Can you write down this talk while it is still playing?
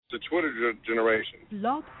the Twitter generation.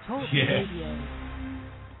 Blog Talk Radio.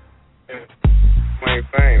 Ain't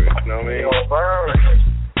famous, you know what I mean? Yo, Bird.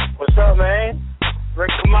 What's up, man?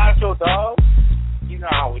 Rick Camacho, dog. You know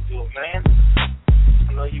how we do it, man.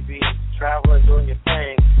 I know you be traveling, doing your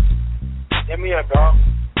thing. Hit me up, dog.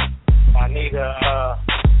 I need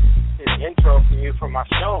an intro from you for my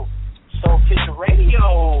show, Soul Kitchen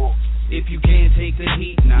Radio. If you can't take the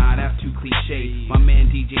heat, nah, that's too cliche. My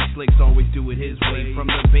man DJ Slicks always do it his way.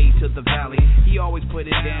 From the Bay to the Valley, he always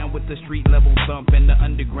put it down with the street level thump and the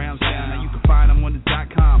underground sound. Now you can find him on the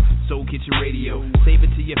 .com, Soul Kitchen Radio. Save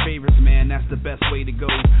it to your favorites, man, that's the best way to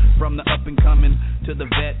go. From the up and coming to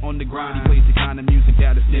the vet on the grind, he plays the kind of music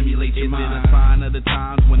that'll stimulate your mind. Is it a sign of the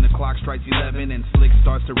times when the clock strikes 11 and Slick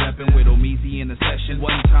starts to reppin' with Omizi in the session?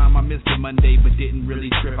 One time I missed it Monday, but didn't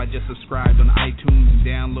really trip. I just subscribed on iTunes and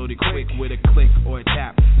downloaded quick with a click or a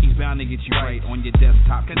tap. He's bound to get you right on your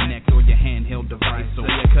desktop connect or your handheld device. So tell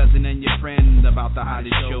your cousin and your friend about the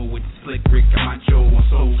hottest show with Slick Rick Camacho on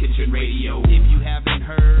Soul Kitchen Radio. If you haven't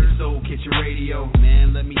heard Soul Kitchen Radio,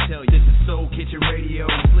 man, let me tell you, this is Soul Kitchen Radio.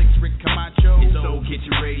 Slick Rick Camacho, it's Soul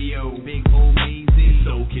Kitchen Radio. Big old Mazy,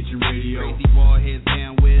 Soul Kitchen Radio. Crazy ball heads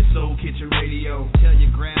down with Soul Kitchen Radio. Tell your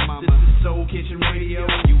grandmama, this is Soul Kitchen Radio.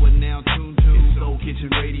 You are now tuned to Soul Kitchen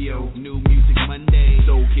Radio. New music Monday,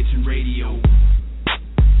 Soul Kitchen Radio.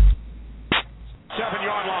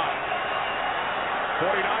 7-yard line.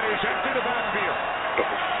 49ers empty the backfield.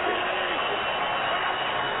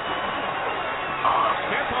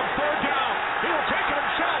 Smith on third down. He will take it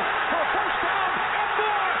himself for a first down and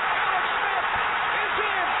more. Alex Smith is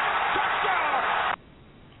in. Touchdown.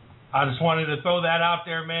 I just wanted to throw that out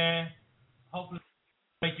there, man. Hopefully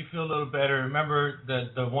make you feel a little better. Remember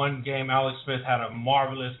the one game Alex Smith had a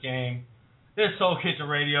marvelous game. This is Soul Kitchen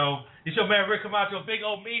Radio. It's your man Rick Camacho, Big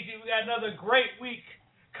Old Meezy. We got another great week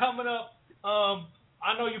coming up. I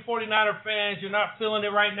know you 49er fans, you're not feeling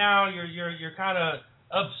it right now. You're kind of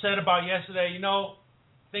upset about yesterday. You know,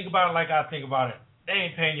 think about it like I think about it. They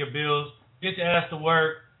ain't paying your bills. Get your ass to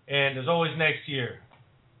work, and there's always next year.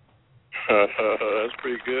 That's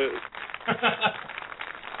pretty good.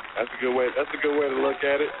 That's a good way. That's a good way to look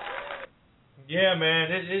at it. Yeah,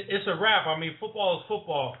 man, it's a wrap. I mean, football is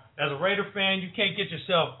football. As a Raider fan, you can't get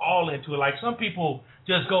yourself all into it. Like, some people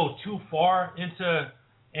just go too far into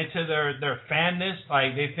their fanness.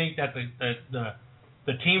 Like, they think that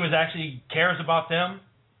the team is actually cares about them.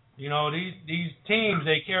 You know, these teams,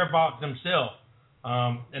 they care about themselves,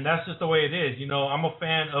 and that's just the way it is. You know, I'm a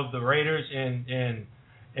fan of the Raiders and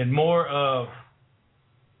more of.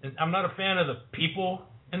 I'm not a fan of the people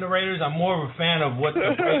in the Raiders. I'm more of a fan of what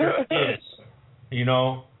the Raiders is. You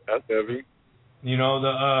know, that's heavy. You know,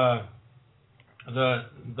 the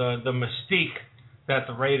mystique that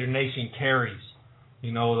the Raider Nation carries.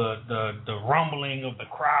 You know, the rumbling of the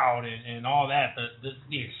crowd and all that,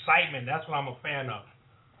 the excitement. That's what I'm a fan of.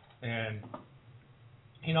 And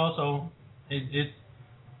you know, so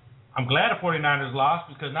I'm glad the 49ers lost,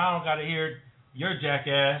 because now I don't got to hear your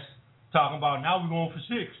jackass talking about now we're going for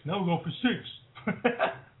 6. Now we're going for 6.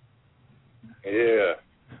 Yeah.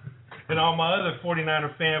 And all my other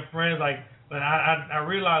 49er fan friends, like I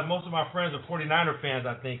realize most of my friends are 49er fans,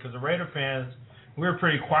 I think, because the Raider fans, we were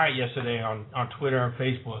pretty quiet yesterday on Twitter and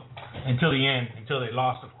Facebook until the end, until they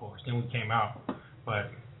lost, of course. Then we came out.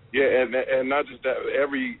 But yeah, and not just that,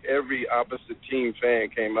 every opposite team fan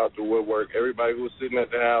came out to woodwork. Everybody who was sitting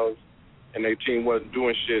at the house and their team wasn't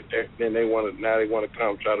doing shit, then they want to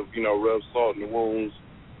come try to, you know, rub salt in the wounds.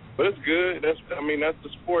 But it's good. That's the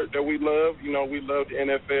sport that we love. You know, we love the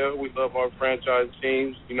NFL. We love our franchise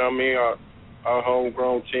teams. You know what I mean? Our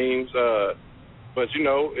homegrown teams. But you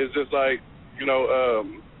know, it's just like, you know,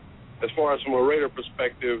 as far as from a Raider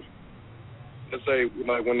perspective, let's say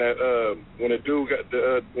like when the dude got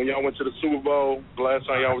when y'all went to the Super Bowl, the last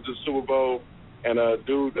time y'all went to the Super Bowl, and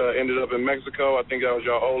dude ended up in Mexico. I think that was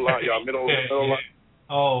y'all O-line, y'all middle line.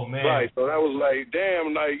 Oh, man. Right, so that was like,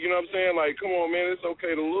 damn, like, you know what I'm saying? Like, come on, man, it's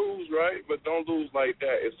okay to lose, right? But don't lose like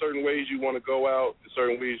that. There's certain ways you want to go out,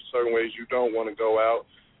 certain ways you don't want to go out.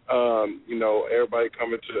 You know, everybody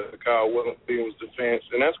coming to Kyle Williams' defense,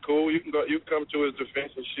 and that's cool. You can come to his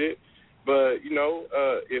defense and shit. But, you know,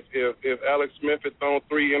 if Alex Smith had thrown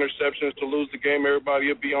 3 interceptions to lose the game,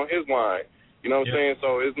 everybody would be on his line. You know what I'm saying?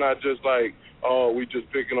 So it's not just like, oh, we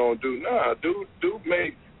just picking on dude. Nah, dude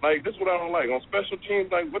made. Like, this is what I don't like. On special teams,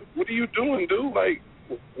 like, what are you doing, dude? Like,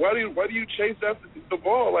 why do you chase after the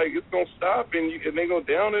ball? Like, it's going to stop and they go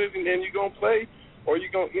down it and then you're going to play? Or you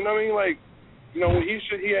going to, you know what I mean? Like, you know, when he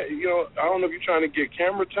had, you know, I don't know if you're trying to get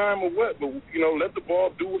camera time or what, but, you know, let the ball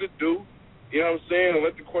do what it do. You know what I'm saying? And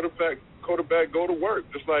let the quarterback go to work.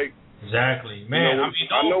 Just like Exactly, man.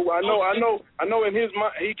 I know. In his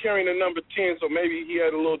mind, he carrying the number 10, so maybe he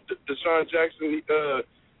had a little Deshaun Jackson.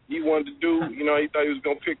 He wanted to do. He thought he was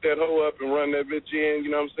gonna pick that hoe up and run that bitch in.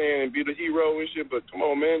 You know what I'm saying, and be the hero and shit. But come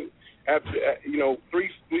on, man. After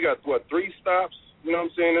we got 3 stops. You know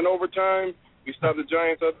what I'm saying, in overtime. We stopped the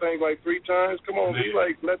Giants, I think, like 3 times. Come on, be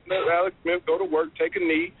like, let Alex Smith go to work, take a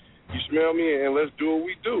knee. You smell me, and let's do what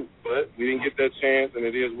we do. But we didn't get that chance, and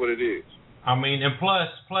it is what it is. I mean, and plus,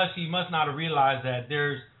 he must not have realized that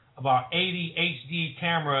there's about 80 HD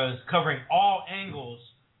cameras covering all angles.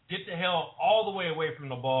 Get the hell all the way away from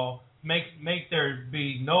the ball. Make there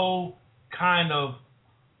be no kind of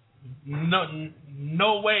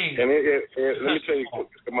no way. And let me tell you,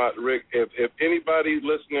 Rick, if anybody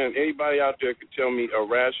listening, anybody out there could tell me a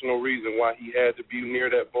rational reason why he had to be near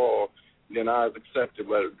that ball, then I'd accept it.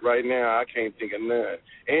 But right now, I can't think of none.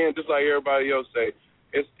 And just like everybody else say,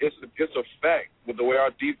 it's a fact with the way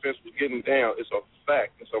our defense was getting down. It's a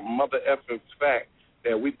fact. It's a mother effing fact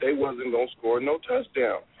that they wasn't gonna score no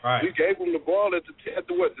touchdown. Right. We gave them the ball at the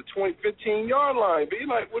 15-yard line. Be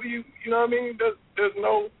like, what do you know what I mean? There's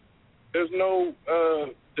no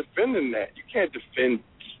defending that. You can't defend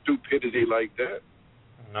stupidity like that.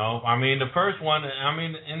 No, I mean the first one. I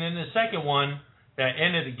mean, and then the second one that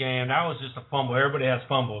ended the game, that was just a fumble. Everybody has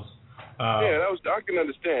fumbles. Yeah, I can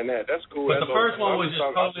understand that. That's cool. But the first one was just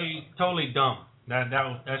totally dumb. That's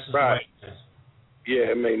just right. The way it is.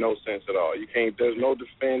 Yeah, it made no sense at all. You can't. There's no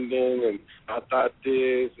defending, and I thought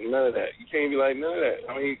this, and none of that. You can't be like none of that.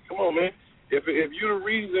 I mean, come on, man. If you're the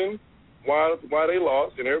reason why they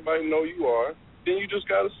lost, and everybody know you are, then you just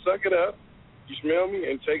gotta suck it up. You smell me?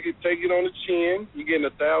 And take it on the chin. You getting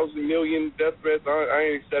 1,000 million death threats.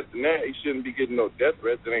 I ain't accepting that. You shouldn't be getting no death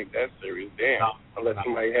threats. It ain't that serious, damn. No. Unless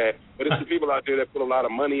somebody had. But it's the people out there that put a lot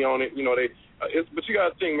of money on it. But you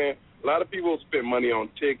gotta think, man. A lot of people spend money on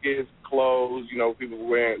tickets, clothes. People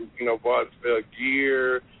wearing, bought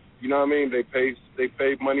gear. You know what I mean? They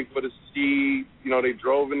paid money for the seats. They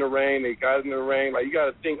drove in the rain. They got in the rain. Like, you got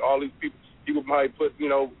to think all these people probably put,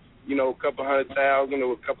 a couple $100,000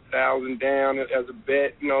 or a couple thousand down as a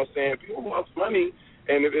bet. You know what I'm saying? People lost money,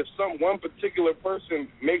 and if one particular person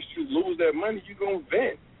makes you lose that money, you're gonna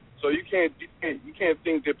vent. So you can't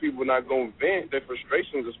think that people are not gonna vent their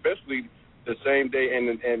frustrations, especially the same day and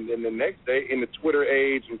the next day in the Twitter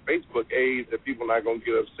age and Facebook age, that people are not gonna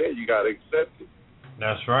get upset. You gotta accept it.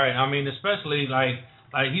 That's right. I mean, especially like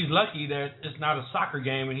he's lucky that it's not a soccer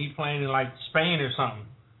game and he's playing in like Spain or something.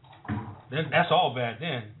 Then that's all bad.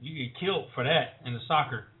 Then you get killed for that in the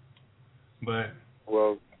soccer. But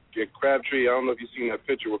Crabtree, I don't know if you've seen that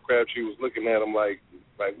picture where Crabtree was looking at him like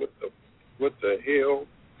what the hell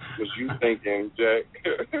was you thinking, Jack?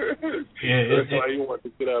 Yeah, that's why you want to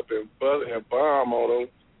get up and bomb on him.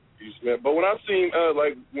 But when I've seen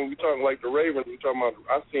when we talking like the Ravens, we talking about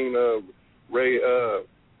I've seen Ray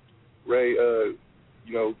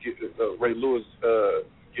Lewis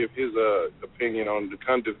give his opinion on the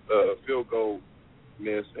Cundiff field goal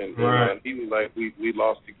miss, and he was like, we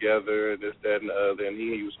lost together, and this, that, and the other, and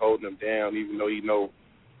he was holding him down, even though he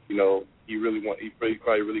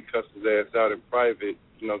probably really cussed his ass out in private.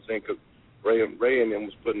 You know what I'm saying? Because Ray and them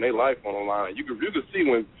was putting their life on the line. You could see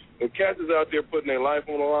when cats is out there putting their life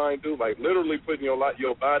on the line, dude, like literally putting your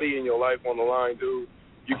body and your life on the line, dude.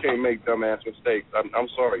 You can't make dumbass mistakes. I'm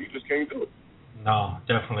sorry, you just can't do it. No,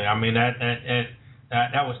 definitely. I mean that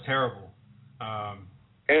was terrible.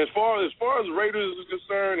 And as far as Raiders is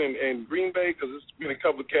concerned and Green Bay, because it's been a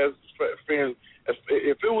couple of cats fans.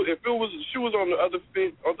 If it was the shoe was on the other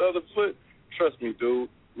foot, trust me, dude,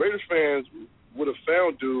 Raiders fans would have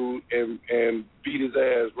found dude and beat his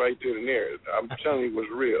ass right then and there. I'm telling you, it was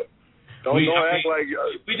real. Don't act like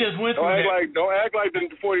we just went through don't act like the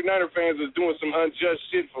 49er fans is doing some unjust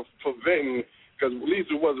shit for venting, because at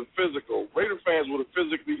least it wasn't physical. Raider fans would have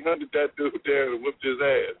physically hunted that dude there and whipped his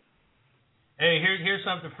ass. Hey, here's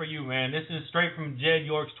something for you, man. This is straight from Jed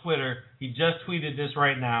York's Twitter. He just tweeted this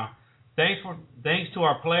right now. Thanks to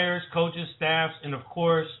our players, coaches, staffs, and of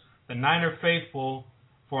course the Niner faithful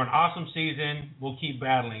for an awesome season. We'll keep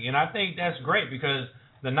battling, and I think that's great because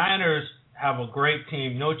the Niners have a great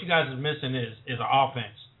team. You know what you guys are missing is an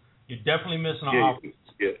offense. You're definitely missing an offense.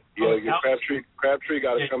 Crabtree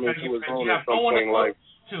got to come into his own at some point in life.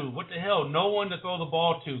 What the hell? No one to throw the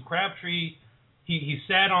ball to. Crabtree, he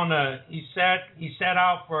sat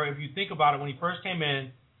out for, if you think about it, when he first came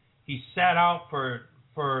in, he sat out for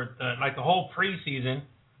the whole preseason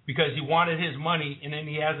because he wanted his money, and then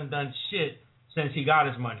he hasn't done shit since he got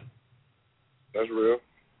his money. That's real.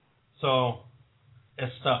 So it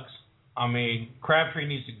sucks. I mean, Crabtree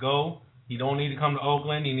needs to go. He don't need to come to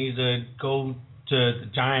Oakland. He needs to go the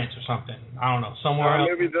Giants or something. I don't know, somewhere else.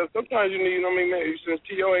 Maybe sometimes you need. I mean, man, since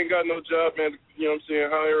T.O. ain't got no job, man, you know what I'm saying?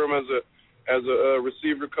 Hire him as a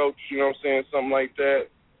receiver coach. You know what I'm saying? Something like that.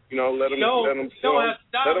 You know, let him learn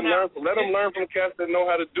from cats that know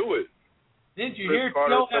how to do it. Didn't you hear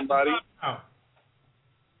T.O. has a job now?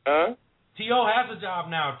 Huh? T.O. has a job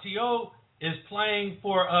now. T.O. is playing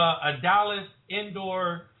for a Dallas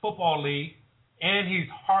indoor football league, and he's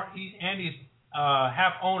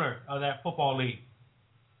half owner of that football league.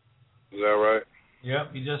 Is that right?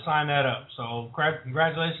 Yep, he just signed that up. So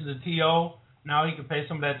congratulations to T.O. Now he can pay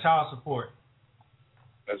some of that child support.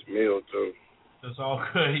 That's meal too. That's all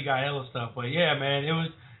good. He got hella stuff, but yeah, man, it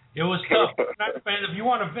was tough. If you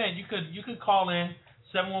want to vent, you could call in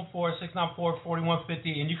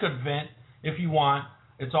 714-694-4150, and you could vent if you want.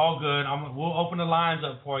 It's all good. We'll open the lines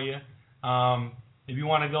up for you. If you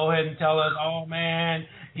want to go ahead and tell us, oh man,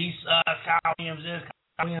 he sucks, Kyle Williams this,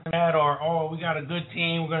 Kyle Williams that, or oh, we got a good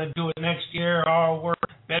team, we're gonna do it next year, or we're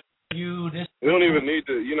better than you. This. We don't even need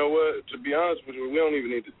to. You know what? To be honest with you, we don't even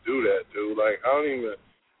need to do that, dude. Like I don't even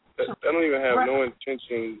have no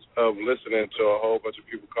intentions of listening to a whole bunch of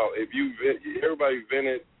people call. Everybody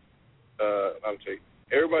vented.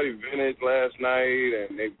 Everybody vented last night,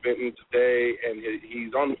 and they vented today, and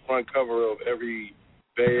he's on the front cover of every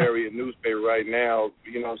Bay Area newspaper right now.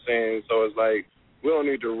 You know what I'm saying? So it's like we don't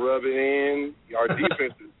need to rub it in. Our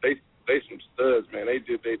defense, they some studs, man. They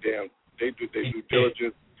did their due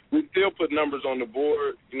diligence. We still put numbers on the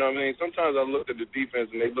board. You know what I mean? Sometimes I looked at the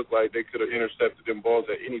defense, and they looked like they could have intercepted them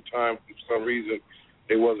balls at any time. For some reason,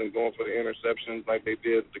 they wasn't going for the interceptions like they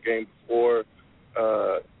did the game before.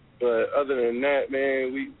 But other than that,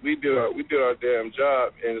 man, we did our damn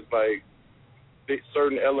job, and it's like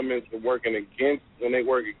certain elements were working against when they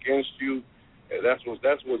work against you. And that's what's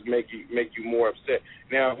make you more upset.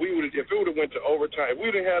 Now, if it would have went to overtime, if we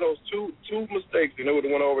would have had those two mistakes, and it would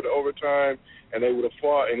have went over to overtime, and they would have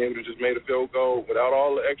fought, and they would have just made a field goal without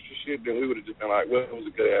all the extra shit, then we would have just been like, well, it was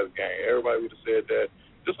a good ass game. Everybody would have said that.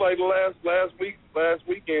 Just like the last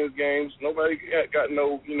weekend's games, nobody got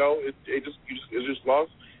no, you know, it just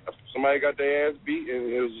lost. Somebody got their ass beat, and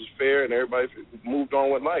it was just fair, and everybody moved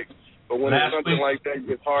on with life. But when it's something like that,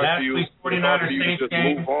 it's hard for you to just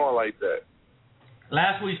move on like that.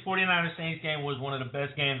 Last week's 49ers Saints game was one of the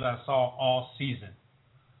best games I saw all season.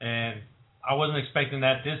 And I wasn't expecting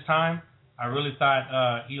that this time. I really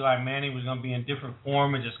thought Eli Manning was going to be in different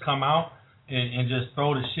form and just come out and just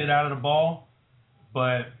throw the shit out of the ball.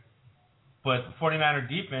 But the 49er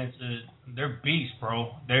defense, they're beasts,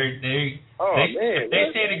 bro. If they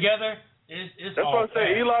stay together, it's that's all what I'm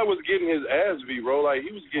saying. Eli was getting his ass beat, bro. Like,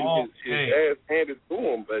 he was getting his ass handed to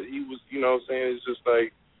him. But he was, you know what I'm saying, it's just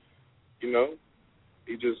like, you know,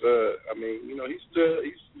 he just,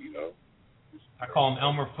 I call him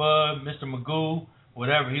Elmer Fudd, Mr. Magoo,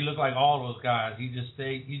 whatever. He looked like all those guys. He just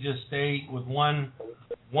stayed with one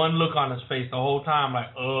look on his face the whole time, like,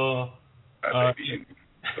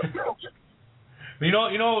 You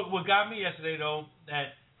know what got me yesterday though?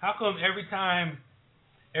 That how come every time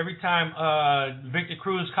Victor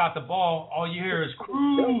Cruz caught the ball, all you hear is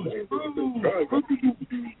Cruz.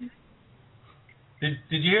 Did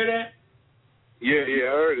you hear that? Yeah, I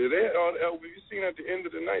heard it. You seen at the end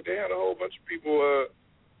of the night, they had a whole bunch of people, a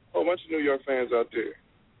whole bunch of New York fans out there.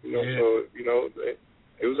 You know, so you know they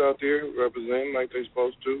was out there representing like they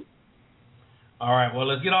supposed to. All right, well,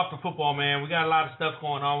 let's get off the football, man. We got a lot of stuff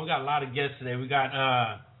going on. We got a lot of guests today. We got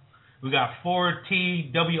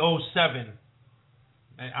 4TW07.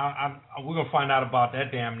 We're gonna find out about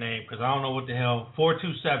that damn name because I don't know what the hell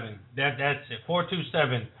 427. That's it.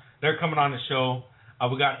 427. They're coming on the show.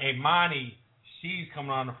 We got Imani. She's coming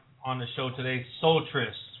on the show today.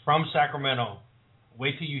 Soltris from Sacramento.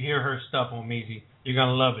 Wait till you hear her stuff on Meezy. You're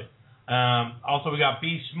gonna love it. Also, we got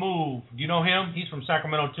B Smooth. Do you know him? He's from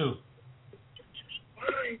Sacramento too.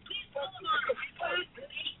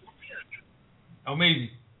 Amazing.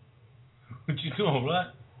 What you doing, blood?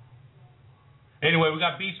 Anyway, we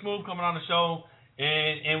got B Smooth coming on the show,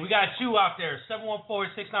 and we got you out there,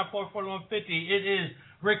 714-694-4150. It is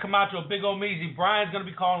Rick Camacho, Big O Meezy. Brian's going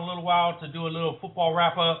to be calling in a little while to do a little football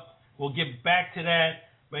wrap-up. We'll get back to that.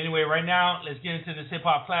 But anyway, right now, let's get into this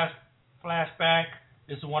hip-hop flashback.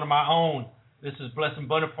 This is one of my own. This is Blessing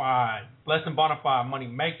Bonafide, Money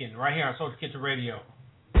Making, right here on Social Kitchen Radio.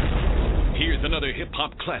 Here's another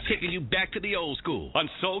hip-hop classic, taking you back to the old school on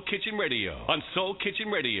Soul Kitchen Radio. On Soul Kitchen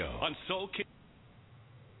Radio. On Soul Kitchen.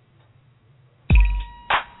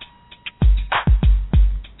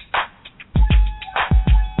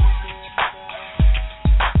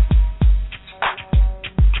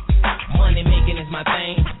 Money making is my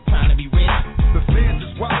thing. Trying to be rich. The fans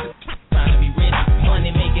is watching. Trying to be rich.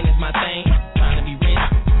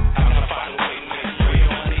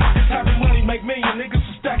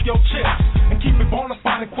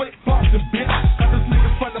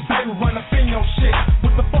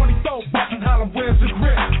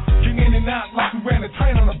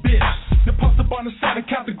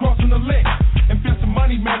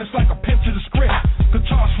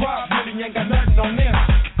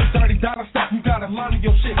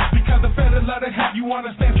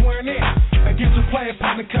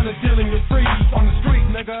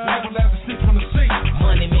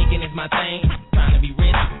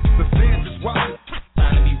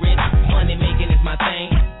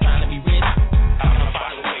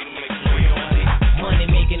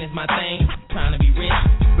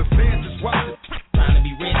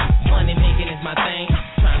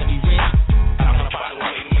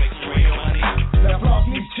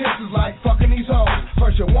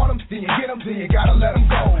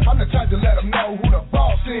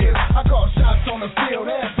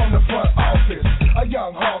 in the front office. A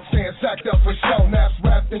young hog saying sacked up for show. Naps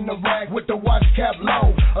wrapped in the rag with the watch cap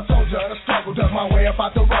low. A soldier in a struggle, dug my way up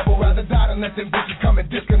out the rubble. Rather die than let them bitches come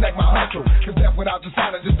and disconnect my hustle. Cause death without the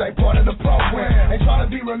sign just ain't part of the program. Ain't trying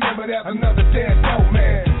to be remembered as another dead dope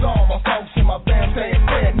man. So all my folks in my band staying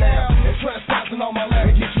dead now. And trespassing on my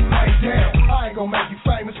land to get you laid down. I ain't gonna make you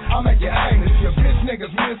famous, I'll make you aimless. Your bitch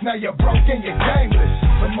niggas miss, now you're broke and you're gameless.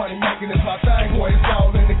 But money making is my thing, boy, it's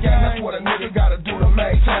all in the game. That's what a nigga gotta do to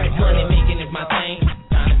maintain. Money making is my thing,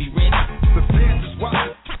 trying to be rich. The feds is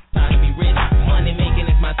wild. Trying to be rich. Money making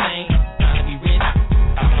is my thing, trying to be rich.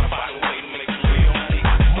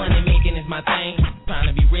 Money making is my thing, trying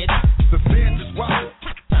to be rich. The feds is wild.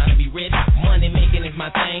 Trying to be rich. Money making is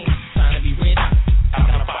my thing, trying to be rich.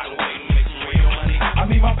 I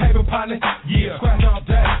need my paper partner, yeah, scratch all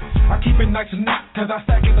day. I keep it nice and neat, cause I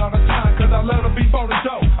stack it all the time. Cause I love to be for the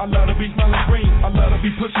dough, I love to be smelling green. I love to be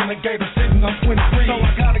pushing the gator, sitting on 23. So I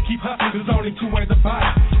gotta keep hustling, there's only two ways to buy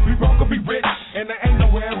it. Be broke or be rich, and there ain't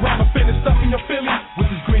nowhere around to finish stuff in your Philly. With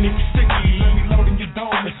this green and sticky, let me load in your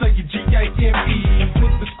dome and say your G-A-M-E. And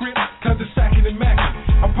flip the script, cause it's sacking and macking.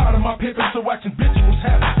 I'm proud of my pimpin', so watching bitches was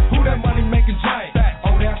happy. Who that money making giant?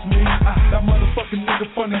 Oh, that's me. That motherfucking nigga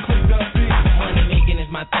from the clicked up big. Money making is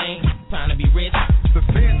my thing, trying to be rich. The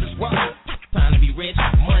feds is wild. Trying to be rich.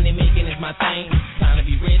 Money making is my thing, trying to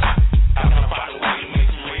be rich.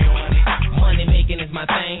 Money making is my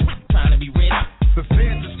thing, trying to be rich. The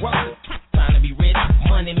feds is wild. Trying to be rich.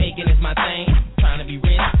 Money making is my thing, trying to be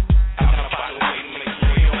rich.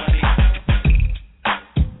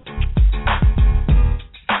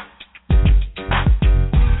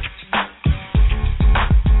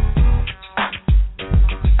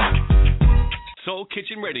 Soul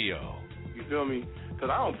Kitchen Radio. You feel me? Because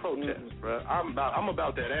I don't protest, bro. I'm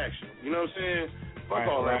about that action. You know what I'm saying? Fuck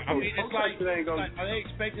all that. I mean, it's like, ain't gonna... are they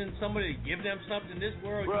expecting somebody to give them something in this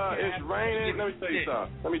world? Bro, it's raining. Let me tell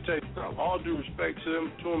you something. All due respect to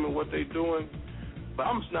them and what they doing, but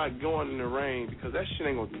I'm just not going in the rain because that shit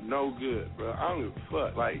ain't gonna do no good, bro. I don't give a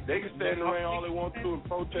fuck. Like, they can stand in the rain all they want to and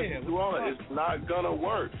protest and do all that. It's not gonna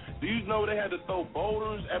work. Do you know they had to throw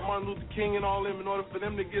boulders at Martin Luther King and all them in order for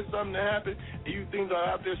them to get something to happen? And you think they're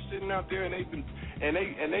out there sitting out there and they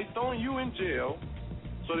throwing you in jail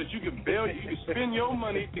so that you can bail, you can spend your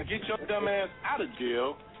money to get your dumb ass out of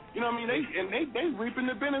jail. You know what I mean? They reaping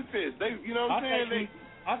the benefits. You know what I'm saying?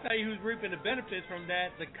 I'll tell you who's reaping the benefits from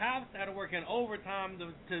that. The cops that are working overtime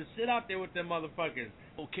to sit out there with them motherfuckers.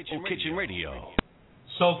 Soul Kitchen Radio.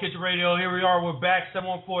 Soul Kitchen Radio, here we are. We're back,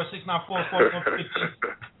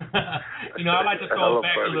 714-694-4150. You know, I like to throw it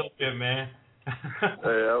back a little bit, man.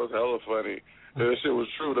 Hey, that was hella funny. That shit was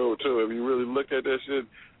true, though, too. If you really look at that shit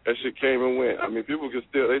came and went. I mean, people they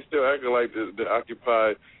still acting like the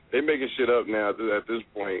Occupy, they making shit up now at this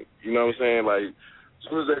point. You know what I'm saying? Like, as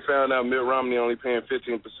soon as they found out Mitt Romney only paying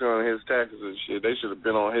 15% on his taxes and shit, they should have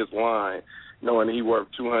been on his line, knowing he worth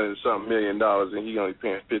 $200-something million and he only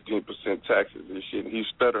paying 15% taxes and shit. And he's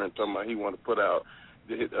stuttering, talking about he want to put out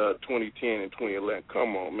 2010 and 2011.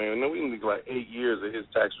 Come on, man. No, we need like 8 years of his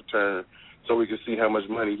tax return so we can see how much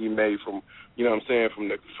money he made from, you know what I'm saying, from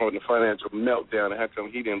the financial meltdown and how come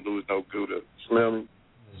he didn't lose no Gouda. Smell me?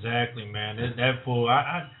 Exactly, man. That fool.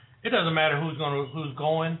 It doesn't matter who's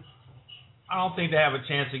going. I don't think they have a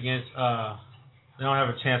chance against. They don't have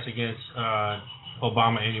a chance against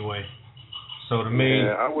Obama anyway. So to me,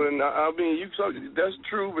 yeah, I wouldn't. I mean, that's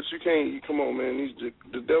true, but you can't. Come on, man.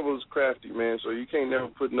 The devil is crafty, man. So you can't never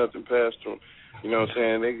put nothing past him. You know what I'm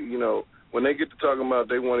saying? They, when they get to talking about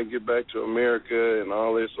they want to get back to America and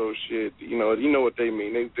all this old shit, you know what they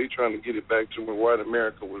mean. They trying to get it back to where white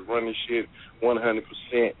America was running shit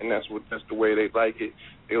 100%, and that's the way they like it.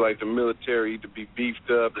 They like the military to be beefed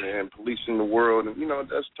up and policing the world, and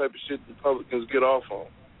that's the type of shit Republicans get off on.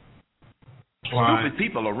 Right. Stupid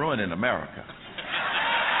people are ruining America.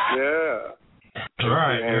 Yeah.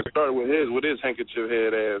 Right. And it started with his handkerchief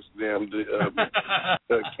head ass, damn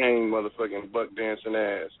cane motherfucking buck dancing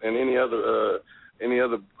ass, and any other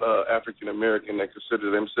African American that consider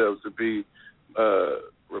themselves to be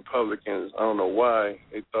Republicans. I don't know why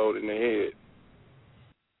they throw it in their head.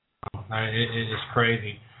 It's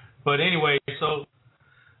crazy. But anyway, so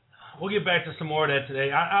we'll get back to some more of that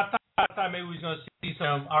today. I thought maybe we was going to see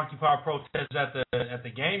some Occupy protests at the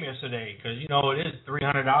game yesterday because, it is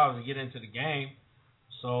 $300 to get into the game.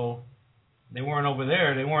 So they weren't over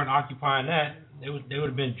there. They weren't occupying that. They would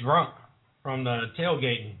have been drunk from the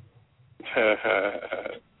tailgating.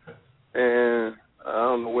 And I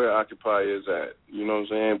don't know where Occupy is at. You know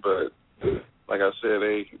what I'm saying? But like I said,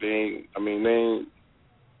 they ain't.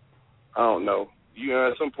 I don't know.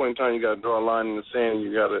 At some point in time, you got to draw a line in the sand.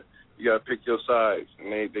 You gotta pick your sides,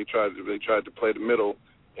 and they tried to play the middle,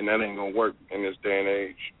 and that ain't gonna work in this day and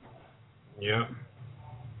age. Yeah.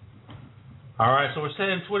 All right, so we're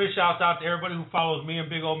sending Twitter shouts out to everybody who follows me and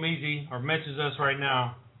Big Ol' Meezy or mentions us right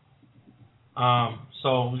now.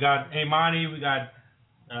 So we got Imani, we got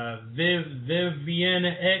Vivienne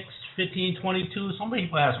X1522. Some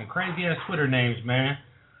people have some crazy ass Twitter names, man.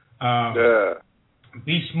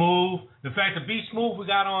 Be Smooth. In fact, the Be Smooth we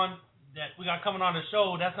got coming on the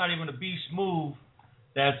show, that's not even the Be Smooth.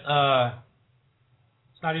 That's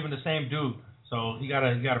it's not even the same dude. So you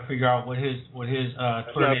gotta figure out what his Twitter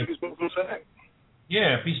name is. Be Smooth from SAC?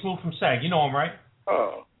 Yeah, Be Smooth from SAC. You know him, right?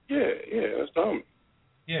 Oh, yeah, that's Tom.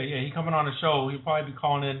 Yeah, he coming on the show. He'll probably be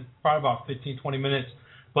calling in probably about 15, 20 minutes.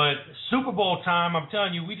 But Super Bowl time, I'm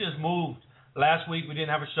telling you, we just moved. Last week we didn't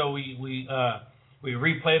have a show. We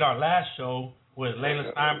replayed our last show with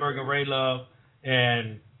Layla Steinberg and Ray Love,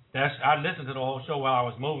 and I listened to the whole show while I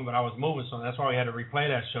was moving, so that's why we had to replay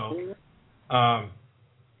that show.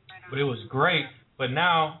 But it was great. But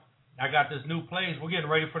now I got this new place. We're getting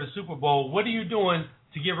ready for the Super Bowl. What are you doing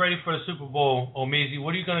to get ready for the Super Bowl, Omizi?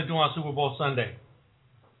 What are you going to do on Super Bowl Sunday?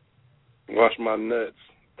 Wash my nuts.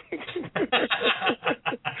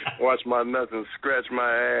 Wash my nuts and scratch my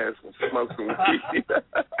ass and smoke some weed.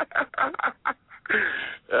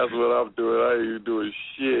 That's what I'm doing. I ain't even doing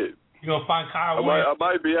shit. You gonna find Kyle? I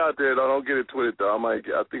might be out there though. Don't get it twisted though. I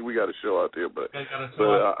think we got a show out there, but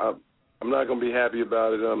I'm not gonna be happy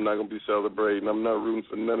about it. I'm not gonna be celebrating. I'm not rooting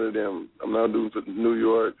for none of them. I'm not rooting for New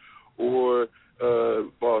York or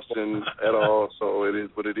Boston at all. So it is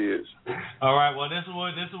what it is. All right. Well, this is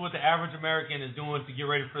what the average American is doing to get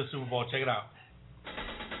ready for the Super Bowl. Check it out.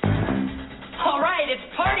 All right, it's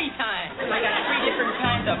party time. I got 3 different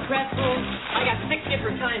kinds of pretzels. I got 6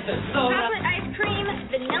 different kinds of soda. Chocolate ice cream,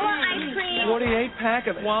 vanilla ice cream. 48-pack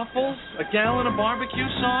of waffles, a gallon of barbecue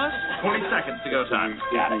sauce. 20 seconds to go time.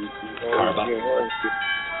 Got it.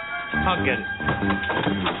 I'll get it.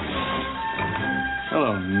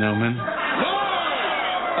 Hello, Newman.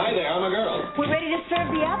 Hi there, I'm a girl. We're ready to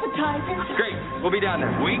serve the appetizers. Great, we'll be down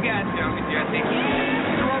there. We got you, Uncle Jesse.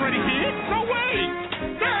 You're already here? No way!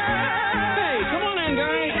 Hey, come on in,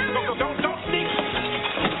 guys. Don't sneak.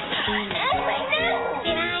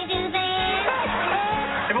 Did I do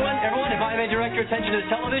that? Everyone, if I may direct your attention to the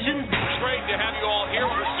television. It's great to have you all here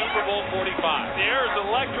for Super Bowl 45. The air is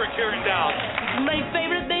electric here in Dallas. My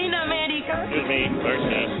favorite thing, America. Excuse me.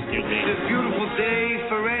 It's a beautiful day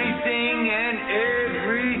for anything and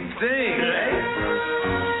everything.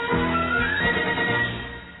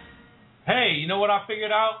 Hey, you know what I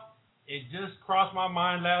figured out? It just crossed my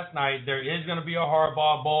mind last night. There is going to be a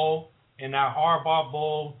Hardball Bowl, and that Hardball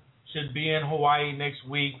Bowl should be in Hawaii next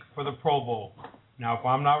week for the Pro Bowl. Now, if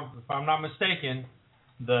I'm not mistaken,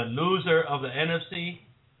 the loser of the NFC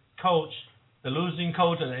coach, the losing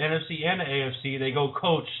coach of the NFC and the AFC, they go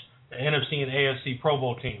coach the NFC and AFC Pro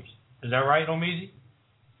Bowl teams. Is that right, Omizi?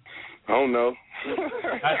 I don't know.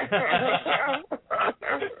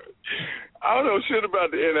 I don't know shit about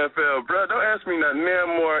the NFL, bro. Don't ask me that damn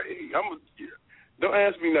more. Don't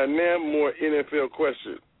ask me that damn more NFL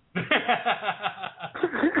questions. For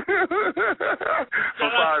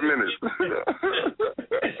 5 minutes.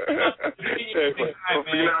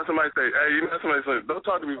 You know somebody say, don't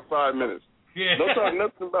talk to me for 5 minutes. Yeah. Don't talk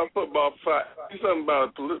nothing about football for 5. Do something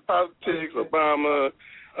about politics, Obama,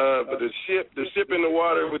 but the ship in the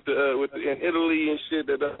water with in Italy and shit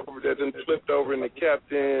that done flipped over and the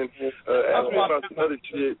captain. Ask me about some other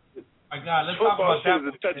shit. My God, let's football talk about shit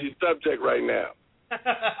is a touchy subject right now.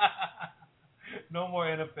 No more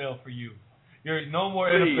NFL for you. You're no more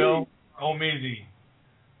NFL. Omizi.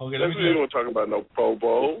 Okay, let me we don't talk about no Pro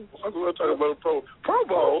Bowl. We're going to talk about a Pro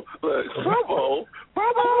Bowl. Look, Pro Bowl.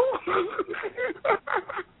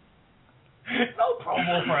 No Pro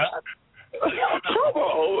Bowl for us. Pro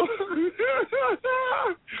Bowl.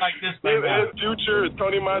 Like this, man. And Future,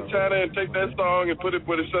 Tony Montana, and take that song and put it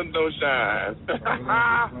where the sun don't shine.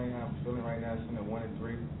 I'm feeling right now, it's 1-3.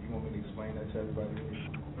 You want me to explain that to everybody?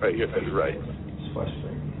 Right, you're right. It's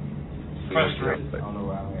frustrating. Frustrating. I don't know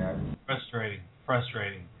why I'm here.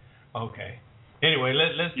 Frustrating. Okay. Anyway,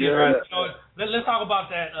 let's get right. Let's talk about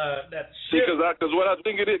that shit. Because what I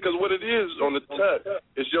think it is, because what it is on the touch,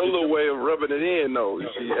 it's your little way of rubbing it in, though. You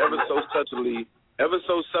see, ever so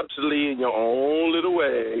subtly in your own little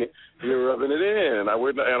way, you're rubbing it in. And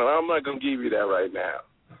I'm not gonna give you that right now.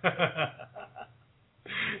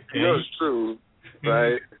 You know it's true,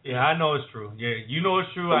 right? Yeah, I know it's true. Yeah, you know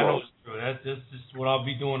it's true. I know it's true. That's just what I'll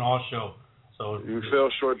be doing all show. So you fell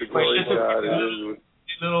short the glory of God.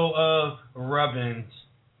 Little rub-ins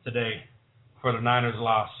today for the Niners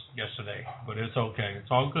loss yesterday, but it's okay.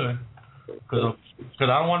 It's all good. Because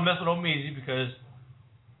I don't want to mess with Omeezy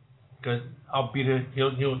because I'll beat it.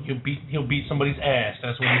 He'll beat somebody's ass.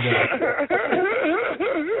 That's what he does.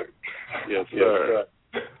 Yes, sir.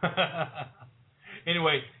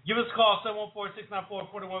 Anyway, give us a call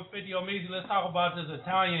 714-694-4150. Omeezy, let's talk about this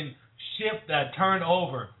Italian ship that turned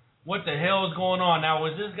over. What the hell is going on now?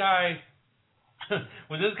 Was this guy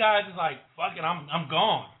just like, fuck it, I'm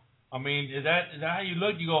gone? I mean, is that how you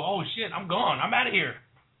look? You go, oh shit, I'm gone. I'm out of here.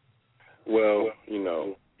 Well, you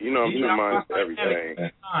know, I'm two minds to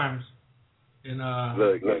everything. Times. And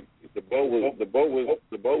look, the boat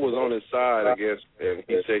was on his side, I guess, and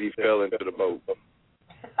he said he fell into the boat.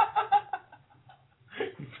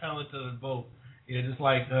 He fell into the boat. Yeah, just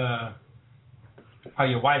like how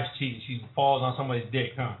your wife's cheating, she falls on somebody's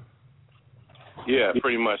dick, huh? Yeah,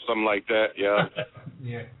 pretty much something like that. Yeah.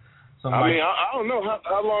 Yeah. I don't know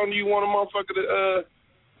how long do you want a motherfucker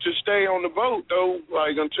to stay on the boat though?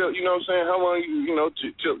 Like until you know what I'm saying? How long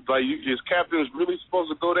till like is captains really supposed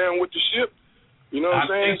to go down with the ship? You know what I'm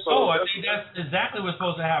saying? I think that's exactly what's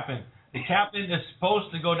supposed to happen. The captain is supposed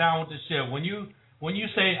to go down with the ship. When you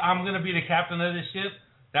say I'm gonna be the captain of this ship,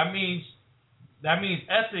 that means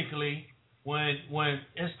ethically when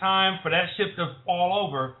it's time for that ship to fall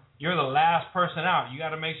over, you're the last person out. You got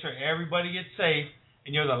to make sure everybody gets safe,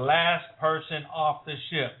 and you're the last person off the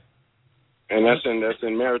ship. And that's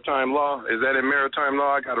in maritime law. Is that in maritime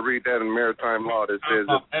law? I got to read that in maritime law. That says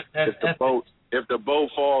if the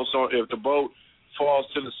boat falls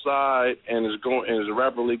to the side and is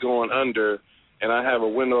rapidly going under, and I have a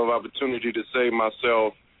window of opportunity to save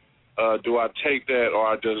myself, do I take that or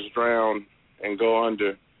I just drown and go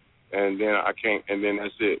under, and then I can't, and then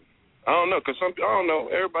that's it? I don't know, because I don't know.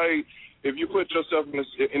 Everybody, if you put yourself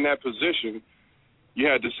in that position, you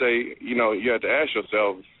had to say, you had to ask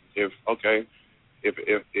yourself, if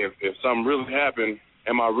something really happened,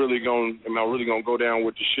 am I really gonna go down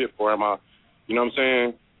with the ship, or am I, you know what I'm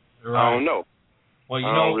saying? Right. I don't know. Well,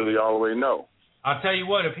 I don't really all the way know. I'll tell you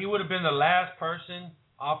what, if he would have been the last person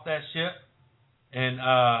off that ship, and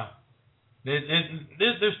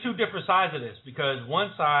there's two different sides of this, because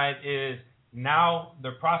one side is now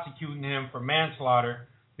they're prosecuting him for manslaughter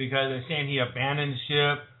because they're saying he abandoned the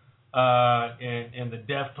ship, and the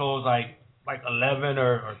death toll is like 11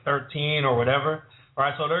 or 13 or whatever. All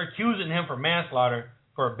right, so they're accusing him for manslaughter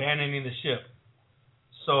for abandoning the ship.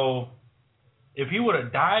 So if he would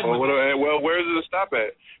have died, well, where does it stop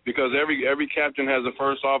at? Because every captain has a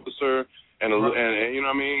first officer and you know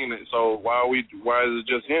what I mean. So why is it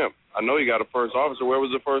just him? I know he got a first officer. Where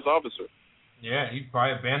was the first officer? Yeah, he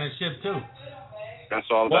probably abandoned ship too. That's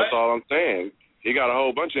all. What? That's all I'm saying. He got a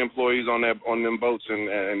whole bunch of employees on them boats, and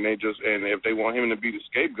if they want him to be the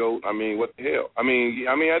scapegoat, I mean, what the hell? I mean,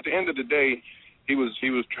 at the end of the day, he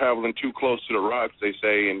was traveling too close to the rocks, they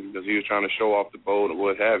say, and because he was trying to show off the boat or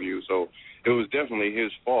what have you. So it was definitely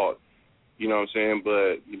his fault. You know what I'm saying?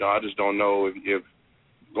 But I just don't know if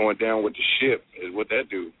going down with the ship is what that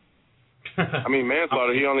do. I mean,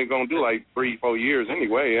 manslaughter, he only gonna do like 3-4 years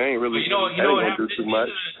anyway. It ain't really gonna do too much.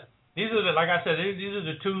 These are like I said, these are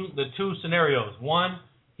the two scenarios. One,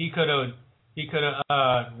 he could have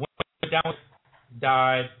went down,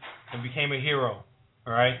 died, and became a hero.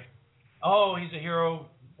 All right. Oh, he's a hero.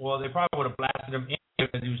 Well, they probably would have blasted him in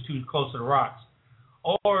because he was too close to the rocks.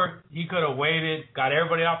 Or he could have waited, got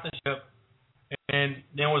everybody off the ship, and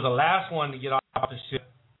then was the last one to get off the ship.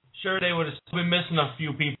 Sure, they would have still been missing a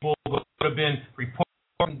few people, but would have been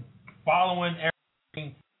reporting, following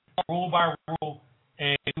everything, rule by rule,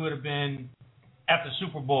 and he would have been at the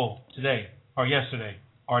Super Bowl today or yesterday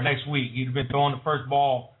or next week. He'd have been throwing the first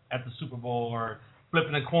ball at the Super Bowl or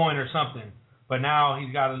flipping a coin or something. But now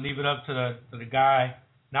he's got to leave it up to the guy.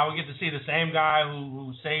 Now we get to see the same guy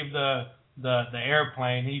who saved the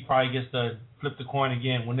airplane. He probably gets to flip the coin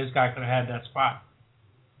again when this guy could have had that spot.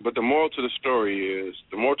 But the moral to the story is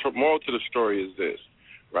this,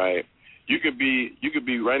 right? You could be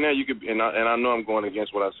right now. You could, and I know I'm going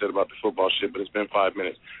against what I said about the football shit, but it's been 5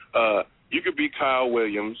 minutes. You could be Kyle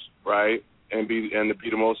Williams, right, and be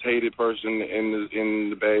the most hated person in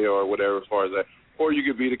the Bay or whatever, as far as that, or you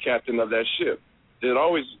could be the captain of that ship. There's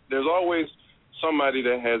always somebody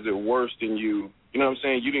that has it worse than you. You know what I'm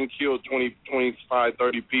saying? You didn't kill 20, 25,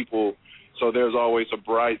 30 people, so there's always a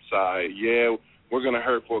bright side. Yeah, we're gonna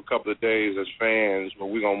hurt for a couple of days as fans, but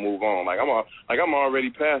we're gonna move on. I'm already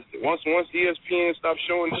past it. Once ESPN stops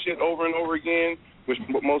showing the shit over and over again, which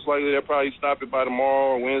most likely they'll probably stop it by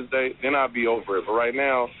tomorrow or Wednesday, then I'll be over it. But right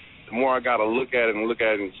now, the more I gotta look at it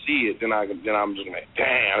and see it, then I'm just like,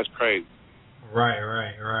 damn, that's crazy. Right.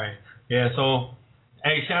 Yeah. So,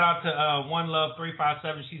 hey, shout out to One Love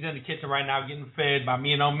 357. She's in the kitchen right now getting fed by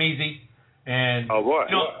me and Omeezy. And oh boy,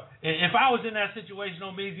 if I was in that situation,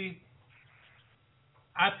 Omeezy,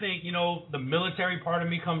 I think the military part of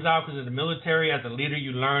me comes out, because in the military, as a leader,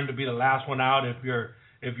 you learn to be the last one out. If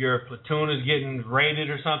your platoon is getting raided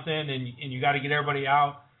or something, and you got to get everybody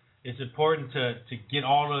out, it's important to get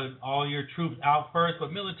all your troops out first.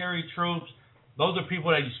 But military troops, those are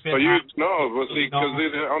people that you spend time. But see, because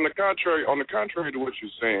on the contrary to what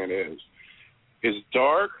you're saying it's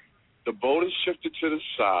dark. The boat is shifted to the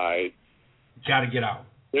side. Got to get out.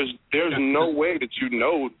 There's no way that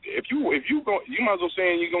if you go, you might as well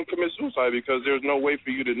say you're gonna commit suicide, because there's no way for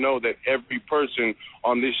you to know that every person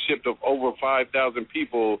on this ship of over 5,000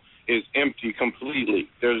 people is empty completely.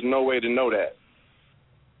 There's no way to know that.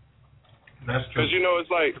 That's true. Because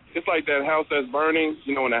it's like that house that's burning.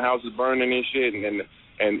 When the house is burning and shit,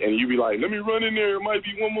 and you be like, let me run in there. It might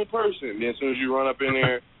be one more person. Then as soon as you run up in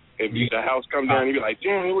there, if the house comes down, you be like,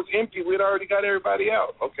 damn, it was empty. We'd already got everybody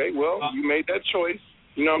out. Okay, well, you made that choice.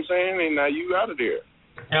 You know what I'm saying? And now you out of there.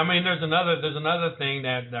 I mean, there's another thing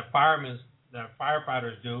that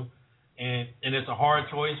firefighters do, and it's a hard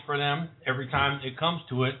choice for them every time it comes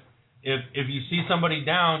to it. If you see somebody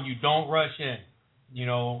down, you don't rush in.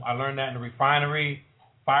 I learned that in the refinery,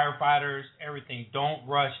 firefighters, everything. Don't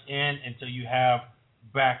rush in until you have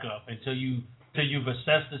backup, until you've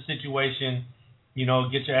assessed the situation.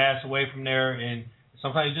 Get your ass away from there, and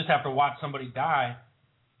sometimes you just have to watch somebody die.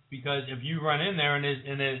 Because if you run in there and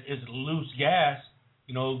it's loose gas,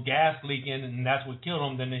 gas leaking, and that's what killed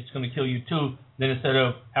them, then it's going to kill you too. Then instead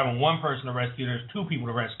of having one person to rescue, there's two people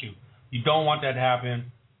to rescue. You don't want that to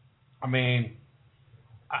happen. I mean,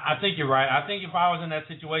 I think you're right. I think if I was in that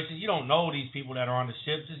situation, you don't know these people that are on the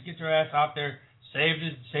ship. Just get your ass out there, save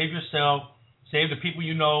yourself, save the people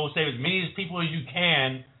you know, save as many people as you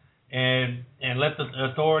can, and let the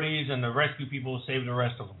authorities and the rescue people save the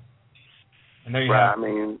rest of them. And there you have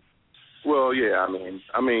it.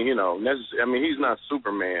 He's not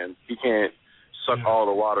Superman. He can't suck all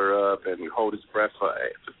the water up and hold his breath for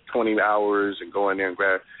 20 hours and go in there and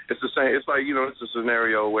grab. It's the same. It's like, it's a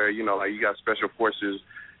scenario where, like you got special forces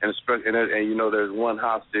and there's one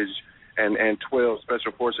hostage and 12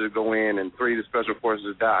 special forces go in and 3 of the special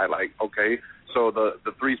forces die. Like, okay, so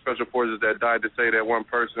the 3 special forces that died to say that one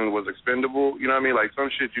person was expendable, you know what I mean? Like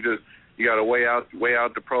some shit you got to weigh out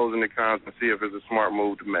the pros and the cons and see if it's a smart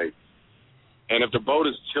move to make. And if the boat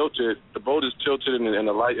is tilted and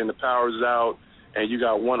the light and the power is out, and you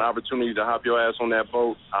got one opportunity to hop your ass on that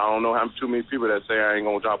boat, I don't know how too many people that say I ain't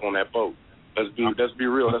gonna jump on that boat. Let's be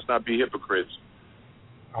real. Let's not be hypocrites.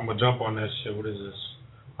 I'm gonna jump on that shit. What is this?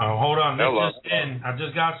 Hold on. This just in. I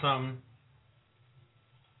just got something.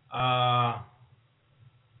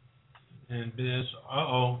 And this.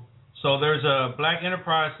 So there's a Black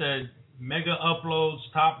Enterprise said Mega Uploads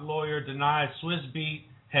top lawyer denies Swissbeat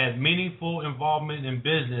had meaningful involvement in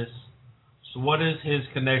business. So what is his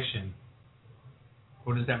connection?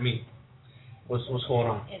 What does that mean? What's going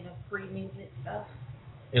on? In the free music stuff.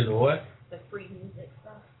 In the what? The free music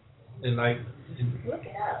stuff. And Look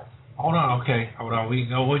it up. Hold on, okay. Hold on. We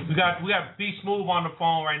got B Smooth on the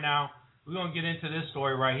phone right now. We're gonna get into this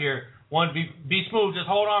story right here. B Smooth, just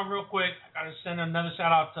hold on real quick. I gotta send another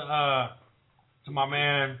shout out to my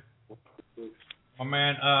man.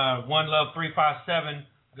 One Love 357.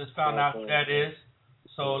 Just found out who that is.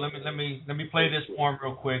 So let me play this for him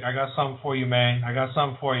real quick. I got something for you, man. I got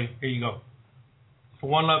something for you. Here you go. For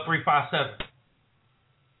One Love 357.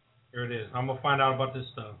 Here it is. I'm gonna find out about this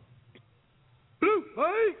stuff. Blue,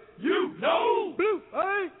 hey, you know. Blue,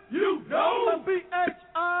 hey, you know. A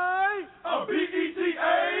B-H-I, a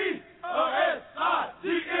B-E-T-A, a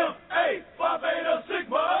S-I-G-M-A, Phi Beta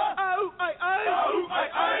Sigma. Oh, I, oh, I,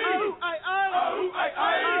 oh, I, oh, I,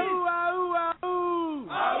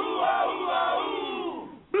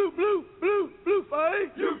 blue, hey,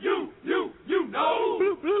 you know.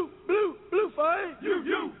 Blue, hey, you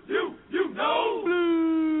know.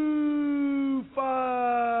 Blue,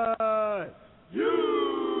 five. You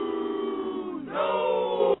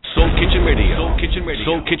know. Soul Kitchen Radio. Soul Kitchen Radio.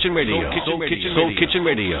 Soul Kitchen Radio. Soul Kitchen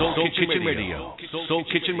Radio. Soul Kitchen Radio. Soul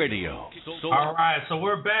Kitchen Radio. All right, so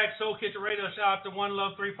we're back. Soul Kitchen Radio. Shout out to One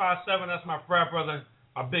Love 357. That's my frat brother,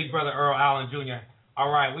 my big brother Earl Allen Jr. All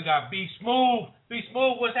right, we got B Smooth. B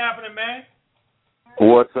Smooth, what's happening, man?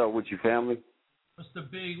 What's up with you, family? What's the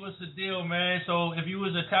deal, man? So if you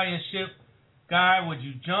was an Italian ship guy, would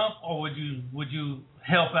you jump or would you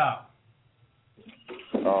help out?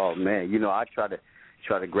 Oh man, I try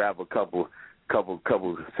to grab a couple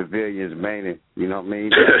civilians, man, and you know what I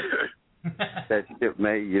mean. That ship,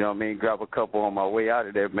 man. You know what I mean. Grab a couple on my way out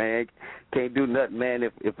of there, man. Can't do nothing, man.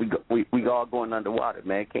 If we all going underwater,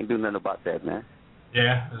 man. Can't do nothing about that, man.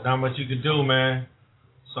 Yeah, there's not much you can do, man.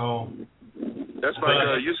 So that's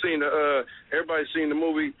like you seen everybody's seen the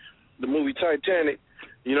movie Titanic.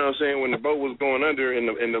 You know what I'm saying? When the boat was going under and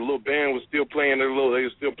the little band was still playing they were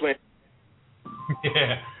still playing.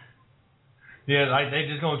 Yeah, like they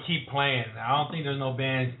just gonna keep playing. I don't think there's no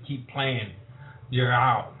bands keep playing. You're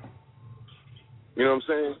out. You know what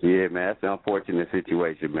I'm saying? Yeah, man, that's an unfortunate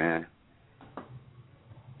situation, man.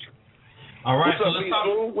 All right, what's up,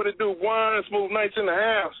 Smooth? What it do? One Smooth Nights in the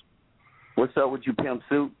house. What's up with you, Pimp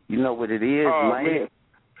Suit? You know what it is, man.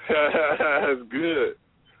 That's good.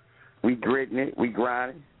 We gritting it. We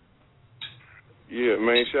grinding. Yeah,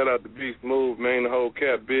 man. Shout out to B Smooth, man. The whole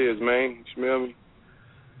Cap Biz, man. You smell me?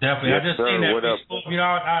 Definitely. Yes, I just sir. seen that what B up? Smooth. You know,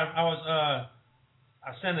 I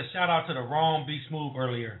sent a shout out to the wrong B Smooth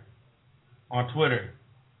earlier on Twitter.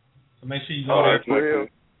 So make sure you go there. Twitter.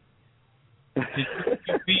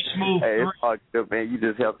 B Smooth. Hey, it's all good, man. You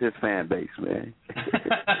just helped his fan base, man.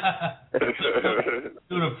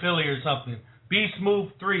 Do the Philly or something. B Smooth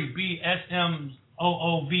 3,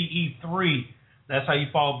 BSMOOVE 3. That's how you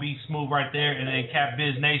follow B Smooth right there, and then Cap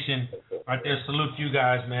Biz Nation right there. Salute you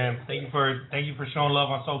guys, man. Thank you for showing love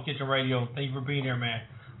on Soul Kitchen Radio. Thank you for being here, man.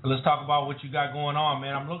 But let's talk about what you got going on,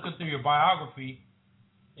 man. I'm looking through your biography,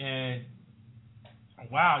 and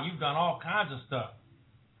wow, you've done all kinds of stuff.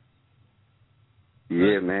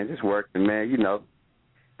 Yeah, man, just working, man. You know,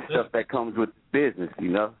 stuff that comes with business, you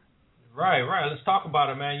know. Right. Let's talk about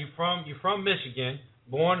it, man. You're from Michigan,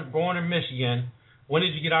 born in Michigan. When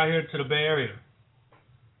did you get out here to the Bay Area?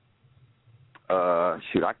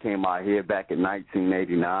 I came out here back in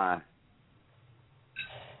 1989.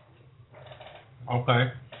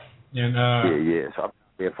 Okay. And yeah. So I've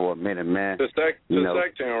been here for a minute, man.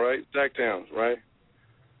 Sacktown, right? Sacktown, right?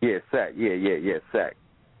 Yeah, Sack. Yeah, Sack.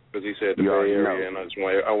 Because he said the Bay Area, and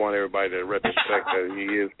I want everybody to respect that he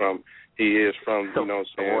is from you know what I'm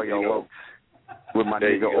saying? Royal Oaks with my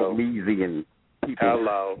nigga Omeezy and people.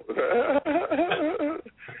 Hello.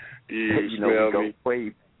 You know, we go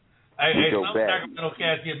way. Hey, some Sacramento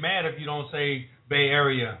cats get mad if you don't say Bay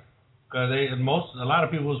Area, because a lot of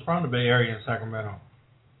people was from the Bay Area in Sacramento.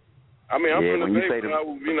 I mean, I'm from the Bay, shit. You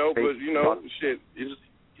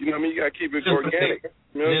know what I mean? You gotta keep it organic.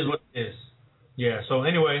 It is what it is. Yeah. So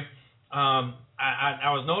anyway, I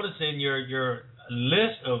was noticing your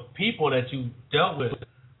list of people that you dealt with.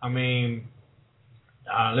 I mean,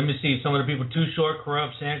 let me see some of the people: Too Short,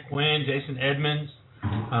 Corrupt, San Quinn, Jason Edmonds,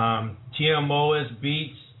 TMOS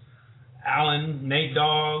Beats, Allen, Nate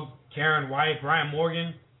Dogg, Karen White, Brian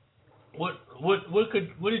Morgan. What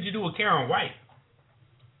did you do with Karen White?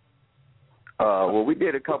 Well, we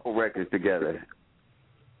did a couple records together.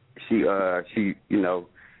 She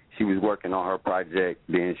was working on her project,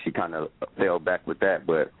 then she kind of fell back with that.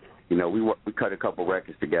 But you know, we cut a couple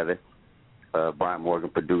records together. Brian Morgan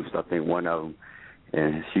produced, I think, one of them,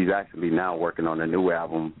 and she's actually now working on a new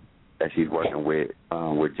album that she's working with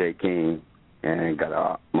Jay King, and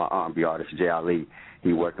got my R&B artist Jay Ali.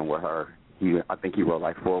 He working with her. I think he wrote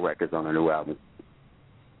like 4 records on a new album.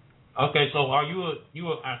 Okay, so are you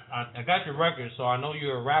I got your record, so I know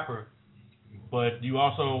you're a rapper, but you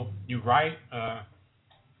write,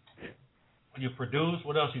 you produce.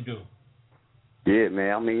 What else you do? Yeah,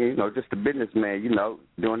 man. I mean, you know, just a businessman. You know,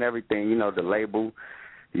 doing everything. You know, the label.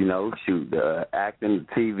 You know, shoot, the acting,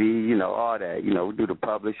 the TV. You know, all that. You know, we do the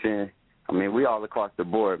publishing. I mean, we all across the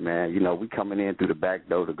board, man. You know, we coming in through the back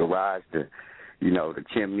door, the garage, the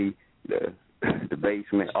chimney, the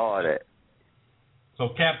basement, all that. So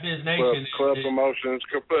Cap Biz Nation. Club promotions.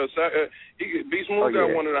 B Smooth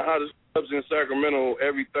got one of the hottest clubs in Sacramento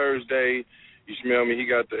every Thursday. You smell me? He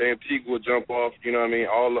got the Antigua jump off. You know what I mean?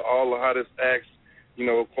 All the hottest acts, you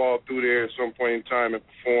know, fall through there at some point in time and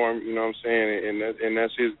perform. You know what I'm saying? And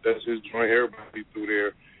that's his joint. Everybody through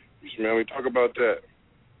there. You smell me? Talk about that.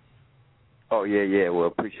 Oh yeah. Well,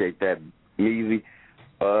 appreciate that, Measy.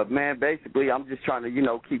 Man, basically, I'm just trying to, you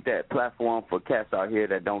know, keep that platform for cats out here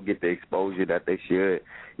that don't get the exposure that they should,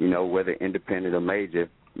 you know, whether independent or major.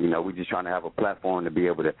 You know, we're just trying to have a platform to be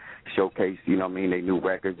able to showcase, you know what I mean, their new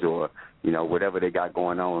records or, you know, whatever they got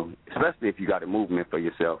going on, especially if you got a movement for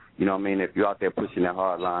yourself. You know what I mean? If you're out there pushing that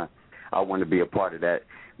hard line, I want to be a part of that,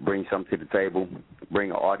 bring something to the table,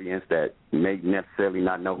 bring an audience that may necessarily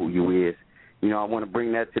not know who you is. You know, I want to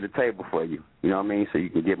bring that to the table for you, you know what I mean, so you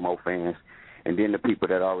can get more fans. And then the people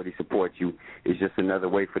that already support you, it's just another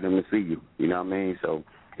way for them to see you. You know what I mean? So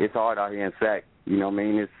it's hard out here in Sac. You know what I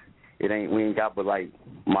mean? We ain't got but like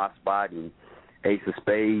my spot and Ace of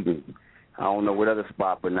Spades and I don't know what other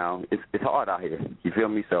spot, but now it's hard out here. You feel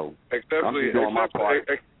me? So I'm just doing my part.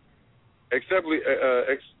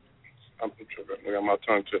 I got my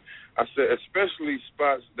tongue twisted. I said especially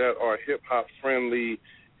spots that are hip hop friendly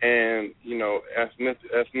and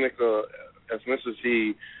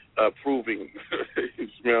ethnicity proving. You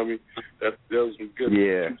smell me? Those are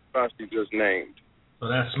good spots you just named. So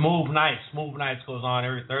that's Smooth Nights. Smooth Nights goes on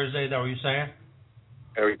every Thursday. Is that what you're saying?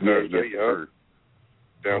 Every Thursday, yeah.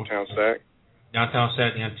 Downtown Sac. Downtown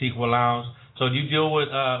Sac, the Antigua Lounge. So do you deal with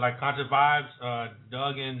like Conscious Vibes,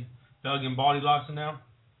 Doug and Baldy Locks and them?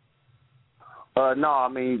 No, I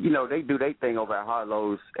mean, they do their thing over at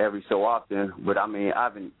Harlow's every so often, but I mean, I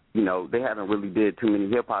haven't, they haven't really did too many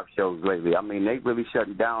hip hop shows lately. I mean, they really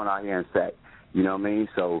shutting down out here in Sac. You know what I mean?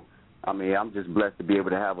 So, I mean, I'm just blessed to be able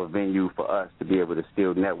to have a venue for us to be able to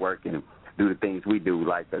still network and do the things we do.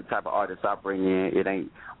 Like the type of artists I bring in, it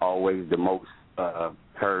ain't always the most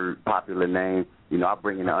heard popular name. I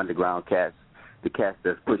bring in the underground cats, the cats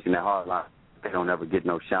that's pushing that hard line. They don't ever get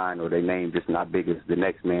no shine, or their name just not big as the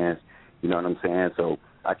next man's. You know what I'm saying? So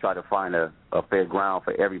I try to find a fair ground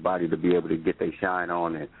for everybody to be able to get their shine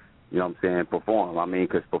on and, perform. I mean,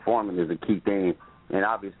 because performing is a key thing. And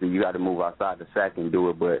obviously you got to move outside the Sac and do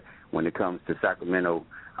it. But when it comes to Sacramento,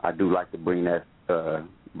 I do like to bring that to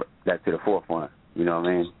the forefront. You know what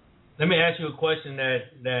I mean? Let me ask you a question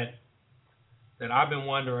that I've been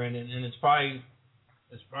wondering, and it's probably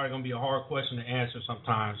going to be a hard question to answer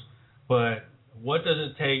sometimes. But what does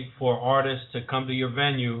it take for artists to come to your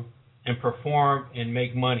venue and perform and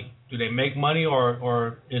make money? Do they make money,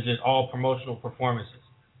 or is it all promotional performances?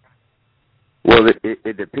 Well,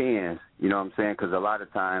 it depends. You know what I'm saying? Because a lot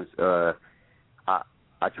of times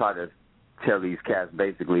I try to tell these cats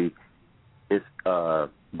basically it's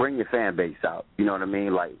bring your fan base out. You know what I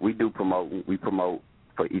mean? Like we promote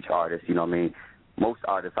for each artist. You know what I mean? Most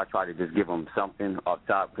artists I try to just give them something up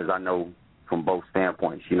top because I know from both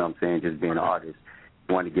standpoints. You know what I'm saying? Just being an artist,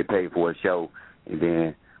 you want to get paid for a show, and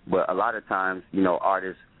then. But a lot of times,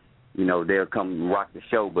 artists, they'll come rock the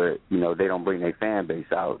show, but, they don't bring their fan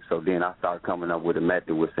base out. So then I start coming up with a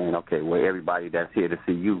method with saying, okay, well, everybody that's here to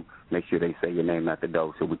see you, make sure they say your name at the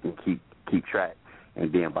door so we can keep track.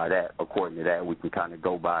 And then by that, according to that, we can kind of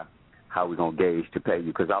go by how we're going to gauge to pay you.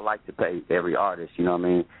 Because I like to pay every artist, you know what I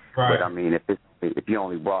mean? Right. But, I mean, if you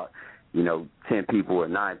only brought, 10 people or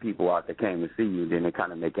 9 people out that came to see you, then it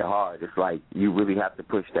kind of make it hard. It's like you really have to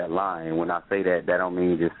push that line. And when I say that don't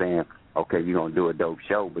mean just saying, okay, you're going to do a dope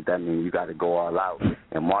show, but that means you got to go all out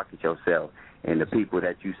and market yourself. And the people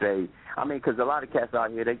that you say, I mean, because a lot of cats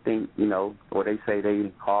out here, they think, or they say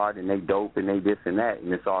they hard and they dope and they this and that,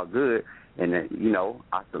 and it's all good. And,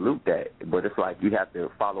 I salute that. But it's like you have to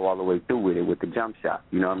follow all the way through with it with the jump shot.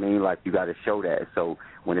 You know what I mean? Like you got to show that. So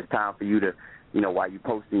when it's time for you to, while you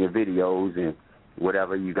posting your videos and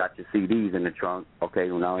whatever, you got your CDs in the trunk. Okay,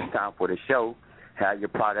 well, now it's time for the show. Have your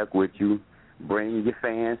product with you. Bring your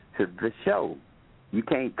fans to the show. You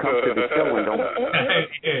can't come to the show and don't.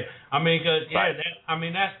 Yeah. I mean,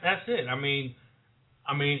 that's it. I mean,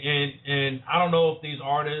 and I don't know if these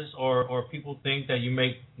artists or people think that you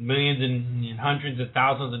make millions and hundreds of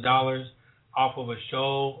thousands of dollars off of a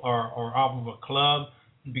show or off of a club,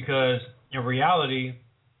 because in reality,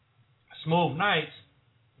 Smooth Nights,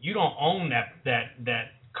 you don't own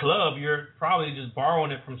that club. You're probably just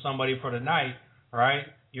borrowing it from somebody for the night, right?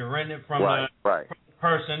 You're renting it from the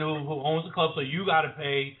person who owns the club, so you got to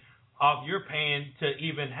pay off. You're paying to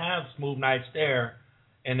even have Smooth Nights there,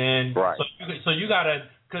 and then so you got to,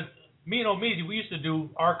 because me and Omizi, we used to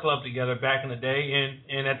do our club together back in the day,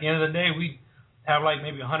 and at the end of the day, we have like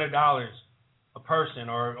maybe $100 a person,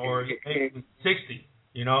 or maybe 60,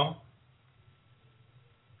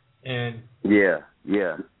 And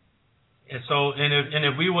And so, and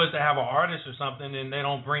if we was to have an artist or something, and they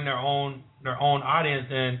don't bring their own audience,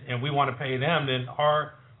 and we want to pay them, then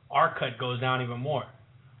our cut goes down even more.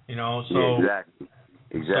 So exactly.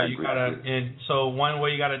 So you gotta, and so one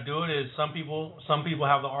way you gotta do it is some people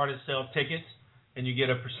have the artist sell tickets, and you get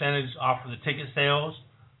a percentage off of the ticket sales,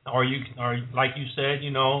 or like you said,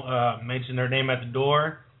 mention their name at the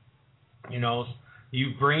door.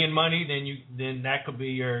 You bring in money, then that could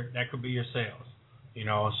be your sales.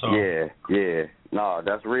 So yeah. No,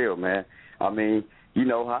 that's real, man. I mean, I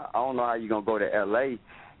don't know how you're gonna go to LA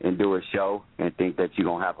and do a show and think that you're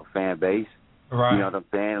gonna have a fan base. Right. You know what I'm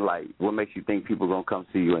saying? Like, what makes you think people gonna come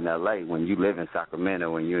see you in LA when you live in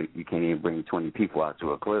Sacramento and you can't even bring 20 people out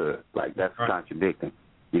to a club? Like, that's contradicting.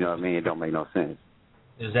 You know what I mean? It don't make no sense.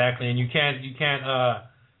 Exactly, and you can't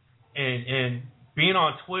and being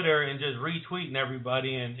on Twitter and just retweeting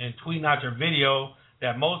everybody and tweeting out your video,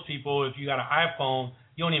 that most people, if you got an iPhone,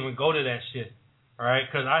 you don't even go to that shit, all right?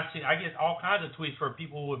 Because I get all kinds of tweets for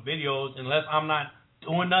people with videos. Unless I'm not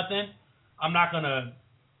doing nothing, I'm not gonna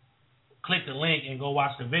click the link and go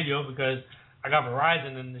watch the video because I got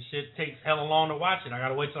Verizon and the shit takes hella long to watch it. I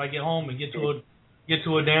gotta wait till I get home and get to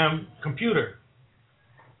a damn computer.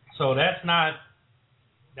 So that's not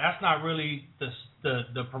really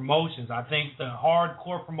the promotions. I think the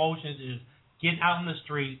hardcore promotions is getting out in the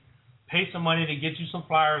street, pay some money to get you some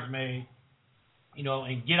flyers made,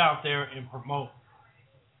 and get out there and promote.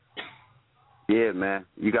 Yeah, man.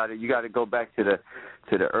 You got to go back to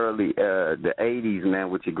the early the 80s, man,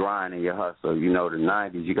 with your grind and your hustle. The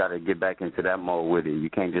 90s. You got to get back into that mode with it. You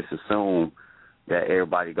can't just assume that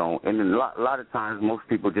everybody going. And a lot of times, most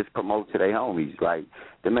people just promote to their homies. Like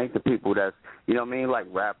they make the people that's like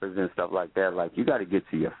rappers and stuff like that. Like you got to get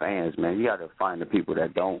to your fans, man. You got to find the people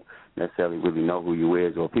that don't necessarily really know who you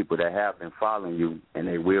is, or people that have been following you and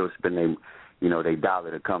they will spend they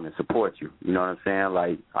dollar to come and support you. You know what I'm saying?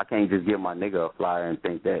 Like, I can't just give my nigga a flyer and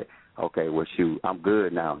think that, okay, well, shoot, I'm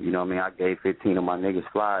good now. You know what I mean? I gave 15 of my niggas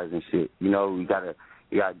flyers and shit. You gotta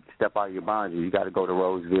step out of your boundaries. You gotta go to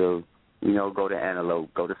Roseville, go to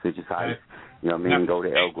Antelope, go to Citrus Heights, you know what I mean? Go to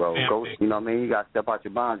El Grove, you know what I mean? You gotta step out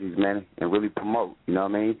your boundaries, man, and really promote, you know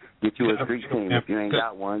what I mean? Get you a street team if you ain't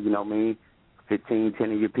got one, you know what I mean? 15,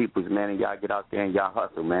 10 of your peoples, man, and y'all get out there and y'all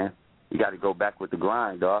hustle, man. You gotta go back with the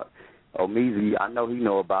grind, dog. Measy, I know he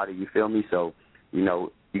know about it. You feel me? So,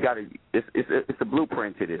 you gotta. It's a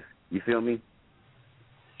blueprint to this. You feel me?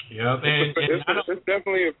 Yeah, it's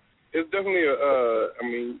definitely a. It's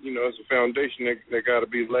a foundation that got to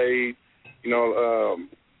be laid.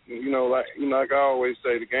 Like I always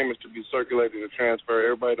say, the game is to be circulated and transferred.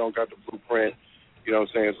 Everybody don't got the blueprint. You know what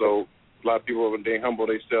I'm saying? So a lot of people, they humble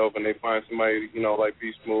themselves and they find somebody, like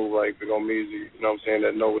B Smooth, like Big Ol' Measy, you know what I'm saying,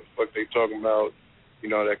 that know what the fuck they talking about.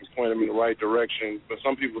 That can point them in the right direction. But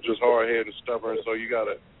some people just hard-headed and stubborn, so you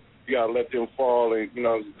gotta let them fall and,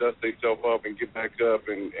 dust themselves up and get back up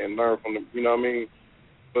and learn from them, you know what I mean?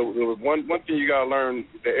 But one thing you gotta learn,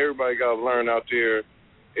 that everybody gotta learn out there,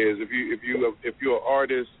 is if you're an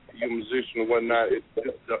artist, you're a musician and whatnot,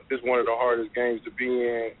 it's one of the hardest games to be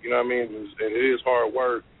in, you know what I mean? And it is hard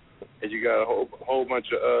work, and you got a whole bunch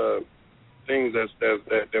of things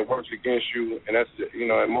that works against you, and that's in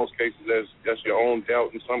most cases that's your own doubt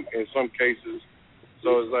in some cases.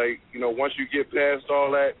 So it's like once you get past all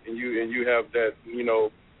that and you have that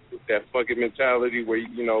that fucking mentality where you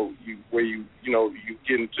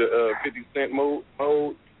get into 50 Cent mode,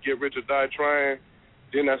 get rich or die trying,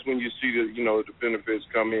 then that's when you see the benefits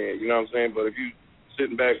come in. You know what I'm saying? But if you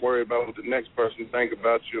sitting back worried about what the next person think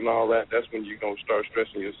about you and all that, that's when you're gonna start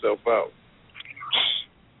stressing yourself out.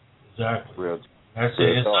 Exactly. That's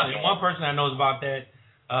it. And one person that knows about that,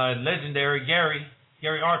 legendary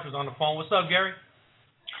Gary Archer's on the phone. What's up, Gary?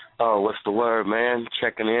 Oh, what's the word, man?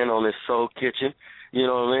 Checking in on this Soul Kitchen. You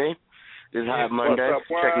know what I mean? This Hot Monday.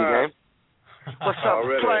 Checking game. What's up,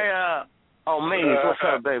 player? Oh, man. What's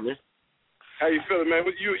up, baby? How you feeling, man?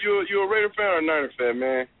 You a Raider fan or a Niner fan,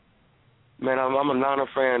 man? Man, I'm a Niner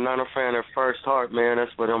fan at first heart, man.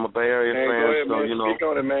 That's what I'm a Bay Area fan. Go ahead, so, man. Speak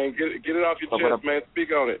on it, man. Get it off your chest, man.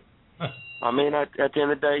 Speak on it. I mean, at the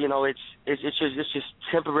end of the day, it's just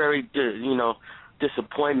temporary,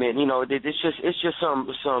 disappointment. It's just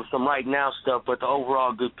some right now stuff, but the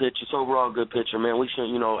overall good picture, man. We should,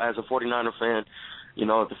 as a 49er fan,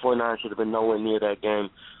 the 49ers should have been nowhere near that game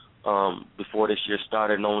before this year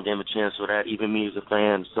started. No one gave them a chance for that, even me as a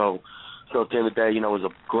fan. So at the end of the day, it was a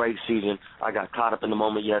great season. I got caught up in the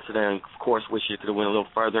moment yesterday, and of course, wish it could have went a little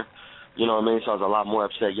further. You know what I mean? So I was a lot more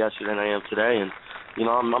upset yesterday than I am today, and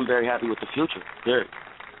I'm very happy with the future. There. It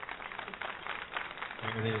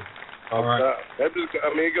is. All right. It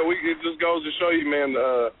just goes to show you, man.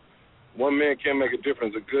 One man can make a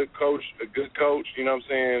difference. A good coach. You know what I'm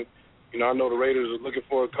saying? I know the Raiders are looking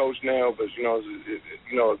for a coach now, but a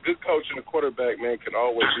good coach and a quarterback, man, can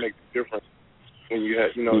always make the difference when you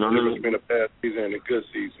have, the difference between a bad season and a good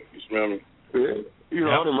season. You smell me? Yeah.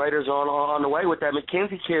 The Raiders are on the way with that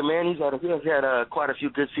McKenzie kid, man. He has had quite a few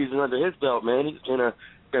good seasons under his belt, man. He's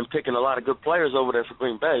been picking a lot of good players over there for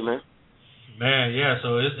Green Bay, man. Man, yeah.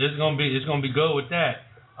 So it's gonna be good with that.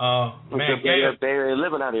 Man, Bay Area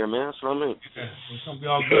living out here, man. That's what I mean. Yeah, it's gonna be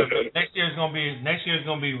all good. Next year's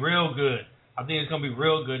gonna be real good. I think it's gonna be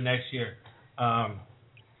real good next year.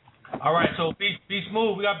 All right. So be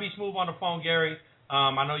smooth. We got B Smooth on the phone, Gary.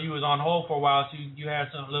 I know you was on hold for a while, so you had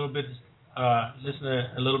a little bit. Listen to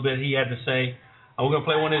a little bit he had to say. We're gonna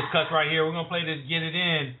play one of his cuts right here. We're gonna play this "Get It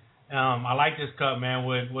In." I like this cut, man.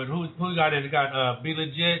 With who got it? It got Be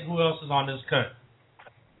Legit. Who else is on this cut?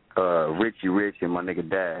 Richie Rich and my nigga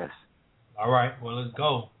Daz. All right, well let's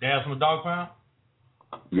go. Daz from the Dog Pound.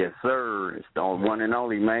 Yes, sir. It's the one and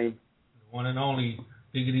only, man. One and only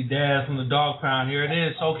Diggity Dad from the Dog Pound. Here it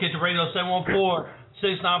is. Soul Kitchen Radio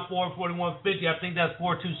 714-694-4150. I think that's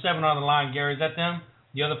 427 on the line, Gary. Is that them?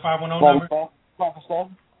 The other 510 number?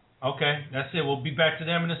 Okay, that's it. We'll be back to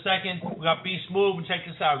them in a second. We got Be Smooth, and check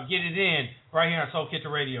this out. Get it in right here on Soul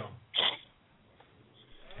Kitchen Radio.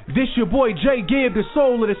 This your boy Jay Gibb, the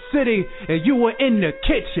soul of the city, and you are in the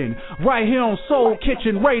kitchen, right here on Soul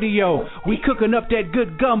Kitchen Radio. We cooking up that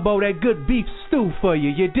good gumbo, that good beef stew for you,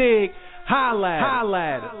 you dig? Holla at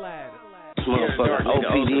it. Motherfucker,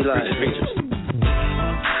 OPD line.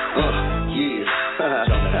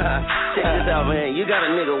 Yeah. Check this out, man. You got a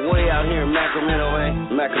nigga way out here in Sacramento,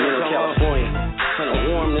 California. Trying to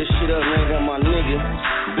warm this shit up, man. Got my nigga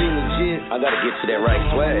be legit. I gotta get to that right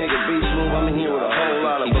swag. Nigga be smooth. I'm in here with a whole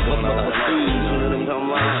lot of thieves. You know what I'm talking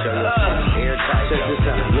about? Check this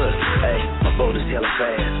out. Look, hey, my boat is hella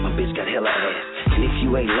fast. My bitch got hella ass. And if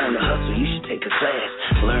you ain't learned to hustle, you should take a class.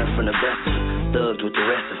 Learn from the best of them. Thugged with the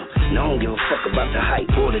rest of them. And I don't give a fuck about the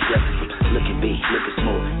hype or the death of them. Look at B, look at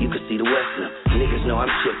Smooth. You can see the west of them. Niggas know I'm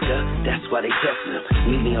chipped up. That's why they testing them.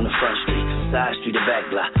 Meet me on the front street, side street, the back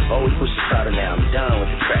block. Always push the powder now. I'm done with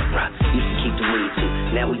the crack rock. Used to keep the weed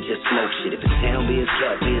too. Now we just smoke shit. If it's town biz,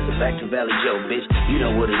 cat biz, or back to Valley Joe, bitch. You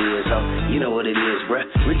know what it is, ho. You know what it is, bruh.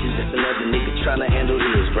 Rich is just another nigga trying to handle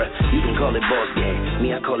his, bruh. You can call it boss gang.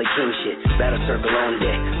 Me, I call it king shit. Battle circle on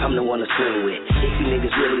deck. I'm the one to swing with. If you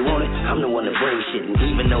niggas really want it, I'm the one to bring shit. And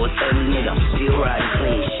even though it's ugly, nigga, I'm still riding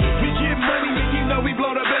clean shit. We get money and you know we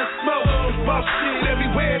blow the best smoke. It's boss shit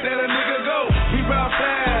everywhere that a nigga go. We ride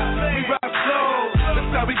fast, we ride slow.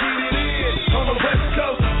 That's how we get it in. On the West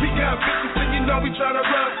Coast, we got bitches and you know we tryna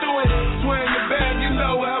run through it. Swing your bag, you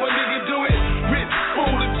know how a nigga do it. Rich,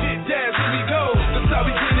 full of shit, dance, here we go. That's how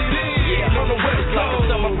we get it in. On the West Coast. Like a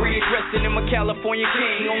summer breeze, resting in my California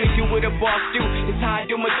king. Only do what a boss do. It's how I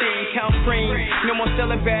do my thing. Count cream. No more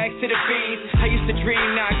selling bags to the fiends. I used to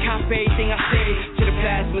dream, now I cop everything I see. To the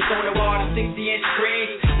plasmas on the water, 60-inch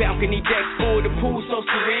screens. Balcony decks full, the pool so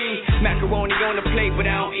serene. Macaroni on the plate, but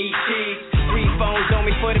I don't eat cheese. 3 phones on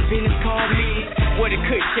me for the business, call me. What a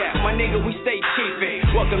cook at, my nigga, we stay cheapin'.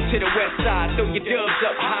 Welcome to the west side, throw your dubs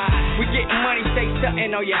up high. We getting money, say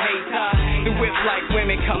something on your haters. The whip like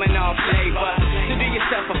women coming off flavor. So do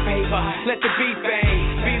yourself a favor, let the beat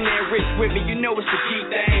bang. Feeling rich with me, you know it's the G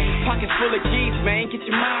thing. Pockets full of G's, man, get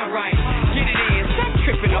your mind right. Get it in, stop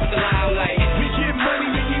tripping off the limelight. We get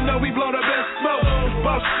money and you know we blow the best smoke. It's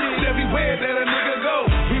boss shit everywhere that a nigga go.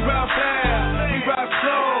 We ride fast, we ride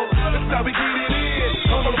slow. That's how we get it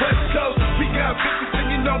in. On the West Coast, we got bitches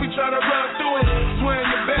and you know we tryna run through it. Swing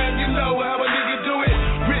your bag, you know how a nigga do it.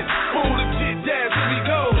 Rich, full of shit, dance, here we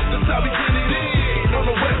go. That's how we get it in. On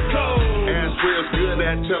the West Coast. Ass real good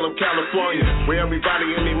at tell them California, where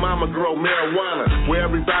everybody and their mama grow marijuana, where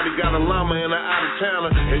everybody got a llama and an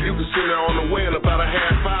out-of-towner, and you can sit there on the way in about a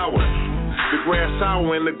half hour. The grass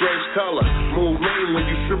sour and the grapes color, move mean when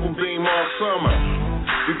you triple beam all summer.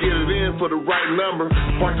 You get it in for the right number,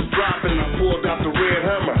 prices dropping, I pulled out the red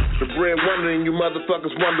Hummer. The bread wondering, you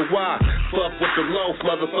motherfuckers wonder why. Fuck with the loaf,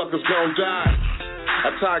 motherfuckers gon' die. A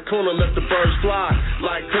tycoon let the birds fly,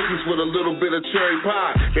 like cookies with a little bit of cherry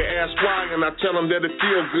pie. They ask why, and I tell them that it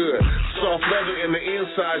feel good. Soft leather and the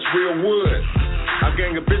inside's real wood. I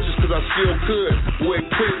gang of bitches cause I still could. Way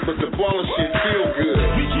quick, but the ball and shit feel good.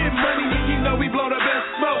 We get money and you know we blow the best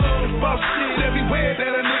smoke. It's boss shit everywhere that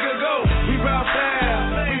a nigga go. We ride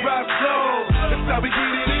fast, we ride slow. That's how we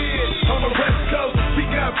get it in. On the West Coast, we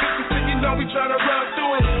got bitches and you know we tryna run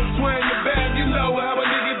through it. Swing your bag, you know how a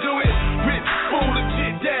nigga do it. Rich, full of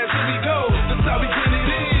shit, dance, here we go. That's how we get it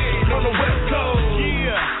in. On the West Coast.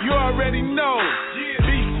 Yeah, you already know.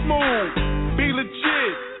 Be smooth, be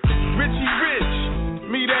legit. Richie Rich,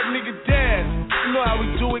 me that nigga Dad. You know how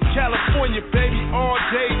we do it, California, baby, all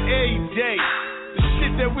day, every day. The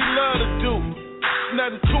shit that we love to do,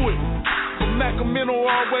 nothing to it. From Sacramento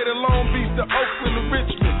all the way to Long Beach to Oakland to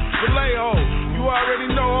Richmond, Vallejo. You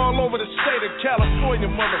already know, all over the state of California,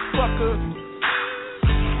 motherfucker.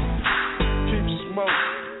 Keep smoking.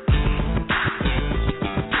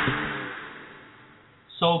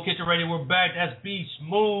 Soul Kitchen Radio, we're back. That's Be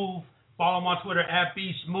Smooth. Follow him on Twitter at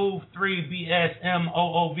BeSmooth3,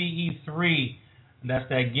 BSMOOVE3. And that's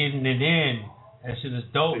that getting it in. That shit is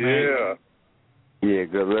dope, man. Yeah,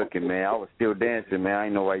 good looking, man. I was still dancing, man. I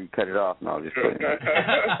didn't know why you cut it off. No, just kidding. Because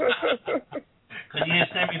you didn't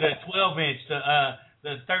send me the 12-inch,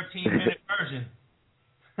 the 13-minute version.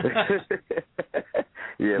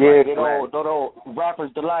 Yeah, that old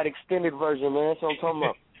Rapper's Delight extended version, man. That's what I'm talking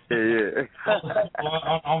about. Yeah.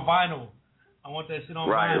 on vinyl. I want that shit on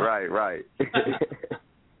vinyl. Right.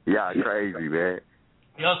 Yeah, crazy, man.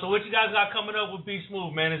 Yo, so what you guys got coming up with Be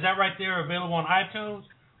Smooth, man? Is that right there available on iTunes?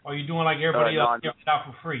 Or are you doing like everybody else, giving it out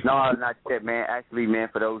for free? No, not yet, man. Actually, man,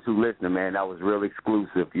 for those who listen, man, that was real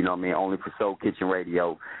exclusive, you know what I mean, only for Soul Kitchen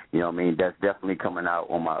Radio, you know what I mean. That's definitely coming out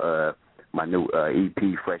on my new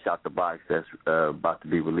EP, Fresh Out the Box, that's about to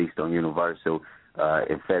be released on Universal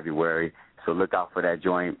in February. So look out for that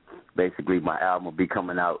joint. Basically, my album will be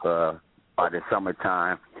coming out by the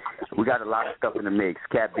summertime. We got a lot of stuff in the mix.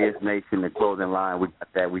 Cat Biz Nation, the clothing line, we got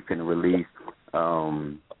that we finna release.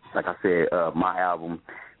 Like I said, my album,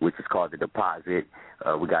 which is called The Deposit.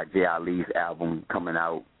 We got Jay Ali's album coming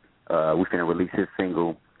out. We finna release his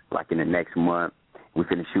single like in the next month. We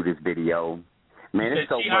finna shoot his video. Man, there's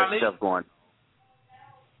so much stuff going.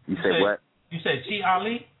 You said what? You said Chi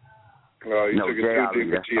Ali? No, Jay Ali.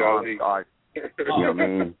 That's the art. You know what I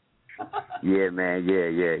mean? Yeah, man.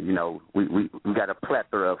 Yeah. You know, we got a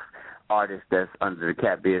plethora of artists that's under the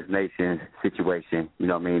Cat Biz Nation situation. You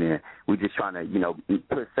know what I mean? And we just trying to, you know,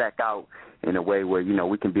 put SAC out in a way where, you know,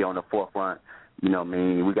 we can be on the forefront. You know what I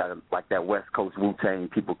mean? We got like that West Coast Wu-Tang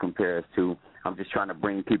people compare us to. I'm just trying to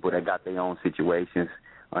bring people that got their own situations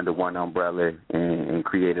under one umbrella and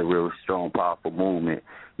create a real strong, powerful movement.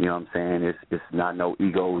 You know what I'm saying? It's not no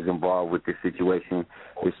egos involved with this situation.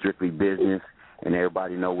 It's strictly business, and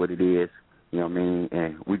everybody know what it is. You know what I mean?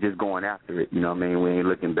 And we just going after it. You know what I mean? We ain't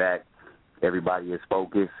looking back. Everybody is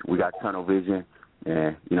focused. We got tunnel vision,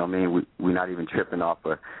 and you know what I mean. We not even tripping off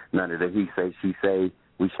of none of the he say, she say.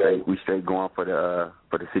 We straight going for the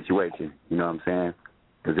situation. You know what I'm saying?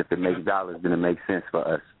 Because if it makes dollars, then it makes sense for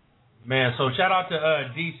us. Man, so shout out to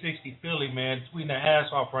D60 Philly, man, tweeting their ass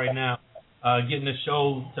off right now, getting the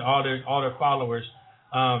show to all their followers.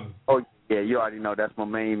 Oh yeah, you already know that's my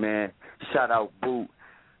main man. Shout out Boot.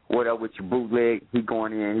 What up with your bootleg? He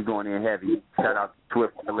going in heavy. Shout out to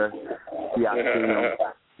Swift Fella.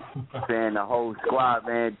 Saying the whole squad,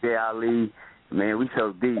 man. Jay Ali, man, we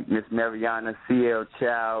so deep. Miss Mariana, CL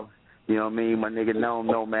Chow, you know what I mean? My nigga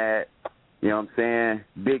Nomad. You know what I'm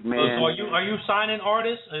saying? Big man. So are you signing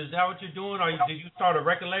artists? Is that what you're doing? Did you start a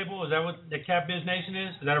record label? Is that what the Cat Biz Nation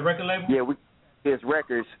is? Is that a record label? Yeah, it's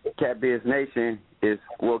records. Cat Biz Nation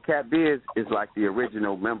Cat Biz is like the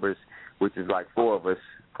original members, which is like four of us.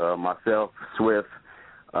 Myself, Swift,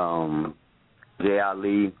 Jay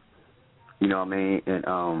Ali, you know what I mean?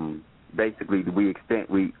 And basically we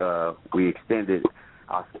extended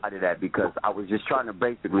outside of that because I was just trying to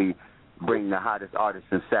basically bring the hottest artists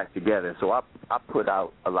and SAC together. So I put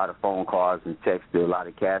out a lot of phone calls and texts to a lot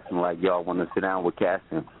of cats and like, yo, I want to sit down with cats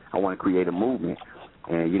and I want to create a movement.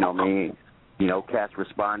 And you know what I mean? You know, cats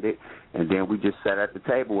responded, and then we just sat at the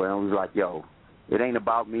table and it was like, yo, it ain't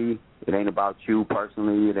about me. It ain't about you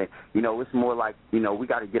personally. It ain't, you know, it's more like, you know, we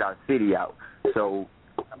got to get our city out. So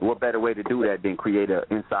what better way to do that than create an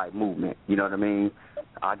inside movement? You know what I mean?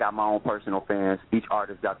 I got my own personal fans. Each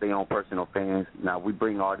artist got their own personal fans. Now we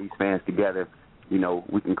bring all these fans together. You know,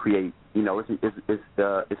 we can create. You know,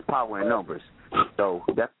 it's power in numbers. So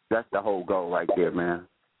that's the whole goal right there, man.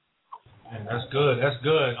 Man, that's good. That's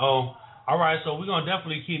good. Oh, all right. So we're gonna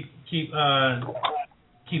definitely keep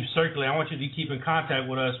circulating. I want you to keep in contact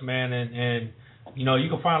with us, man. And you know, you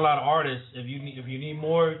can find a lot of artists. If you need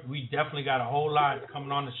more, we definitely got a whole lot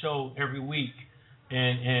coming on the show every week.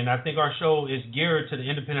 And I think our show is geared to the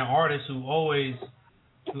independent artists who always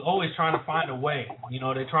trying to find a way. You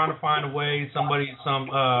know, they're trying to find a way, some way.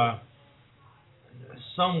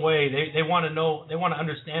 They want to know, they want to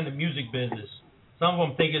understand the music business. Some of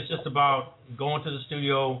them think it's just about going to the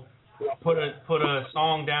studio, put a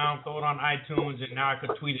song down, throw it on iTunes, and now I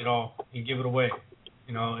could tweet it all and give it away.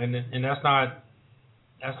 You know, and that's not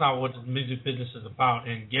what the music business is about.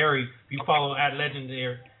 And Gary, if you follow @Legend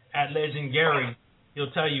Gary,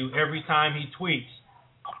 he'll tell you every time he tweets,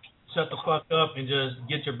 shut the fuck up and just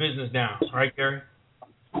get your business down. Right, Gary?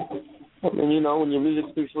 And you know, when your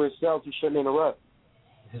music speaks for itself, you shouldn't interrupt.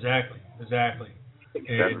 Exactly. That's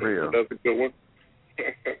real. That's a good one.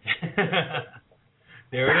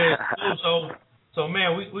 There it is. So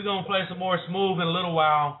man, we're gonna play some more Smooth in a little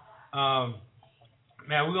while.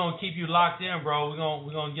 Man, we're gonna keep you locked in, bro. We're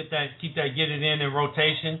gonna get it in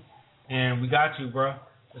rotation, and we got you, bro.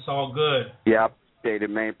 It's all good. Yeah, I appreciate it,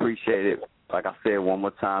 man. Appreciate it. Like I said, one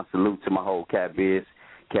more time, salute to my whole Cat Biz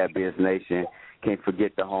Nation. Can't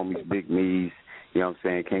forget the homies Big Me's. You know what I'm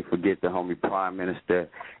saying? Can't forget the homie Prime Minister.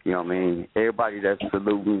 You know what I mean? Everybody that's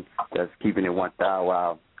saluting, that's keeping it 1,000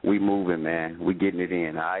 while we moving, man. We getting it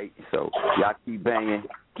in, all right? So y'all keep banging.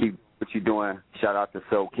 Keep what you doing. Shout out to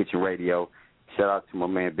Soul Kitchen Radio. Shout out to my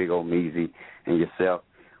man Big Ol' Meezy and yourself.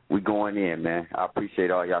 We going in, man. I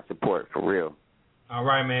appreciate all y'all support, for real. All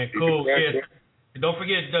right, man. Cool. And don't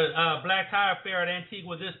forget the Black Tie Fair at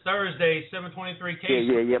Antigua this Thursday, 723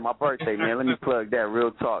 K. Yeah, my birthday, man. Let me plug that.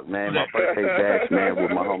 Real talk, man. My birthday bash, man,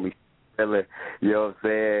 with my homie Stella, you know what I'm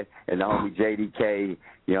saying, and the homie JDK,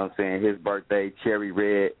 you know what I'm saying, his birthday, Cherry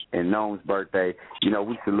Red, and Noam's birthday. You know,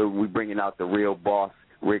 we salute. We bringing out the real boss,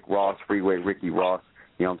 Rick Ross, Freeway Ricky Ross.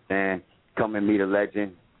 You know what I'm saying? Come and meet a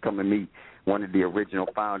legend. Come and meet one of the original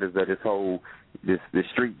founders of this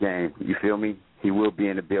street game. You feel me? He will be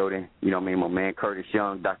in the building. You know what I mean? My man Curtis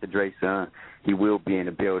Young, Dr. Dre's son, he will be in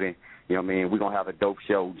the building. You know what I mean? We're going to have a dope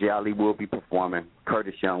show. Jolly will be performing.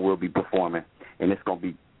 Curtis Young will be performing. And it's going to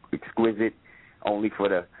be exquisite, only for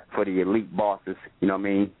the elite bosses. You know what I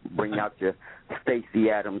mean? Bring out your Stacey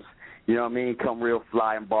Adams. You know what I mean? Come real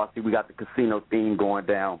fly and bossy. We got the casino theme going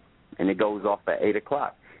down, and it goes off at 8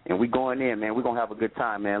 o'clock. And we going in, man. We're going to have a good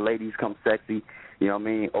time, man. Ladies, come sexy. You know what I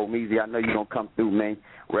mean? Omeezy, I know you're going to come through, man.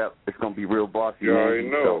 Rep, it's going to be real bossy, You man. already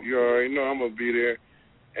know. So, You already know I'm going to be there.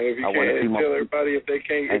 And if you can't, tell everybody if they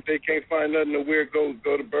can't find nothing to wear, go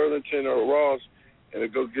to Burlington or Ross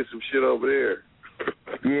and go get some shit over there.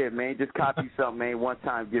 Yeah, man, just copy something, man. One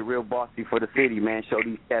time, get real bossy for the city, man. Show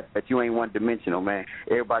these cats that you ain't one-dimensional, man.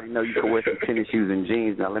 Everybody know you can wear some tennis shoes and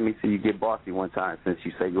jeans. Now, let me see you get bossy one time. Since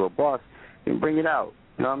you say you're a boss, then bring it out.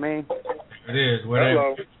 You know what I mean? It is.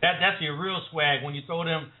 That's your real swag. When you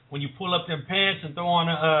pull up them pants and throw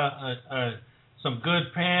on some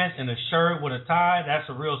good pants and a shirt with a tie, that's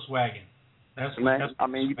a real swagging.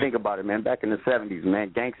 You think about it, man. Back in the 70s,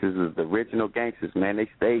 man, gangsters was the original gangsters, man. They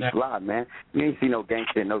stayed fly, man. You ain't see no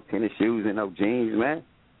gangster in no tennis shoes and no jeans, man.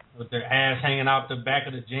 With their ass hanging out the back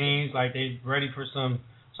of the jeans like they ready for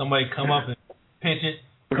somebody come up and pinch it.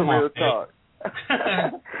 Come real on, talk.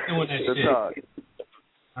 Doing that real shit. Talk.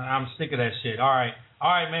 I'm sick of that shit. All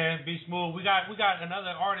right, man. Be smooth. We got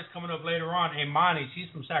another artist coming up later on, Imani. She's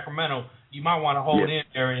from Sacramento. You might want to hold in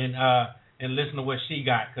there and listen to what she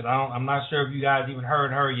got, because I'm not sure if you guys even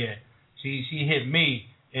heard her yet. She hit me,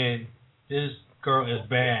 and this girl is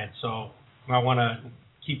bad. So I want to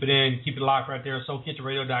keep it locked right there.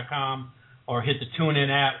 SoulKitchenRadio.com, or hit the TuneIn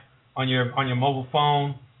app on your mobile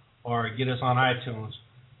phone, or get us on iTunes.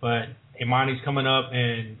 But Imani's coming up,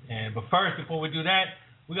 but first, before we do that,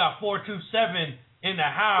 we got 427 in the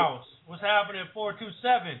house. What's happening,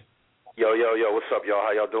 427? Yo, what's up, y'all?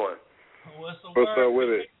 How y'all doing? What's up with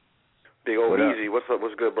it? Big old Easy. What's up?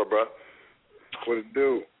 What's good, bro? What it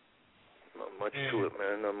do? Not much to it,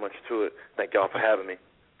 man. Not much to it. Thank y'all for having me.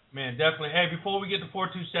 Man, definitely. Hey, before we get to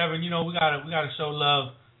 427, we gotta show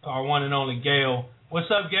love to our one and only Gail. What's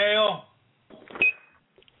up, Gail?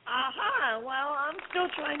 Well, I'm still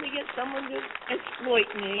trying to get someone to exploit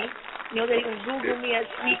me. They can Google me as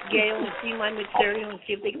Sweet Gail and see my material and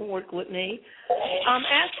see if they can work with me. I'm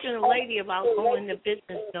asking a lady about going into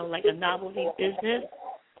business, like a novelty business,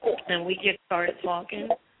 and we just started talking,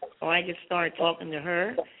 or I just started talking to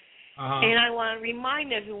her. And I want to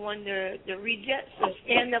remind everyone the Rejects of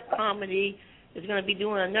Stand-Up Comedy is going to be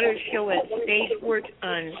doing another show at Stage Work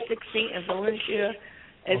on 16th in Valencia.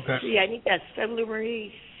 I think that's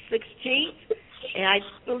February 16th, and I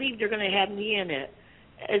believe they're going to have me in it.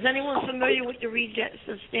 Is anyone familiar with the Rejects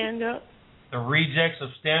of Stand-Up? The Rejects of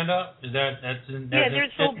Stand-Up?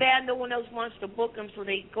 They're so bad no one else wants to book them, so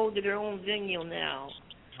they go to their own venue now.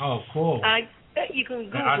 Oh, cool. I bet you can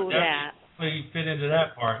Google that. You fit into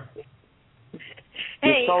that part.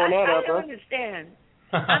 Hey, I don't understand.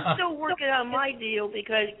 I'm still working on my deal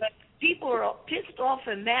because people are pissed off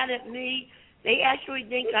and mad at me. They actually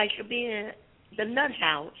think I should be in the nut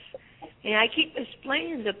house. And I keep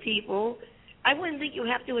explaining to people, I wouldn't think you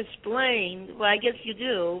have to explain, but I guess you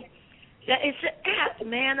do, that it's an act,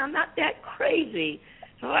 man. I'm not that crazy.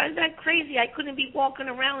 If I was that crazy, I couldn't be walking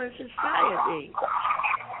around in society.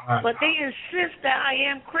 But they insist that I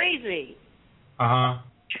am crazy.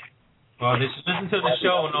 Well, they should listen to the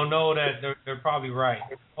show and they'll know that they're probably right.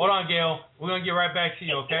 Hold on, Gail. We're going to get right back to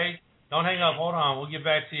you, okay? Don't hang up. Hold on. We'll get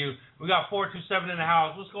back to you. We got 427 in the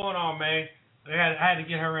house. What's going on, man? I had to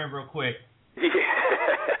get her in real quick.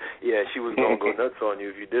 Yeah, she was going to go nuts on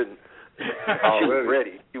you if you didn't. She was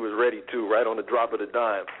ready. She was ready, too, right on the drop of the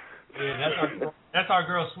dime. Yeah, that's our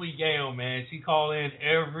girl, Sweet Gail, man. She call in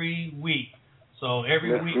every week. So every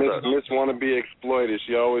week, Miss want to be exploited.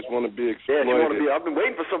 She always want to be exploited. Yeah, she want to be. I've been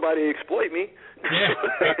waiting for somebody to exploit me. Yeah.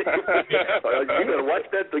 You gotta watch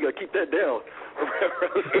that. You gotta keep that down.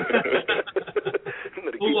 You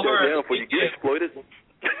gotta keep that down before you get exploited.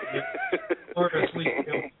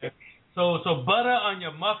 So butter on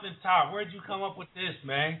your muffin top. Where'd you come up with this,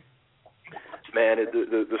 man? Man,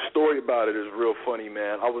 the story about it is real funny,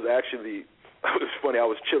 man. It was funny. I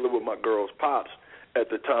was chilling with my girl's pops at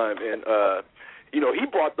the time, and he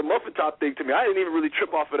brought the muffin top thing to me. I didn't even really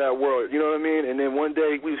trip off of that world, you know what I mean? And then one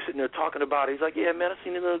day we were sitting there talking about it. He's like, yeah, man, I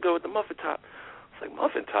seen a little girl with the muffin top. I was like,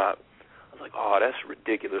 muffin top? I was like, oh, that's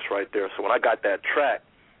ridiculous right there. So when I got that track,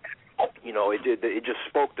 it just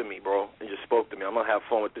spoke to me, bro. It just spoke to me. I'm going to have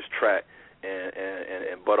fun with this track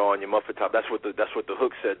and butter on your muffin top. That's what the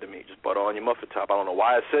hook said to me, just butter on your muffin top. I don't know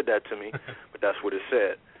why it said that to me, but that's what it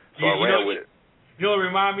said. So I ran with it. You know what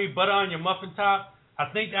remind me, butter on your muffin top? I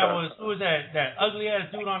think that was, who was that ugly ass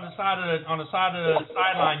dude on the side of the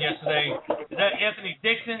sideline yesterday? Is that Anthony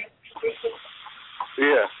Dixon?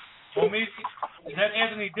 Yeah. Is that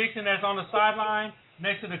Anthony Dixon that's on the sideline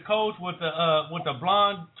next to the coach with the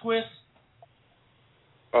blonde twist?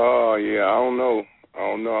 Oh yeah, I don't know.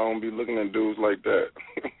 I don't be looking at dudes like that.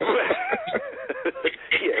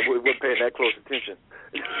 Yeah, we're paying that close attention.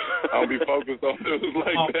 I don't be focused on dudes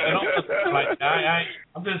like that.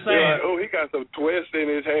 I'm just saying. Like, he got some twist in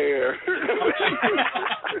his hair.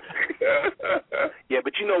 Yeah,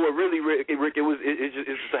 but you know what? Really, Rick, it's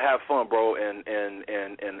just to have fun, bro, and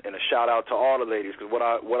a shout out to all the ladies, because what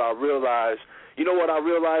I realized. You know what I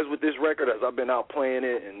realized with this record as I've been out playing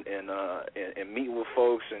it and meeting with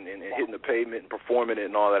folks and hitting the pavement and performing it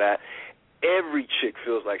and all of that, every chick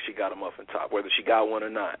feels like she got a muffin top, whether she got one or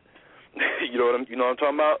not. You know what I'm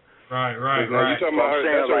talking about? Right. You're talking about her.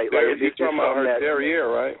 You're talking about her derriere,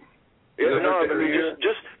 right? Yeah, no, I mean,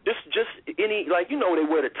 just any, like, they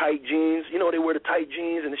wear the tight jeans. They wear the tight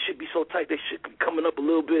jeans and it should be so tight they should be coming up a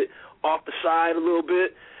little bit off the side a little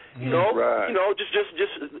bit. Right. Just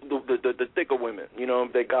the thicker women.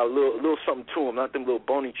 They got a little something to them, not them little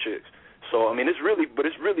bony chicks. So I mean, it's really for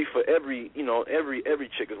every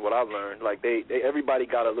chick is what I've learned. Like everybody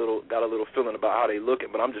got a little feeling about how they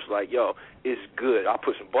looking, but I'm just like, yo, it's good. I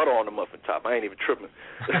put some butter on the muffin top. I ain't even tripping.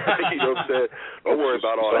 You know what I'm saying? Don't worry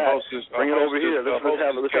about all that. Bring it over here.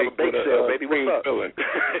 Let's have a bake sale, baby. What's up?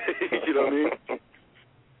 You know what I mean?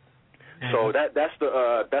 So that's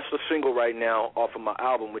the single right now off of my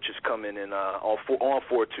album, which is coming in on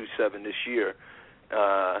 427 this year,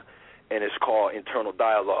 and it's called Internal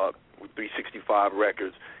Dialogue with 365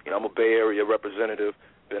 Records. I'm a Bay Area representative.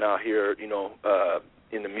 Been out here, in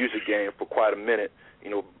the music game for quite a minute.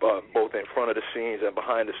 Both in front of the scenes and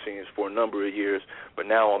behind the scenes for a number of years. But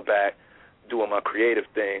now I'm back doing my creative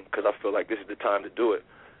thing because I feel like this is the time to do it.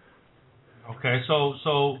 Okay, so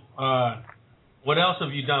what else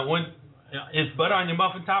have you done? Is Butter on Your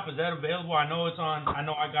Muffin Top, is that available? I know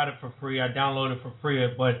I got it for free. I downloaded it for free.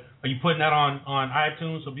 But are you putting that on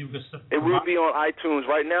iTunes so people can? It will be on iTunes.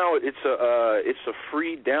 Right now, it's a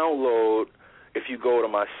free download if you go to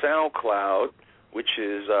my SoundCloud, which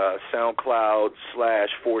is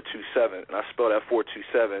SoundCloud/427, and I spell that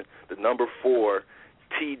 427, the number 4,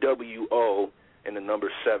 TWO, and the number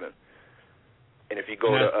 7. And if you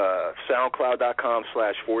go to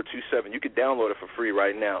SoundCloud.com/427, you can download it for free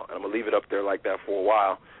right now. And I'm going to leave it up there like that for a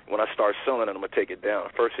while. When I start selling it, I'm going to take it down.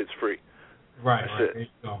 First hit's free. Right. That's it. There you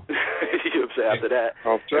go. You know what I'm saying? After that,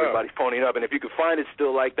 everybody's ponying up. And if you can find it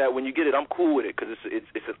still like that when you get it, I'm cool with it because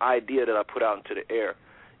it's an idea that I put out into the air.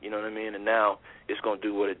 You know what I mean? And now it's going to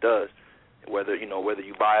do what it does. Whether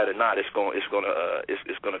you buy it or not, it's going to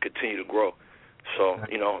continue to grow. So,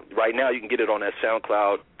 right now you can get it on that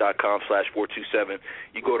SoundCloud.com/427.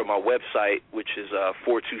 You go to my website, which is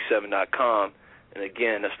 427.com, and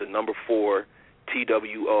again, that's the number 4,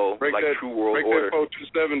 TWO, True World Order. Break that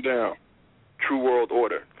 427 down. True World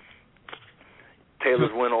Order.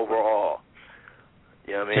 Taylor's win overall.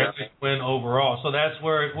 You know what I mean? Taylor's win overall. So that's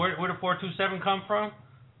where did 427 come from?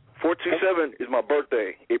 427 is my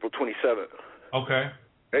birthday, April 27th. Okay.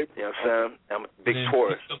 You know what I'm saying? I'm a big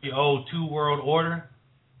Taurus. True World Order?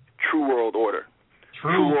 True World Order.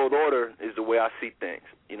 True World Order is the way I see things.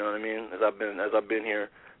 You know what I mean? As I've been here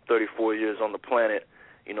 34 years on the planet,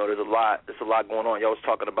 there's a lot going on. Y'all was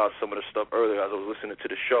talking about some of the stuff earlier as I was listening to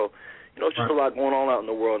the show. It's just a lot going on out in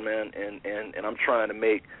the world, man, and I'm trying to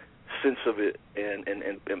make sense of it,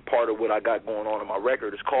 and part of what I got going on in my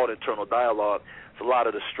record is called Internal Dialogue. It's a lot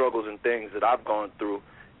of the struggles and things that I've gone through,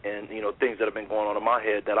 and things that have been going on in my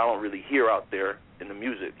head that I don't really hear out there in the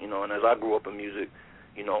music, and as I grew up in music,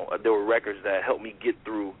 there were records that helped me get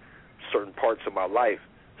through certain parts of my life.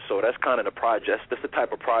 So that's kind of the project. That's the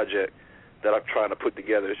type of project that I'm trying to put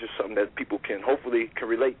together. It's just something that people can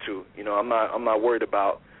relate to. I'm not worried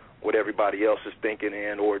about what everybody else is thinking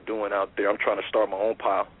and or doing out there. I'm trying to start my own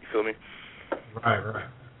pile. You feel me? Right.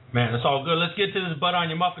 Man, it's all good. Let's get to this butter on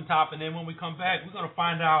your muffin top, and then when we come back, we're gonna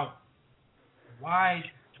find out why.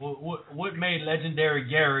 What made legendary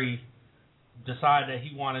Gary decide that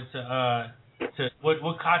he wanted to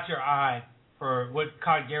what caught your eye for what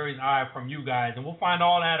caught Gary's eye from you guys, and we'll find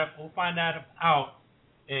all that. We'll find that out,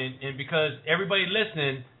 and because everybody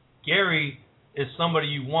listening, Gary is somebody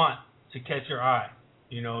you want to catch your eye.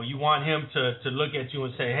 You know, you want him to look at you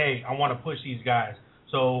and say, "Hey, I want to push these guys."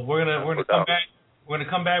 So we're gonna come back. We're gonna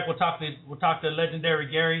come back. We'll talk to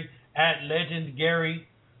legendary Gary at Legend Gary.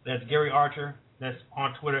 That's Gary Archer. That's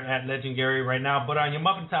on Twitter at Legend Gary right now. But on your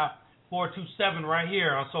Muffin Top 427 right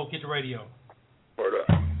here on Soul Kitchen Radio. Word up.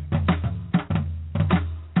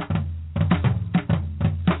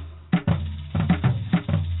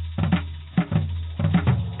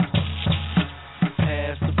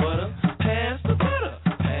 Pass the butter, pass the butter,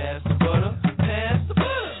 pass the butter, pass the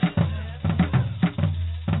butter.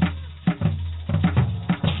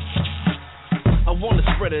 I wanna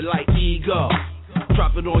spread it like eagle.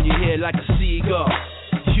 Drop it on your head like a seagull.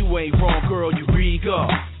 You ain't wrong, girl, you regal.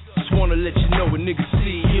 Just wanna let you know a nigga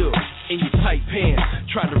see you in your tight pants.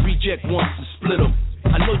 Try to reject once and split 'em.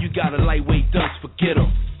 I know you got a lightweight dunce, forget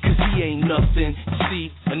 'em. Cause he ain't nothing.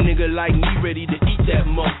 See, a nigga like me ready to eat that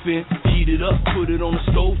muffin. Heat it up, put it on the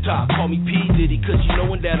stovetop. Call me P. Diddy, cause you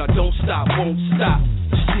knowin' that I don't stop, won't stop.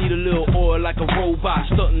 Just need a little oil like a robot.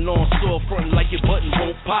 Stuntin' on sore, frontin' like your button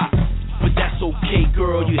won't pop. But that's okay,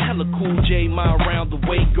 girl, you hella cool, J, my around the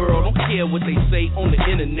way, girl. Don't care what they say on the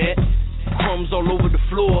internet. Crumbs all over the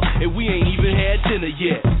floor, and we ain't even had dinner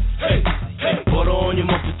yet. Hey, hey, butter on your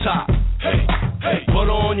muffin top. Hey, hey,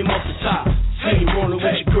 butter on your muffin top. See me rolling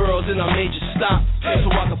with your girls, and I made you stop,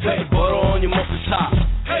 so I can put the butter on your muffin top.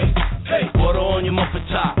 Hey, hey, butter on your muffin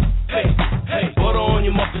top. Hey, hey, butter on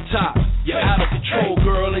your muffin top. You're out of control,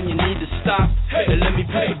 girl, and you need to stop. And let me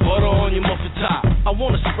put the butter on your muffin top. I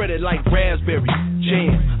wanna spread it like raspberry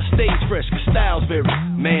jam. I stays fresh, cause styles vary,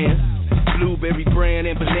 man. Blueberry brand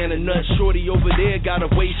and banana nut. Shorty over there got a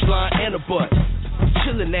waistline and a butt.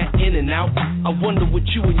 Chillin' that in and out. I wonder what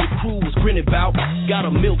you and your crew was grinning about. Got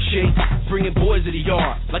a milkshake, bringing boys to the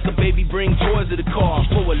yard. Like a baby bring toys to the car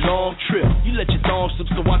for a long trip. You let your thumb slip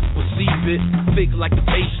so I can perceive it. Fake like the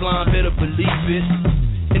baseline, better believe it.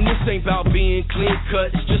 And this ain't about being clean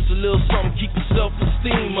cut. It's just a little something, keep your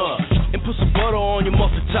self-esteem up. And put some butter on your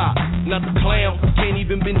muffin top. Not the clown, can't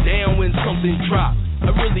even bend down when something drop. I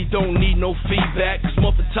really don't need no feedback, cause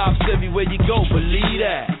muffin tops everywhere you go, believe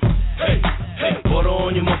that. Hey, hey, butter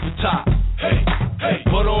on your muffin top. Hey, hey,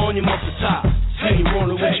 butter on your muffin top. See me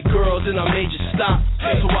rolling with your girls and I made you stop,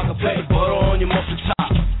 so I can put the butter on your muffin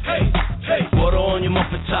top. Hey, hey, butter on your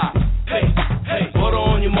muffin top. Hey, hey, butter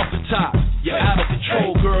on your muffin top. You're out of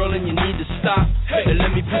control, girl, and you need to stop. And let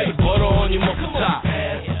me put the butter on your muffin top.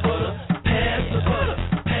 Pass the butter, pass the butter,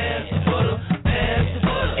 pass the butter, pass the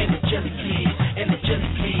butter. And the jelly, please, and the jelly,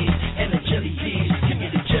 please, and the jelly, please. Give me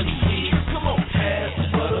the jelly, please. Come on, pass the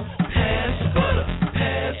butter, pass the butter,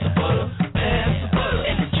 pass the butter, pass the butter.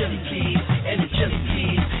 And the jelly, please, and the jelly,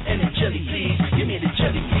 please, and the jelly, please. Give me the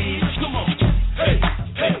jelly, please. Come on, hey,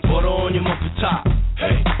 hey, butter on your muffin top.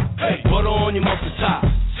 Hey, hey, butter on your muffin top.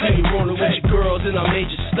 See me rolling with your girls and I made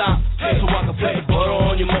you stop, so I can put the butter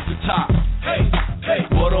on your muffin top. Hey, hey,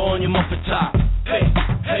 butter on your muffin top. Hey,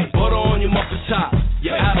 hey, butter on your muffin top.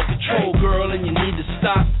 You're out of control, girl, and you need to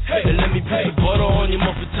stop. And let me put the butter on your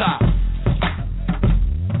muffin top.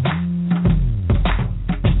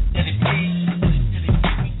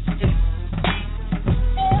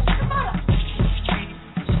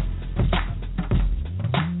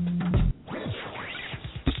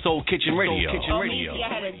 Soul Kitchen Radio. I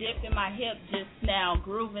had a dip in my hip just now,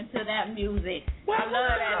 grooving to that music. I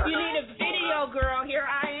love that. If you need a video, girl, here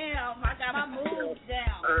I am. I got my moves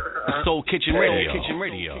down. Soul Kitchen Radio.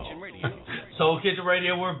 Soul Kitchen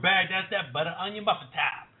Radio, we're back. That's that butter on your muffin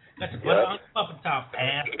top. That's the butter on your muffin top.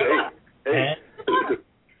 Pass the butter. Pass the butter.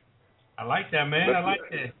 I like that, man. I like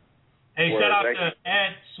that. Hey, shout out to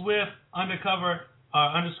 @Swift _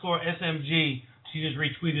 SMG. She just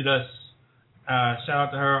retweeted us. Shout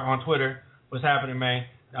out to her on Twitter. What's happening, man?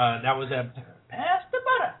 That was at Pass the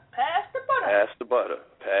Butter. Pass the Butter. Pass the butter.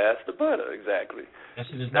 Pass the butter. Exactly. That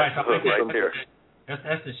shit is nice. I like that. Right there.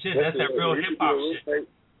 That's the shit. That's that real hip hop shit.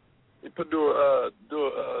 You put do a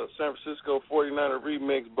San Francisco 49er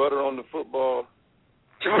remix, butter on the football.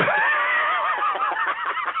 Wow.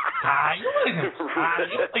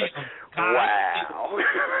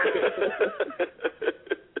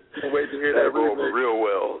 Can't wait to hear that go over real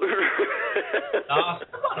well.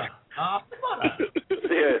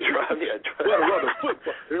 Yeah, try. Butter on the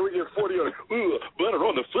football. Here we get 40 on butter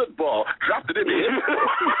on the football. Dropped it in the end.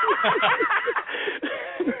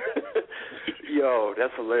 Yo,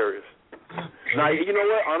 that's hilarious. Now, you know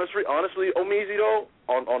what? Honestly, Omeezy though,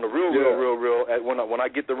 on the real, when I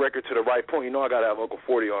get the record to the right point, you know I gotta have Uncle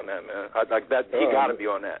 40 on that, man. He gotta be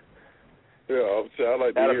on that. Yeah, I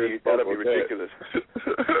like to hear it. That'll be ridiculous.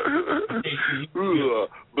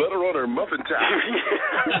 Butter on her muffin top.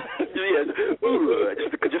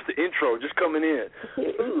 Just the intro, just coming in.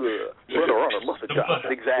 Butter on her muffin top.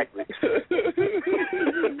 Exactly.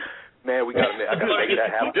 Man, I gotta make that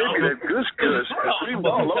happen. Give me that goose. Cream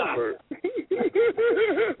all over.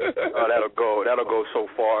 Oh, that'll go so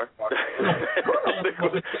far.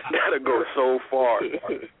 That'll go so far.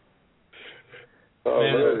 Oh,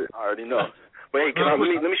 man. I already know. But hey, let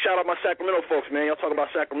me shout out my Sacramento folks, man. Y'all talk about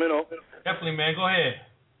Sacramento. Definitely, man. Go ahead.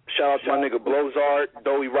 Shout out to my nigga Blowzard,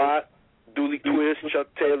 Doey Rod, Dooley Twist, Chuck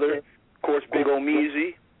Taylor, of course Big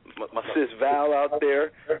Omeezy, my sis Val out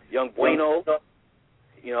there, Young Bueno,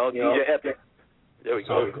 DJ Epic. There we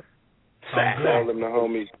go. Sac. All them the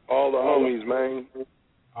homies. All the homies, man.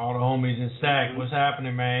 All the homies in Sac. What's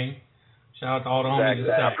happening, man? Shout out to all the homies in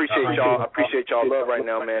Sac. I appreciate y'all love right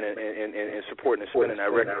now, man, and supporting and spinning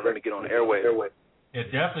that record and letting it get on the airway. Yeah,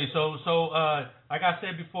 definitely. So, like I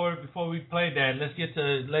said before we played that, let's get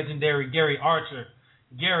to legendary Gary Archer.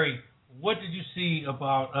 Gary, what did you see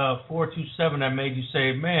about 427 that made you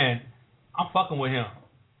say, man, I'm fucking with him?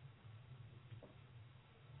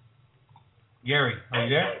 Gary, are you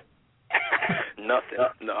there? Nothing.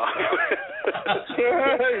 No.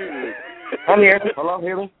 I'm here. Hello,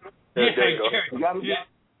 hear me? Yeah, there you go. Gary.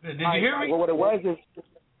 Did you hear me? Well, what it was is,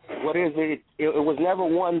 it was never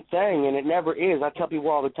one thing, and it never is. I tell people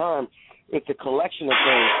all the time, it's a collection of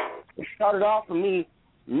things. It started off for me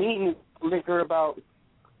meeting Liquor about,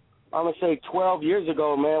 I'm going to say 12 years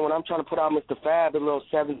ago, man, when I'm trying to put out Mr. Fab, a little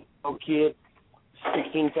 7-year-old kid,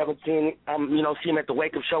 16, 17. See him at the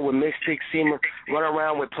Wake Up Show with Mystic, see him run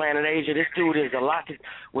around with Planet Asia. This dude is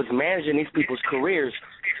was managing these people's careers.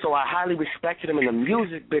 So I highly respected him in the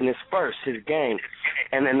music business first, his game,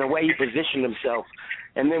 and then the way he positioned himself.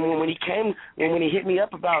 And then when he hit me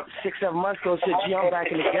up about 6-7 months ago and said, "Gee, I'm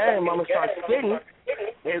back in the game, I'm going to start spitting,"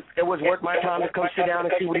 it was worth my time to come sit down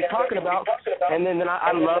and see what he's talking about. And then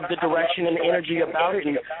I love the direction and the energy about it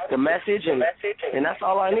and the message, and that's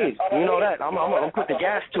all I need. You know that. I'm going to put the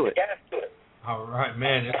gas to it. All right,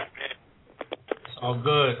 man. It's all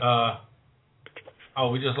good.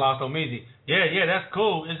 We just lost Omeezy. Yeah, that's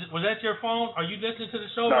cool. Was that your phone? Are you listening to the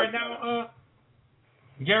show right now,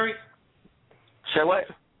 Gary? Say what?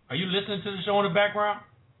 Are you listening to the show in the background?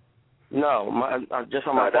 No, just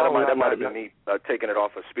on my phone. That might have been me taking it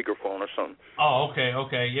off a speakerphone or something. Oh, okay,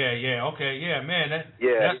 yeah, man. That's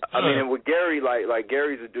good. I mean, with Gary, like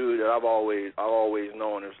Gary's a dude that I've always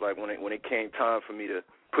known. It's like when it came time for me to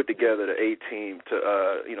put together the A-Team to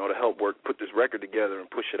to help put this record together and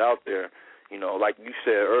push it out there. Like you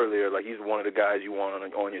said earlier, like he's one of the guys you want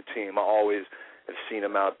on your team. I always have seen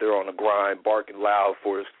him out there on the grind, barking loud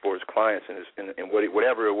for his clients and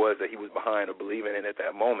whatever it was that he was behind or believing in at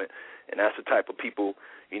that moment. And that's the type of people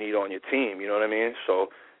you need on your team. You know what I mean? So,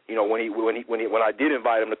 when I did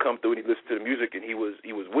invite him to come through and he listened to the music and he was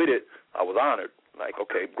with it, I was honored. Like,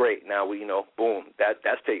 okay, great. Now we, boom, that's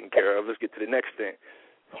taken care of. Let's get to the next thing.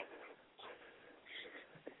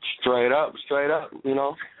 Straight up.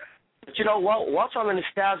 But Walt's on a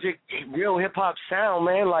nostalgic, real hip-hop sound,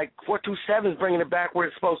 man. Like 427's bringing it back where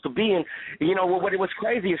it's supposed to be. And, what's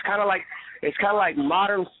crazy, it's kind of like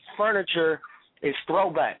modern furniture is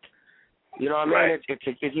throwback. You know what I mean? Right.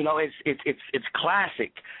 It's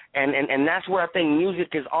classic. And that's where I think music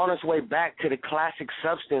is on its way back to the classic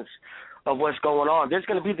substance of what's going on. There's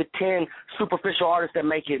going to be the 10 superficial artists that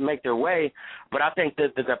make their way, but I think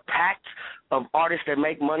that the pact of artists that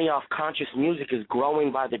make money off conscious music is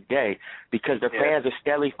growing by the day because their fans are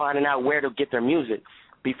steadily finding out where to get their music.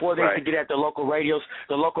 Before they could get at the local radios,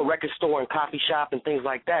 the local record store and coffee shop and things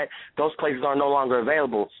like that, those places are no longer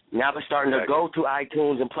available. Now they're starting to go to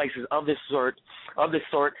iTunes and places of this sort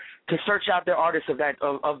to search out their artists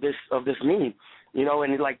of this need.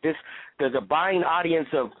 And like this, there's a buying audience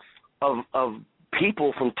of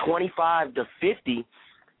people from 25 to 50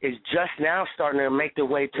 is just now starting to make their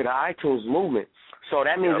way to the iTunes movement. So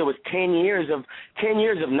that means it was 10 years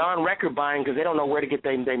of non-record buying because they don't know where to get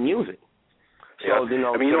their music. So, the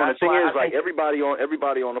thing is, like everybody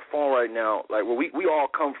on the phone right now, like we all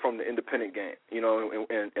come from the independent game,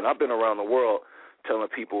 and I've been around the world telling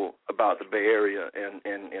people about the Bay Area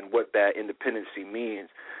and what that independency means.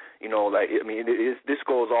 This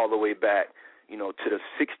goes all the way back, to the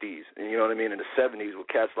 60s, and you know what I mean, in the 70s with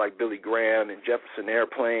cats like Billy Graham and Jefferson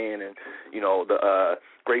Airplane and, the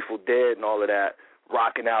Grateful Dead and all of that,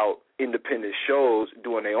 rocking out independent shows,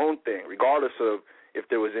 doing their own thing, regardless of if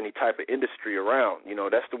there was any type of industry around.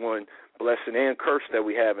 That's the one blessing and curse that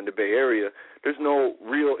we have in the Bay Area. There's no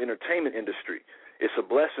real entertainment industry. It's a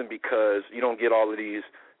blessing because you don't get all of these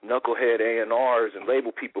knucklehead A&Rs and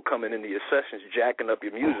label people coming into your sessions jacking up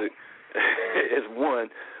your music is one.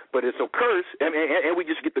 But it's a curse, and we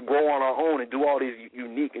just get to grow on our own and do all these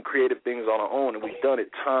unique and creative things on our own, and we've done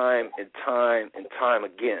it time and time and time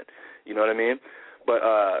again. You know what I mean? But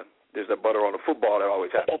there's that butter on the football that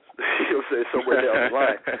always happens. You know what I'm saying? Somewhere down the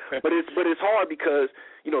line. But it's hard because,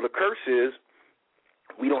 you know, the curse is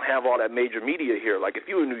we don't have all that major media here. Like if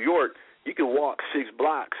you're in New York, you can walk 6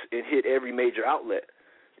 blocks and hit every major outlet.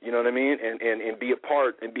 You know what I mean? And be a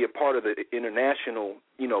part of the international,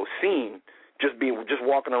 you know, scene. Just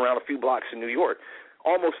walking around a few blocks in New York,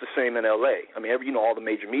 almost the same in L.A. I mean, you know, all the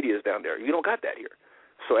major media is down there. You don't got that here.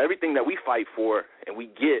 So everything that we fight for and we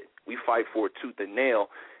fight for tooth and nail.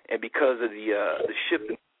 And because of the shift.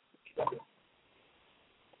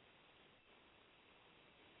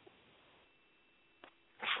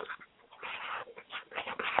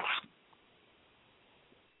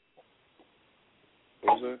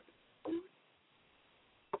 What was that?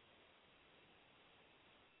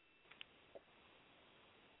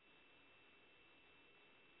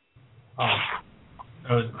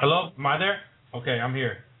 Hello, am I there? Okay, I'm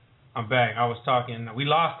here. I'm back. I was talking. We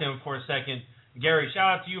lost him for a second. Gary,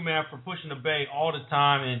 shout out to you, man, for pushing the Bay all the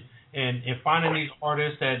time and finding these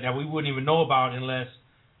artists that we wouldn't even know about unless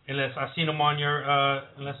I seen them on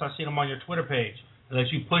your Twitter page,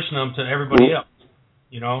 unless you pushing them to everybody else.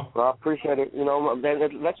 You know. Well, I appreciate it. You know,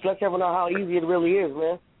 let's everyone know how easy it really is,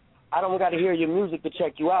 man. I don't got to hear your music to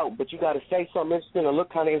check you out, but you got to say something interesting or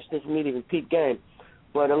look kind of interesting for me to even peep game.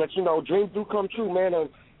 But to let you know, dreams do come true, man.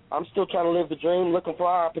 I'm still trying to live the dream, looking for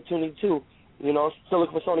our opportunity, too. You know, still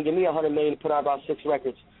looking for someone to give me $100 million to put out about 6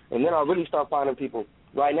 records. And then I'll really start finding people.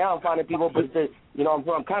 Right now I'm finding people, but, you know,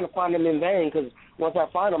 I'm kind of finding them in vain because once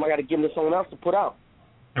I find them, I got to give them to someone else to put out.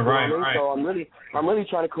 Right, you know what I mean? right. So I'm really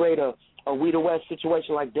trying to create a We the West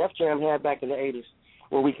situation like Def Jam had back in the 80s,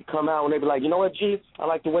 where we could come out and they'd be like, you know what, G, I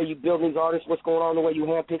like the way you build these artists, what's going on, the way you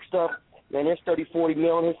handpick stuff. Man, here's 30, 40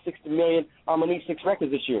 million, here's 60 million. I'm going to need 6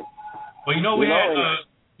 records this year. Well,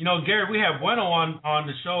 Gary, we had Bueno on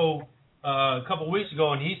the show a couple of weeks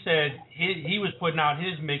ago, and he said he was putting out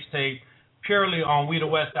his mixtape purely on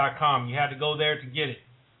WeTheWest.com. You had to go there to get it.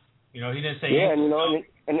 You know, he didn't say and you know,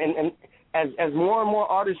 and as more and more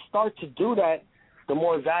artists start to do that, the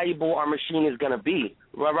more valuable our machine is going to be.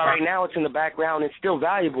 Right now, it's in the background. It's still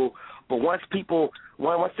valuable, but once the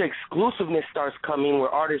exclusiveness starts coming, where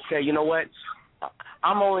artists say, you know what,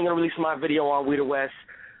 I'm only going to release my video on We the West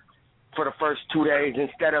for the first 2 days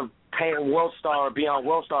instead of paying World Star or being on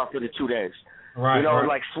World Star for the 2 days. Right. You know,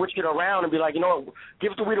 like switch it around and be like, you know what,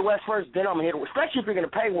 give it to We the West first, then I'm going to hit it. Especially if you're going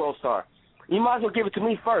to pay World Star. You might as well give it to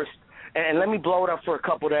me first and let me blow it up for a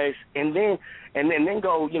couple of days and then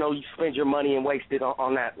go, you know, you spend your money and waste it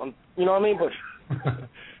on that. You know what I mean? But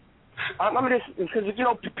I mean, because, you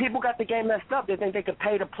know, people got the game messed up. They think they can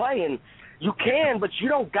pay to play, and you can, but you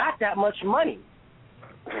don't got that much money.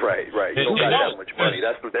 Right. You don't got that much money.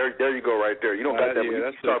 There you go right there. You don't got that much.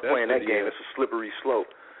 You start playing that game, it's a slippery slope.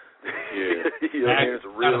 Yeah. You know what I mean? It's a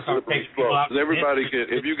real slippery slope. Everybody can,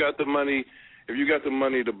 if you got the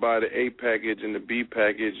money to buy the A package and the B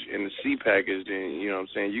package and the C package, then you know what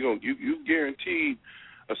I'm saying, you guaranteed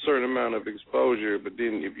a certain amount of exposure. But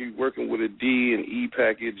then if you're working with a D and E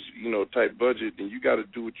package, you know, type budget, then you got to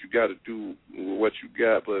do what you got to do with what you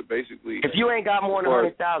got. But basically, if you ain't got more than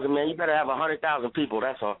 100,000, man, you better have 100,000 people.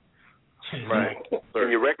 That's all. Right.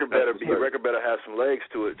 And your record better have some legs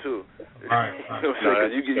to it too. Right. You know what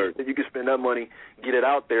I'm saying? You can spend that money, get it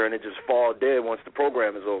out there, and it just fall dead once the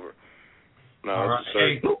program is over. No, right.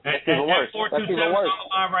 Hey, at 427 on the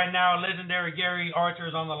line right now. Legendary Gary Archer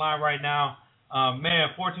is on the line right now.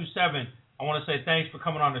 Man, 427. I want to say thanks for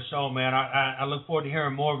coming on the show, man. I look forward to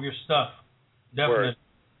hearing more of your stuff. Definitely.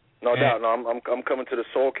 Word. No doubt. No, I'm coming to the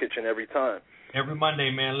Soul Kitchen every time. Every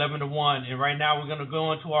Monday, man, 11 to 1. And right now we're gonna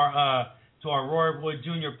go into our Roy Wood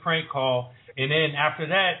Jr. prank call, and then after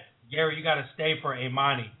that, Gary, you got to stay for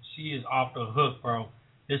Imani. She is off the hook, bro.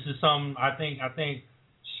 This is something I think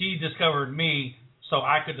she discovered me so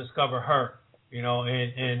I could discover her, you know,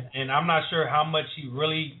 and I'm not sure how much she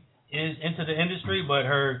really is into the industry, but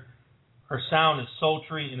her sound is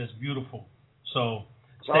sultry and it's beautiful. So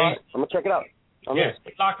stay. All right, I'm gonna check it out.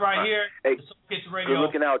 Stay locked right here. Hey, Soul Kitchen Radio. Good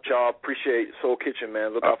looking out, y'all. Appreciate Soul Kitchen,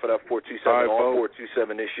 man. Look out for that 427 on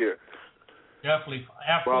 427 this year. Definitely.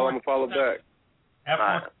 I'm gonna follow back.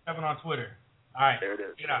 F427 on Twitter. All right. There it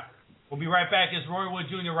is. Get out. We'll be right back. It's Roy Wood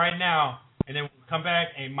Jr. right now. And then we'll come back.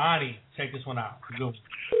 Hey, Monty, check this one out. Go.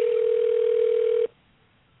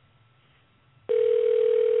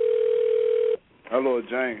 Hello,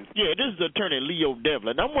 James. Yeah, this is Attorney Leo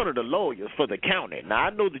Devlin. I'm one of the lawyers for the county. Now, I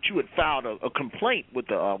know that you had filed a complaint with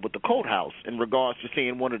the courthouse in regards to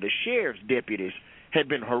saying one of the sheriff's deputies had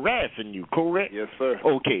been harassing you, correct? Yes, sir.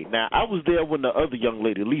 Okay, now, I was there when the other young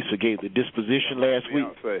lady, Lisa, gave the disposition last week.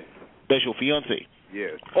 That's your fiancée?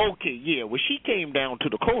 Yes. Okay, yeah. Well, she came down to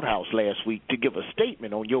the courthouse last week to give a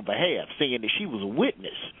statement on your behalf, saying that she was a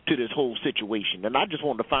witness to this whole situation. And I just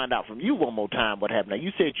wanted to find out from you one more time what happened. Now,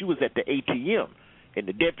 you said you was at the ATM, and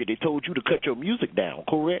the deputy told you to cut your music down,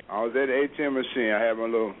 correct? I was at the ATM machine. I had my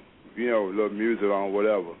little music on,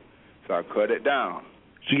 whatever. So I cut it down.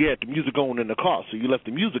 So you had the music on in the car. So you left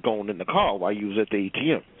the music on in the car while you was at the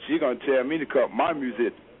ATM. She going to tell me to cut my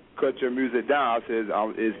music. Cut your music down. I said,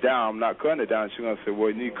 it's down. I'm not cutting it down. She's going to say,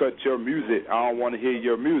 well, you need to cut your music. I don't want to hear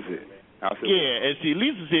your music. I said, yeah, and see,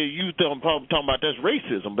 Lisa said you probably talking about that's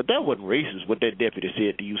racism, but that wasn't racist what that deputy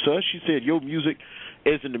said to you, sir. She said your music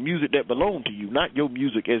is in the music that belonged to you, not your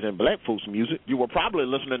music as in black folks' music. You were probably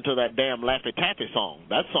listening to that damn Laffy Taffy song.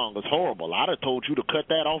 That song is horrible. I'd have told you to cut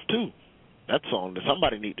that off, too. That song,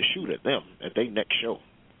 somebody need to shoot at them at their next show.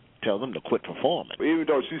 Tell them to quit performing. Well, even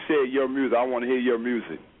though she said your music, I want to hear your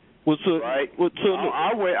music. Well, so, right? Well, so,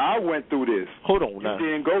 I went through this. Hold on now.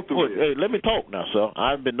 You didn't go through this. Hey, let me talk now, sir.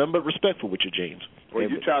 I've been nothing but respectful with you, James. Well,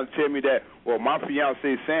 you trying to tell me that, my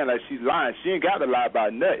fiancée saying like she's lying. She ain't got to lie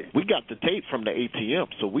about nothing. We got the tape from the ATM,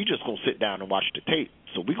 so we just going to sit down and watch the tape.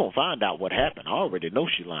 So we going to find out what happened. I already know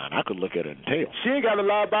she lying. I could look at her and tell. She ain't got to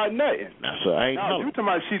lie about nothing. Now, sir, I ain't you talking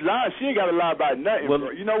about she lying. She ain't got to lie about nothing, well,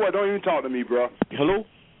 bro. You know what? Don't even talk to me, bro. Hello?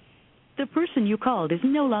 The person you called is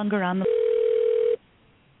no longer on the...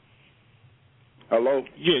 Hello?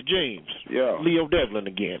 Yeah, James. Yeah. Leo Devlin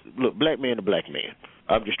again. Look, black man to black man.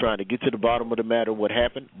 I'm just trying to get to the bottom of the matter, what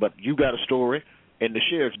happened. But you got a story, and the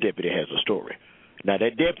sheriff's deputy has a story. Now,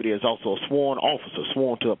 that deputy is also a sworn officer,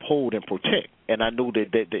 sworn to uphold and protect. And I know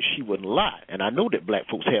that she wouldn't lie. And I know that black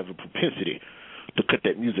folks have a propensity to cut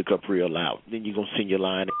that music up real loud. Then you're going to send your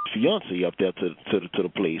lying fiancé up there to the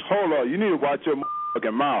police. Hold on. You need to watch your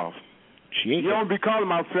fucking mouth. She ain't. You don't be calling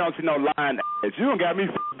my fiancé no lying ass. You don't got me,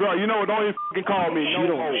 bro. You know what? Don't even fucking call me. She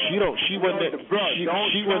wasn't cute. Bro.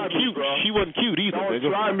 She wasn't cute either. Don't nigga.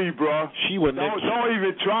 try me, bro. She wasn't. Don't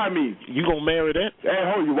even try me. You gonna marry that? Hey,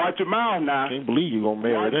 hold you. Watch your mouth now. Can't believe you gonna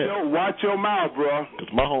marry that. Watch your mouth, bro. Cause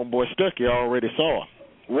my homeboy Stucky already saw her.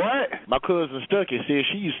 What? My cousin Stucky said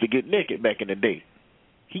she used to get naked back in the day.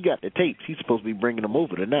 He got the tapes. He's supposed to be bringing them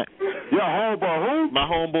over tonight. Your homeboy who? My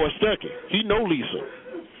homeboy Stucky. He know Lisa.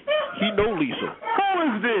 Who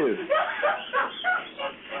is this?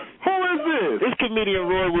 It's comedian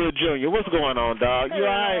Roy Wood Jr. What's going on, dog? You all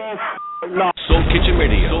right? No. Soul Kitchen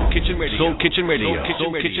Radio. Soul Kitchen Radio. Soul Kitchen Radio.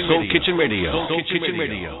 Soul Kitchen Radio. Soul Kitchen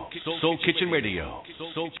Radio. Soul Kitchen Radio.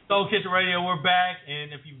 Soul Kitchen Radio. We're back,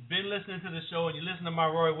 and if you've been listening to the show and you listen to my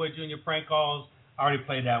Roy Wood Jr. prank calls, I already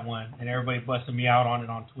played that one, and everybody busted me out on it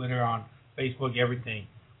on Twitter, on Facebook, everything.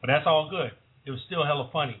 But that's all good. It was still hella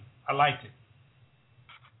funny. I liked it.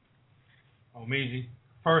 Oh, Measy.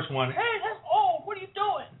 First one. Hey, that's old. What are you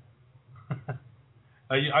doing?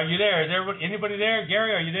 Are you there? Is anybody there?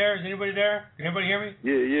 Gary, are you there? Is anybody there? Can anybody hear me?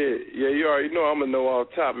 Yeah. You already know I'm going to know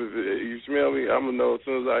off top. If you smell me, I'm going to know as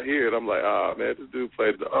soon as I hear it. I'm like, man, this dude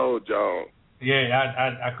played the old John. Yeah,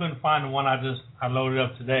 I couldn't find the one I loaded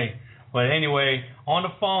up today. But anyway, on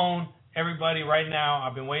the phone, everybody right now,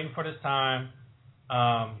 I've been waiting for this time.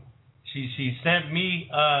 She sent me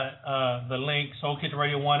the link,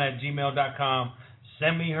 soulkitchenradio1@gmail.com.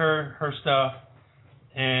 Send me her stuff,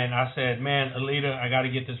 and I said, man, Alita, I got to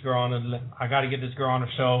get this girl on the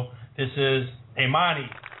show. This is Imani.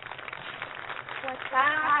 What's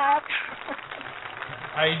up?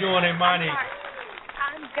 How you doing, Imani?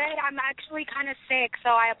 I'm good. I'm actually kind of sick, so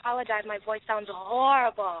I apologize. My voice sounds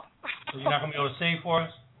horrible. So you're not gonna be able to sing for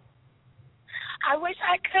us? I wish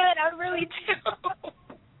I could. I really do.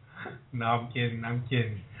 No, I'm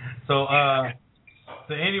kidding. So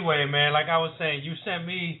anyway, man, like I was saying, you sent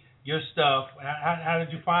me your stuff. How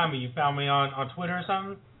did you find me? You found me on Twitter or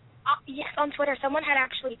something? Yes, on Twitter. Someone had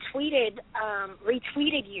actually retweeted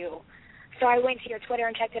you. So I went to your Twitter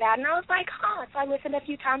and checked it out, and I was like, So I listened a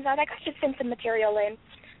few times. I was like, I should send some material in.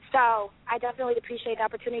 So I definitely appreciate the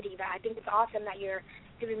opportunity. I think it's awesome that you're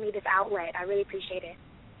giving me this outlet. I really appreciate it.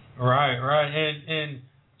 Right. And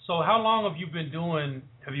so how long have you been doing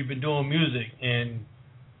music? And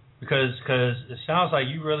because it sounds like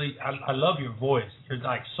you really, I love your voice. You're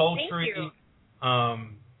like sultry. Thank you.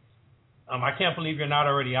 I can't believe you're not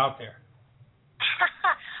already out there.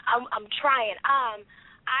 I'm trying.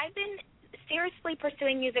 I've been seriously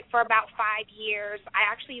pursuing music for about 5 years. I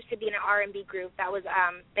actually used to be in an R&B group that was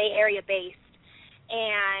Bay Area based,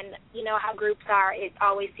 and you know how groups are, it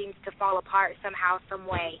always seems to fall apart somehow, some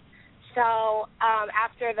way. So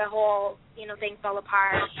after the whole, thing fell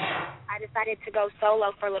apart, I decided to go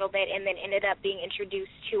solo for a little bit and then ended up being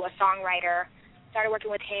introduced to a songwriter. Started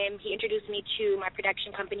working with him. He introduced me to my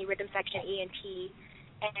production company, Rhythm Section ENT,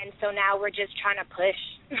 and so now we're just trying to push.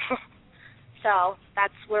 So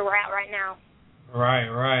that's where we're at right now.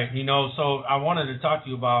 Right. So I wanted to talk to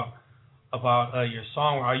you about your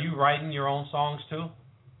song. Are you writing your own songs too?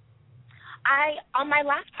 On my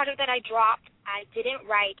last project that I dropped, I didn't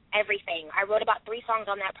write everything. I wrote about 3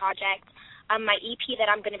 songs on that project. My EP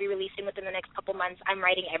that I'm going to be releasing within the next couple months, I'm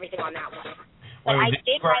writing everything on that one. But I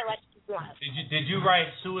did write Lessons in Love. Did you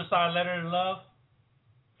write Suicide Letter to Love?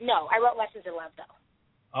 No, I wrote Lessons in Love,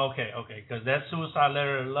 though. Okay, because that Suicide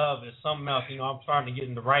Letter to Love is something else. I'm starting to get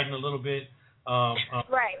into writing a little bit.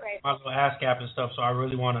 Right. My little ASCAP and stuff, so I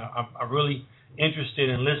really I'm really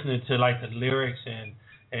interested in listening to, like, the lyrics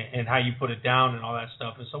and how you put it down and all that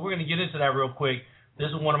stuff. And so we're going to get into that real quick. This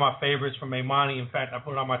is one of my favorites from Imani. In fact, I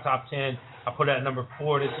put it on my top 10. I put it at number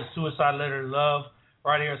 4. This is Suicide Letter to Love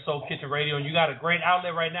right here at Soul Kitchen Radio. And you got a great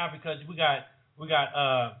outlet right now because we got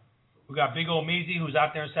Big Ol' Meezy, who's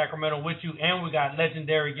out there in Sacramento with you, and we got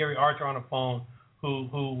legendary Gary Archer on the phone who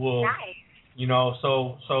will,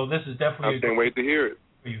 so this is definitely. I can't wait to hear it.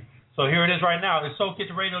 For you. So here it is right now. It's Soul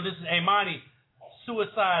Kitchen Radio. This is Imani,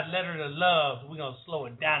 Suicide Letter to Love. We're going to slow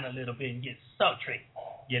it down a little bit and get sultry.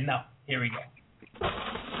 Here we go.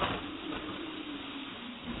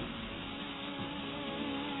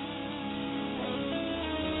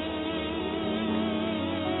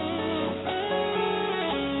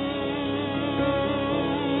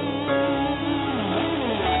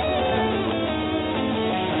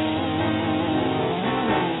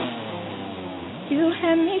 You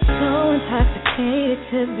had me so intoxicated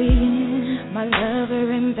to the end. My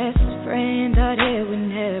lover and best friend thought it would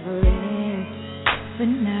never end.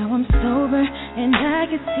 But now I'm sober and I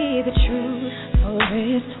can see the truth. For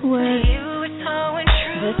it's what you were so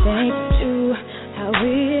untrue. The things do, how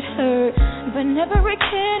it hurt. But never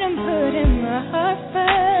again I'm putting my heart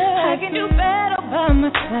first. I can do better by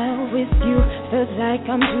myself with you. Feels like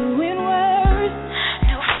I'm doing worse.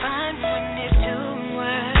 No fun when it's doing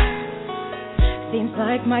worse. Seems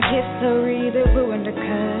like my gifts are either ruined or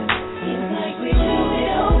cursed. Seems like we do it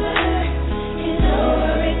over. It's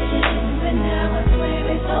over again. But now I swear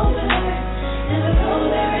it's over. Never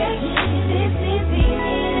go there again. This is the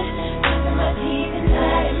end. Crossing my teeth and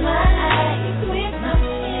hiding my eyes with my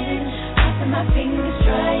pen. Crossing my fingers,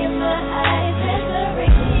 trying my eyes. Never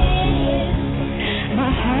again.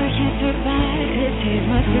 My heart can't survive. This is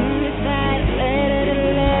my suicide letter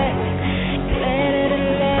to love. Letter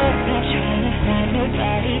to love. Not trying to find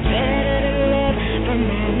nobody better to love. From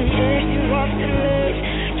all the years you walked the ledge.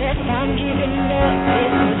 Guess I'm giving up.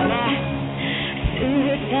 This was my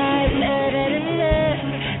suicide letter to love.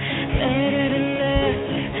 Letter to love.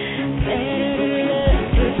 Letter to love.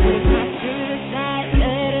 This was my suicide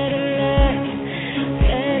letter to love.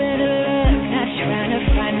 Letter to love. Not trying to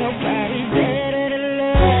find nobody better to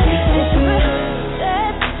love. It's my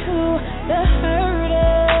step to the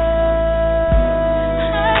hurter.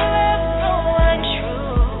 I love no one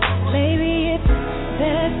true. Maybe it's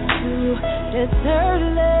best to desert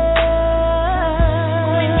love.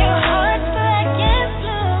 When your heart's black and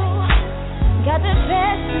blue, got the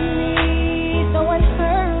best of me, so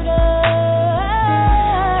unheard of.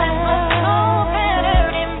 Left my soul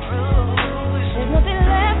battered and bruised. There's nothing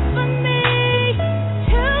left for me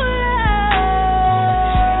to love.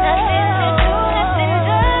 Nothing to do, nothing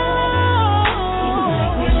to lose. Seems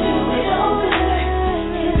like we do it over.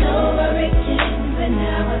 It's over again, but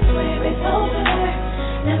now I swear it's over.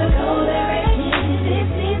 Never go there again. This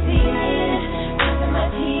is the end. Crossing my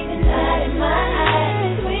teeth and hiding my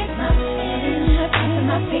eyes with my pen. Crossing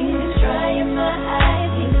my fingers, trying my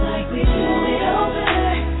eyes. Seems like we do it over.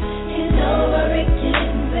 It's over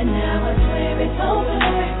again, but now I swear it's over.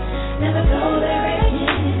 Never go there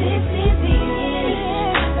again. This is the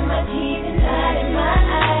end. Crossing my teeth and hiding my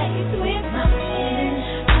eyes with my pen.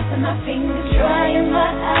 Crossing my fingers, trying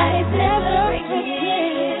my eyes. Never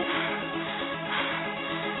again.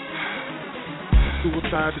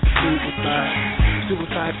 Suicide is suicide.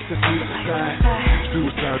 Suicide is a suicide.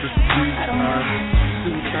 Suicide is a suicide.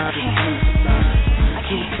 Suicide is a suicide.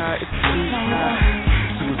 Suicide is a suicide.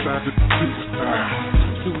 Suicide is a suicide.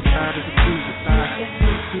 Suicide is a suicide.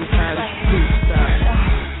 Suicide is a suicide.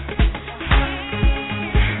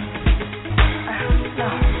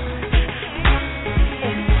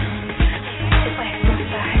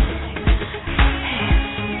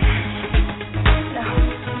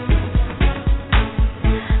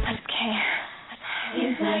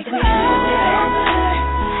 like we it's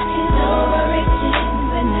overwritten,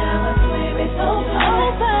 but now I swear it's over.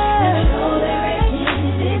 Never go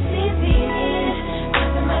directions, this is the end.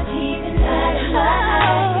 Crossing my teeth and dotting my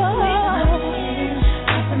eyes with my pen.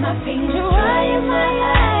 Crossing my fingers, drying my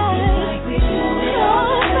eyes like we do it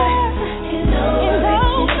over. It's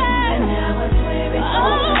overwritten, but now I swear it's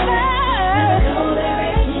over. Never go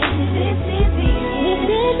directions, this is the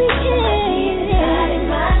end. Crossing my teeth and dotting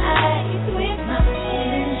my eyes with my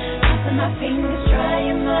pen. Crossing my fingers,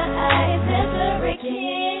 drying my eyes, never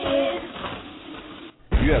again.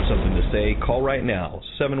 If you have something to say, call right now,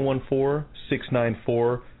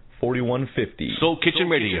 714-694-4150. Soul Kitchen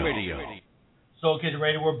Radio. Soul Kitchen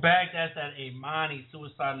Radio. We're back. That's that Imani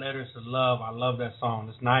Suicide Letters to Love. I love that song.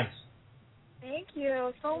 It's nice. Thank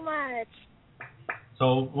you so much.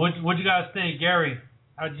 So what you guys think, Gary?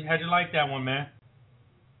 How'd you like that one, man?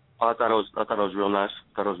 Oh, I thought it was real nice.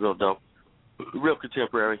 I thought it was real dope. Real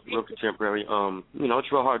contemporary. You know,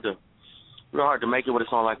 it's real hard to make it with a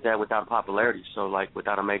song like that without popularity. So like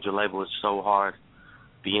without a major label, it's so hard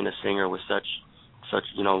being a singer with such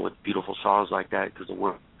you know, with beautiful songs like that, because the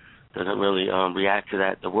world doesn't really react to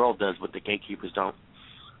that. The world does, but the gatekeepers don't.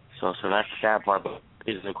 So that's the sad part, but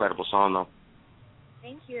it's an incredible song though.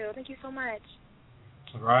 Thank you so much.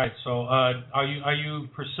 All right. So are you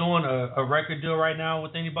pursuing a record deal right now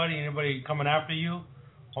with anybody? Anybody coming after you,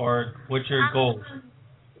 or what's your goal?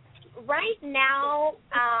 Right now,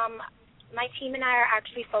 my team and I are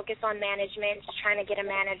actually focused on management, just trying to get a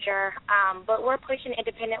manager. But we're pushing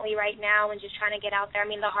independently right now and just trying to get out there. I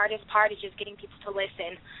mean, the hardest part is just getting people to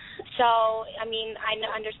listen. So, I mean, I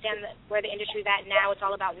understand that where the industry's at now. It's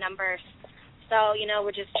all about numbers. So, you know,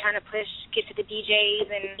 we're just trying to get to the DJs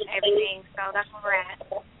and everything. So that's where we're at.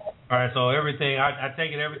 All right. So everything, I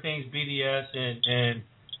take it everything's BDS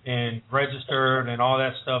and registered and all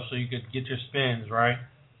that stuff, so you could get your spins, right?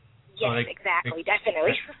 Yes, exactly,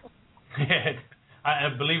 definitely. I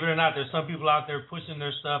believe it or not, there's some people out there pushing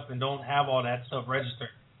their stuff and don't have all that stuff registered,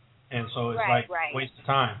 and so it's right. waste of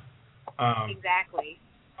time. Exactly.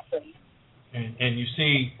 And you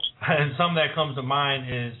see, and something that comes to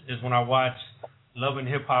mind is when I watch Love and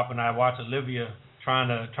Hip Hop and I watch Olivia trying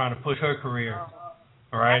to push her career.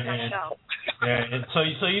 All right, and so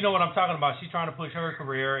you know what I'm talking about. She's trying to push her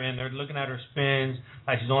career, and they're looking at her spins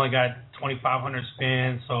like she's only got 2,500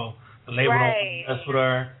 spins, so the label don't mess with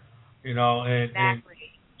her. You know, and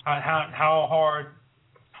how hard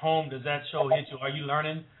home does that show hit you? Are you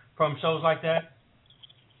learning from shows like that?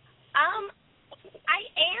 I am.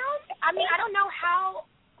 I mean, I don't know how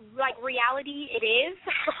reality it is.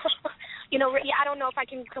 You know, I don't know if I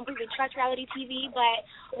can completely trust reality TV, but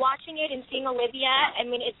watching it and seeing Olivia, I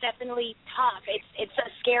mean, it's definitely tough. It's a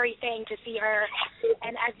scary thing to see her,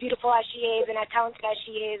 and as beautiful as she is, and as talented as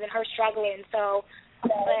she is, and her struggling. So,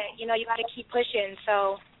 but you know, you got to keep pushing.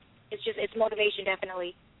 So. It's motivation,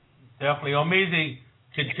 definitely. Definitely, Omizi.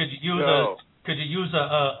 Could you use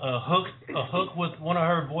a hook with one of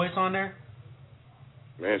her voice on there?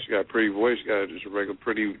 Man, she got a pretty voice. She got just a regular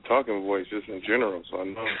pretty talking voice, just in general. So I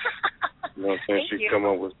know, you know what I'm saying. She could come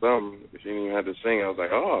up with something. She didn't even have to sing. I was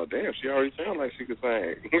like, oh damn, she already sounded like she could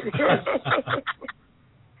sing.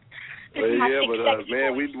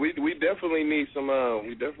 Man, we definitely need some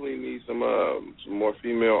more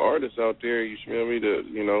female artists out there. You feel me?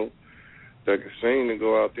 That can sing and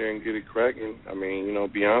go out there and get it cracking. I mean, you know,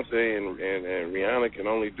 Beyonce and Rihanna can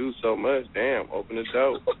only do so much. Damn, open the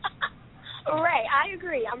door. Right, I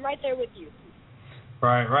agree. I'm right there with you.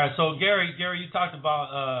 Right. So Gary, you talked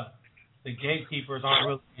about the gatekeepers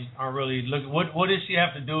aren't really looking. What does she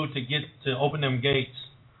have to do to get to open them gates?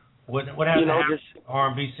 What has to happen to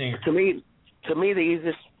R&B singer? To me, the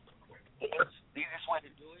easiest way to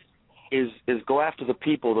do it is go after the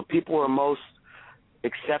people. The people are most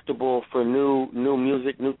acceptable for new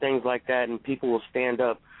music, new things like that, and people will stand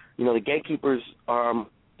up. You know, the gatekeepers are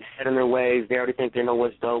set in their ways. They already think they know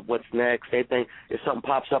what's dope, what's next. They think if something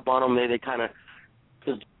pops up on them, they kind of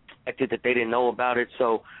suspected that they didn't know about it.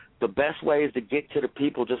 So the best way is to get to the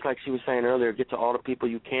people, just like she was saying earlier, get to all the people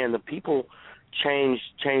you can. The people change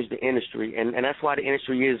the industry, and that's why the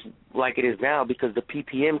industry is like it is now, because the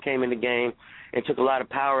PPM came in the game and took a lot of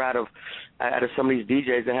power out of some of these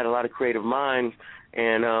DJs that had a lot of creative minds,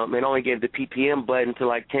 and it only gave the PPM button to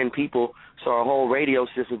like 10 people, so our whole radio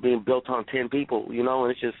system is being built on 10 people, you know,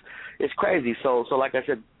 and it's crazy. So like I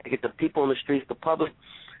said, get the people in the streets, the public.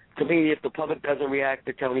 To me, if the public doesn't react,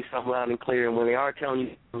 they're telling me something loud and clear, and when they are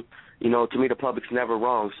telling you know, to me the public's never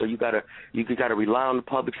wrong. So you gotta rely on the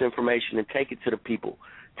public's information and take it to the people,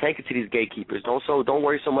 take it to these gatekeepers. Don't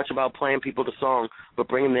worry so much about playing people the song, but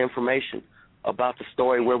bring them the information. about the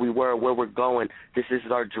story, where we were, where we're going. This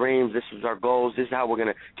is our dreams. This is our goals. This is how we're going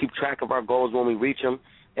to keep track of our goals when we reach them.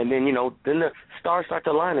 And then, then the stars start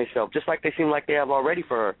to align themselves, just like they seem like they have already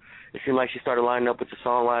for her. It seemed like she started lining up with the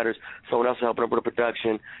songwriters, someone else helping up with the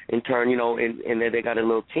production. In turn, and then they got a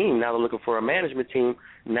little team. Now they're looking for a management team.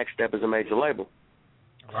 Next step is a major label.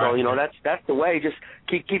 Right. So, that's the way. Just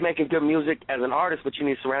keep making good music as an artist, but you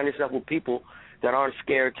need to surround yourself with people that aren't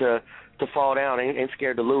scared to fall down and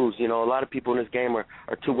scared to lose. A lot of people in this game are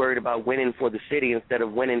too worried about winning for the city instead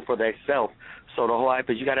of winning for themselves. So the whole hype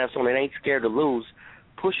is you got to have someone that ain't scared to lose,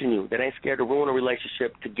 pushing you, that ain't scared to ruin a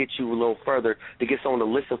relationship to get you a little further, to get someone to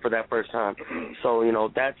listen for that first time. So,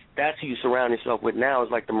 that's who you surround yourself with now,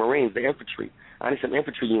 is like the Marines, the infantry. I need some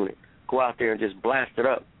infantry unit. Go out there and just blast it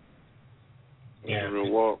up. Yeah, real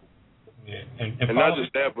walk. Yeah. And not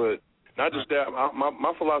just that, but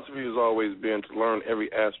my philosophy has always been to learn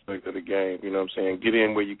every aspect of the game. You know what I'm saying? Get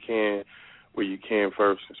in where you can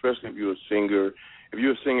first, especially if you're a singer. If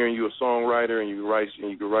you're a singer and you're a songwriter and you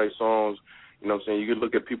can write songs, you know what I'm saying? You could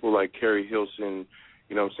look at people like Carrie Hilson,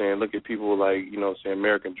 you know what I'm saying? Look at people like, you know what I'm saying,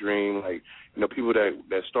 American Dream, like, people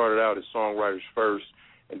that started out as songwriters first,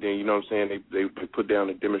 and then, you know what I'm saying, they put down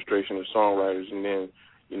a demonstration of songwriters, and then,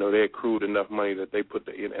 they accrued enough money that they put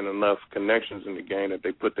and enough connections in the game that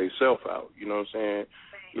they put themselves out. You know what I'm saying?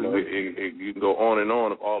 You can go on and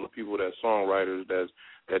on of all the people that songwriters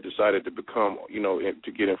that decided to become,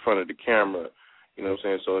 to get in front of the camera. You know what I'm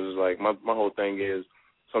saying? So it's like my whole thing is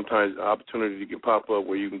sometimes the opportunity can pop up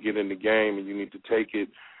where you can get in the game and you need to take it.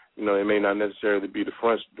 It may not necessarily be the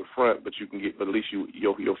front, but you can get, but at least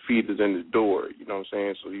your feet is in the door. You know what I'm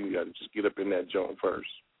saying? So you got to just get up in that joint first.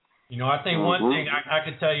 I think one thing I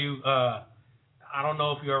can tell you, I don't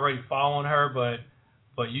know if you're already following her,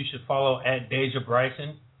 but you should follow at Deja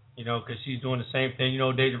Bryson, because she's doing the same thing. You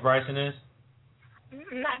know who Deja Bryson is?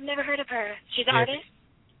 I've never heard of her. She's an artist?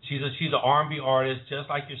 She's an R&B artist, just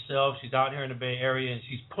like yourself. She's out here in the Bay Area, and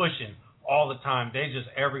she's pushing all the time. Deja's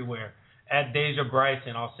everywhere. At Deja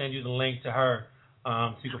Bryson, I'll send you the link to her,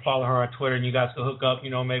 so you can follow her on Twitter, and you guys can hook up,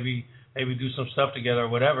 maybe do some stuff together or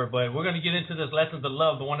whatever. But we're going to get into this Lessons of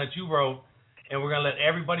Love, the one that you wrote, and we're going to let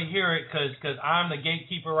everybody hear it because I'm the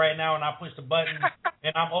gatekeeper right now, and I push the button,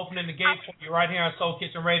 and I'm opening the gate for you right here on Soul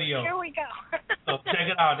Kitchen Radio. Here we go. So check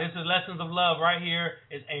it out. This is Lessons of Love right here.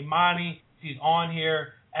 It's Imani. She's on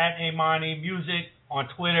here at Imani Music on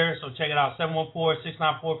Twitter. So check it out,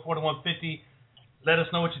 714-694-4150. Let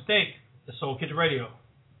us know what you think. The Soul Kitchen Radio.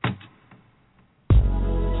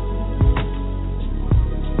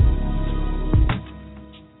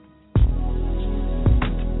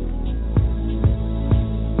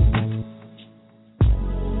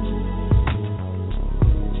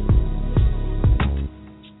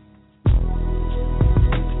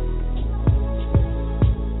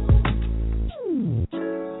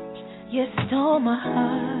 You stole my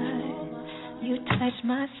heart, you touched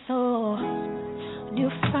my soul. Knew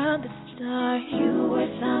from the start you were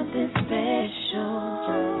something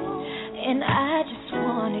special. And I just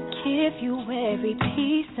wanna give you every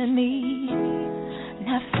piece of me.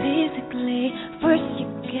 Not physically, first you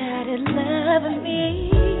gotta love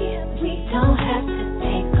me. We don't have to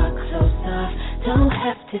take our clothes off, don't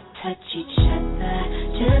have to touch each other.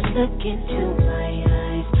 Just look into my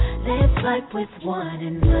eyes, let's vibe with one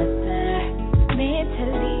another.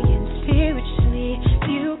 Mentally and spiritually,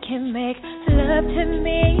 you can make love to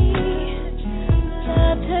me,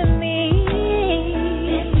 love to me.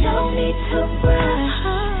 There's no need to rush,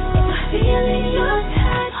 if I'm feeling your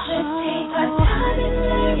touch. Let's take our time and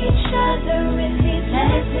learn each other in these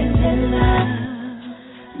lessons in love.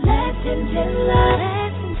 Lessons in love,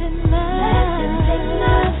 lessons in love, lessons in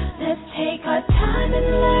love. Let's take our time and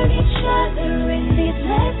learn each other in these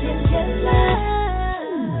lessons in love.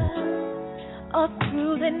 All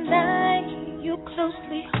through the night, you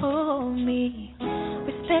closely hold me.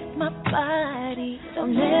 Respect my body,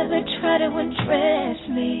 don't ever try to undress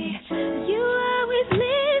me. You always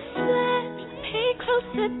listen, pay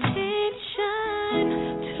close attention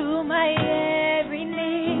to my every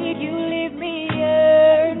need. You leave me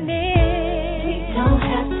yearning. We don't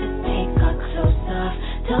have to take our clothes off,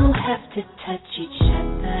 don't have to touch each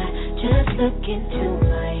other. Just look into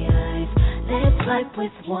my eyes, let's vibe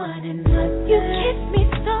with one another. You kiss me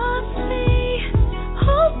softly,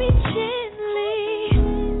 hold me gently,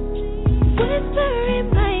 whisper in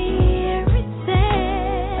my ear and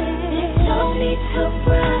say, there's no need to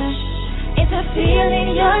rush, if I'm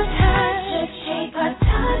feeling your touch. Let's take our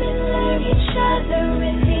time and learn each other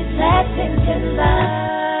in these lessons in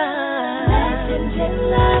love. Lessons in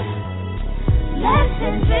love,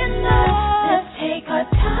 lessons in love. Let's take our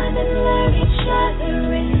time and learn each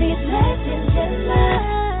other in these lessons in love.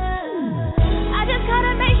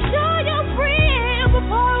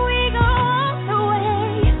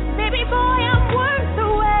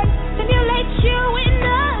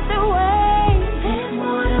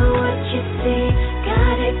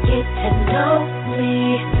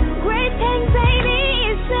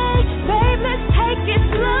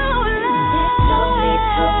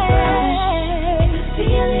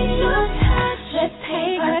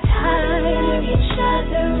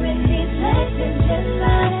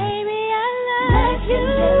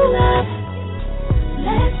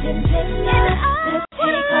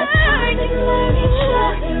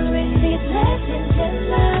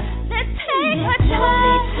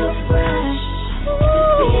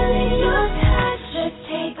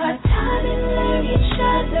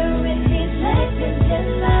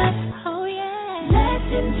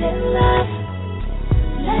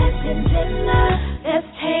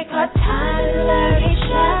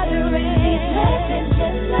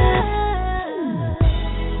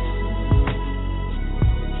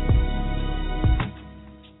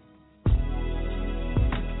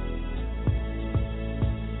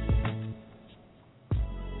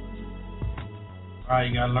 All right,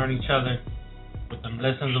 you gotta learn each other with them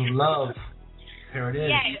lessons of love. Here it is.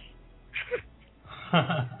 Yes.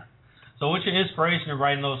 So what's your inspiration in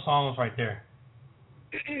writing those songs right there?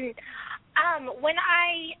 When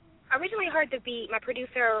I originally heard the beat, my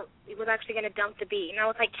producer was actually going to dump the beat, and I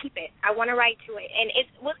was like, keep it. I want to write to it. And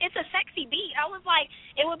it's a sexy beat. I was like,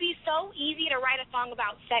 it would be so easy to write a song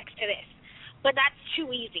about sex to this, but that's too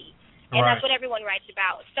easy. And that's what everyone writes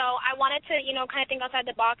about. So I wanted to, kind of think outside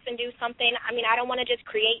the box and do something. I mean, I don't want to just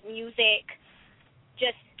create music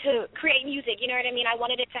just to create music, you know what I mean? I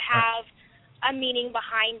wanted it to have a meaning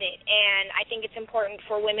behind it, and I think it's important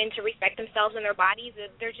for women to respect themselves and their bodies.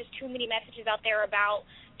 There's just too many messages out there about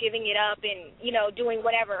giving it up and, doing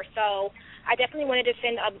whatever. So I definitely wanted to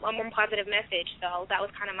send a more positive message. So that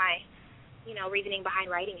was kind of my, reasoning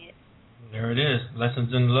behind writing it. There it is,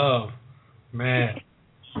 Lessons in Love. Man,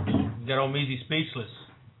 you got old Measy speechless.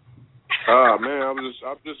 Man, I'm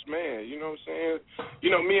just man. You know what I'm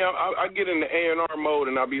saying? Me, I get in the A&R mode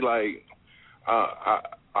and I be like,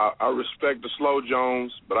 I respect the slow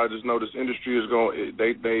Jones, but I just know this industry is going.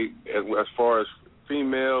 They as far as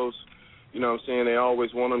females, you know what I'm saying, they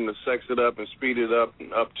always want them to sex it up and speed it up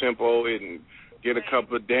and up tempo it and get a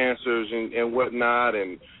couple of dancers and whatnot,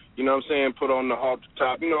 and you know what I'm saying, put on the off the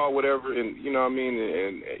top, or whatever, and you know what I mean,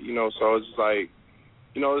 and so it's like.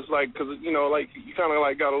 It's like, because, like, you kind of,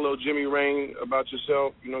 like, got a little Jimmy Rain about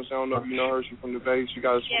yourself. You know what I'm saying? I don't know if you know her. She's from the Bay. She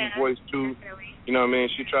got a sweet voice, too. Definitely. You know what I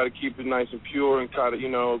mean? She try to keep it nice and pure and kind of,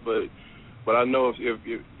 but I know if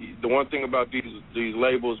the one thing about these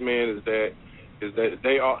labels, man, is that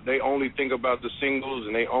they only think about the singles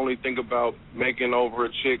and they only think about making over a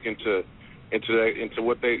chick into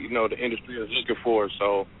what they, the industry is looking for.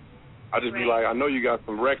 So I just be like, I know you got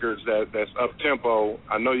some records that's up-tempo.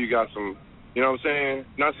 I know you got some... You know what I'm saying?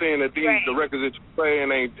 Not saying that the records that you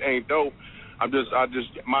playing ain't dope. I just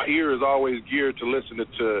my ear is always geared to listen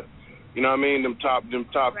to you know what I mean, them top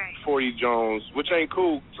 40 Jones, which ain't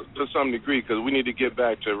cool to some degree, because we need to get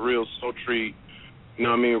back to real sultry, you know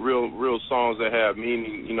what I mean, real songs that have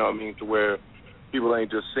meaning, you know what I mean, to where people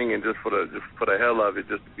ain't just singing just for the hell of it,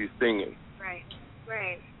 just to be singing.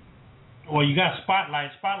 Right. Well, you got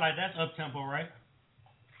Spotlight. Spotlight, that's up tempo, right?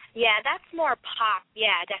 Yeah, that's more pop.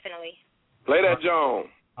 Yeah, definitely. Play that Jones.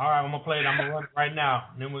 All right, I'm going to play it. I'm going to run it right now.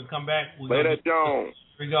 And then we'll come back. Play that Jones.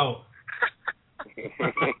 Here we go.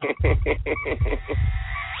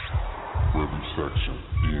 Rhythm section,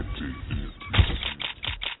 ENT.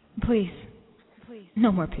 Please.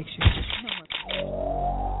 No more pictures.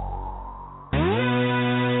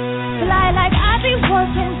 Fly like I be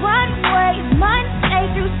working runways, Monday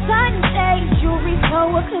through Sunday. Jewelry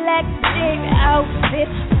so eclectic, outfit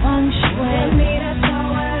feng shui. Made us so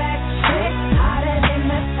electric, hotter than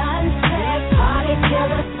the sunset. Party till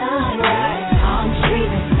the sunrise, palm trees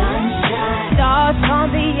and sunshine. Stars on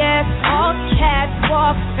the air, all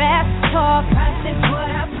catwalk, fast talk. Practice what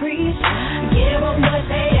I preach, give them what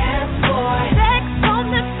they ask for. Sex on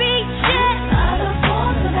the beach, yeah. Other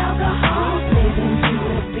forms of alcohol, living to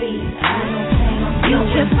the beat. I don't think you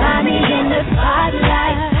can find me in the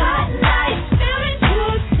spotlight.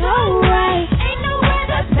 Feeling so right. Ain't nowhere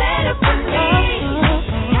that's better for me.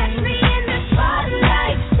 Catch me in the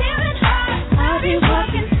spotlight, feeling hot. I'll be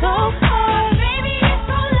working so hard, baby, it's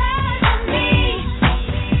all eyes on me.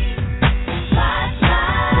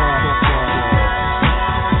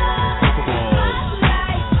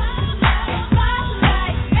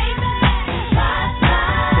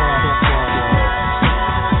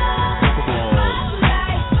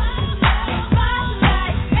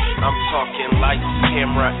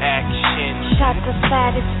 Camera action, Shot to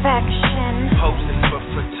satisfaction, posing for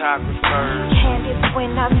photographers, candid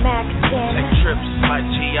when I'm acting, take trips like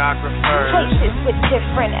geographers, places with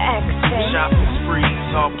different accents, shopping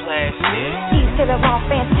sprees all plastic, these that are all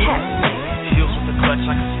fantastic, heels with a clutch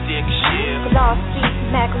like a stick shift, glossy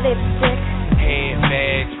MAC lipstick,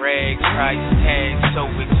 handbags, rags, price tags so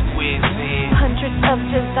exquisite, hundreds of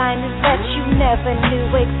designers that you never knew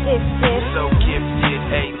existed, so gifted,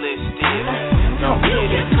 A-listed. Don't get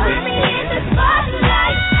it twisted. In the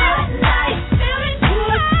spotlight, feeling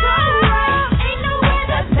good, so right. Ain't nowhere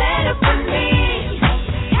that's better for me.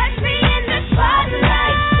 Catch me in the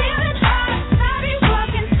spotlight, feeling hot. I be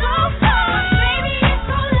working so hard, baby, it's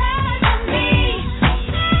all eyes on me.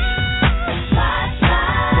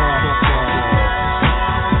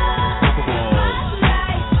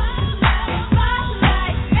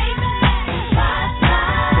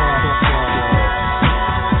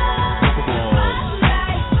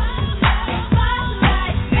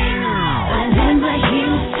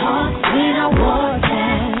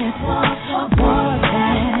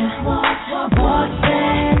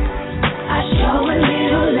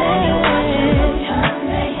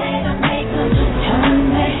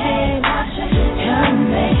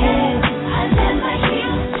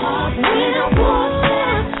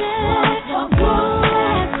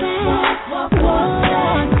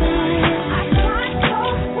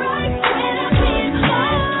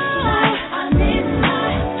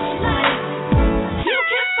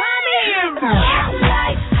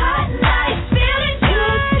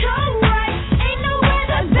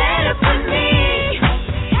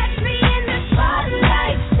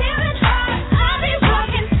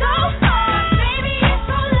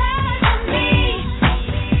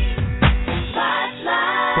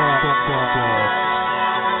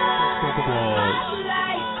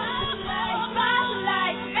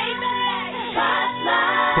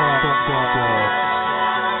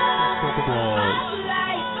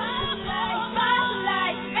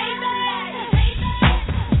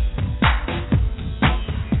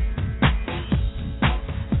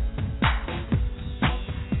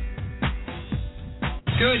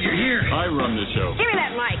 Good, you're here. I run the show. Give me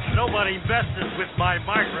that mic. Nobody messes with my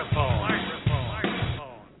microphone.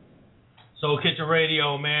 Soul Kitchen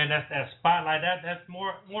Radio, man. That's that spotlight. That's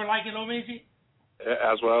more like it, Omiji?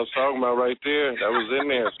 That's what I was talking about right there. That was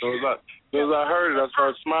in there. As soon as I heard it, I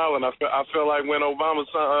started smiling. I felt like when Obama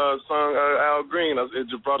sung Al Green, it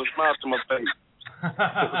just brought a smile to my face.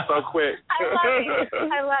 So quick.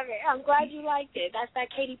 I love it. I'm glad you liked it. That's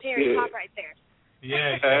that Katy Perry pop right there.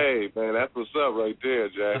 Yeah. Hey, man, that's what's up right there,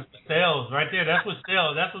 Jack. That's sales right there. That's what's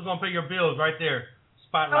sales. That's what's gonna pay your bills right there.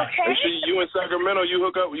 Spotlight. Okay. Make sure you in Sacramento, you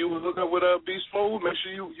hook up with B Smooth. Make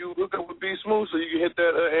sure you hook up with B Smooth so you can hit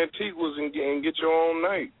that Antiguas and get your own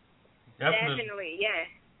night. Definitely, yeah,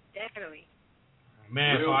 definitely.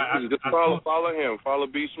 Man, so just follow him, follow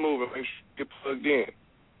B Smooth, and make sure you get plugged in.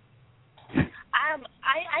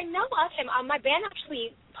 I know of him. My band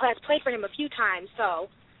actually has played for him a few times,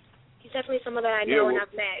 so he's definitely someone that I know and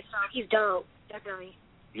I've met. So he's dope, definitely.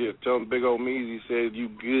 Yeah, tell him Big Old Meezy said you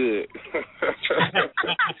good.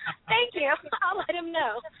 Thank you. I'll let him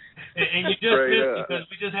know. And you just missed because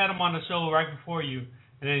we just had him on the show right before you,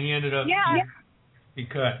 and then he ended up he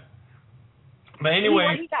cut. But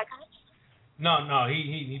anyway, he got cut? No,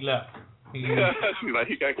 he left. He got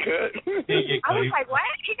cut. I was like, what?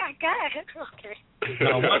 He got cut? Okay.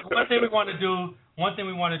 No, one thing we want to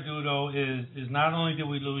do though is not only did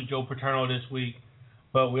we lose Joe Paterno this week,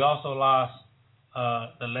 but we also lost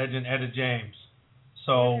the legend Etta James.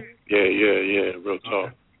 So yeah, real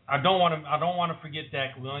talk. I don't want to forget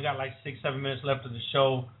that. 'Cause we only got like 6-7 minutes left of the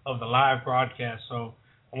show of the live broadcast. So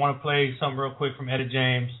I want to play something real quick from Etta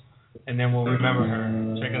James, and then we'll remember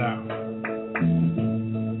her. Check it out.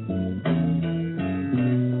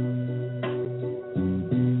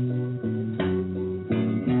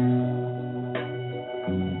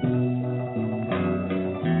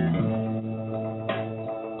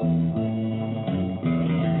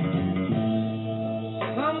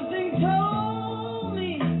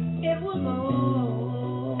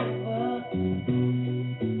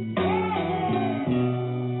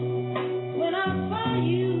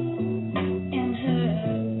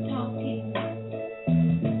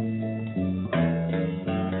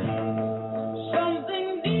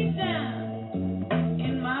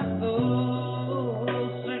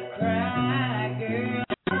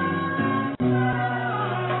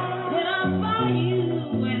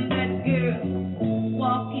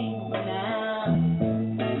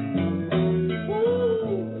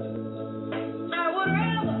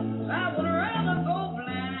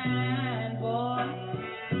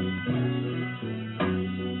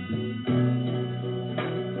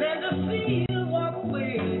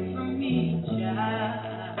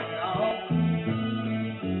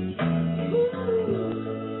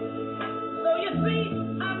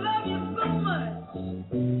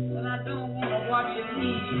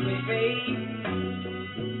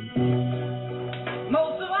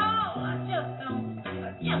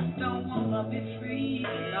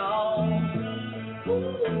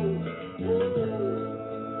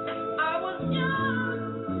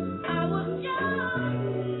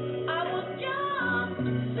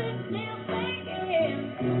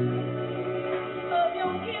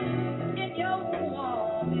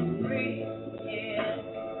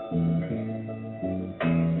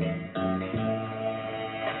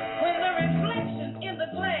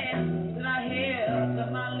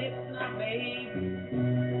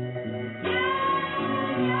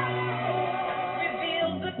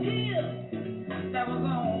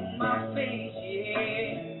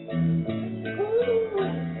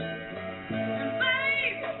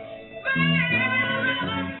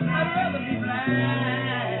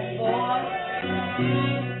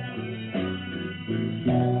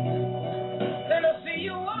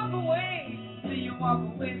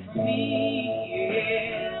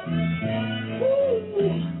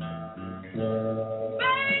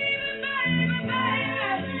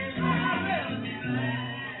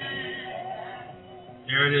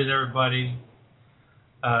 Everybody,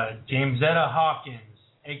 Jamesetta Hawkins,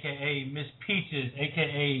 a.k.a. Miss Peaches,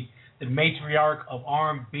 a.k.a. the matriarch of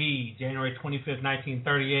R&B, January 25th,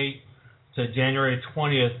 1938 to January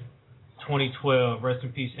 20th, 2012. Rest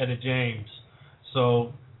in peace, Etta James.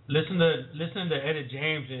 So listening to Etta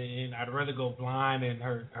James, and I'd Rather Go Blind, and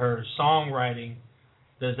her songwriting,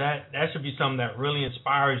 that should be something that really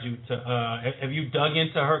inspires you to. Have you dug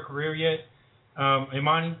into her career yet,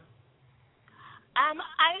 Imani?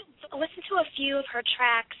 I listened to a few of her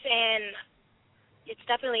tracks, and it's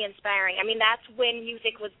definitely inspiring. I mean, that's when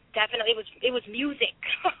music was definitely it was music.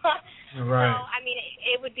 Right. So I mean,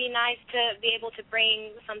 it would be nice to be able to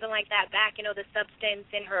bring something like that back. You know, the substance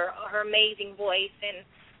in her amazing voice, and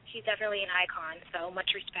she's definitely an icon. So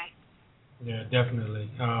much respect. Yeah,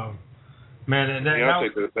 definitely. Man,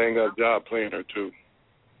 Beyonce did a bang up job playing her too.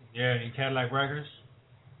 Yeah, in Cadillac Records.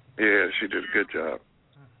 Yeah, she did a good job.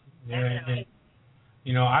 Yeah, and,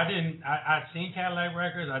 you know, I seen Cadillac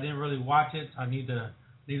Records. I didn't really watch it. I need to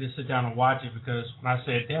sit down and watch it because when I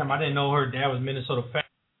said, "Damn, I didn't know her dad was Minnesota fan,"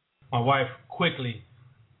 my wife quickly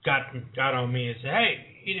got on me and said, "Hey,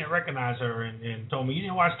 he didn't recognize her," and told me, "You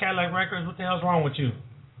didn't watch Cadillac Records? What the hell's wrong with you?"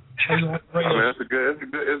 I mean,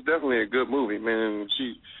 it's definitely a good movie, man.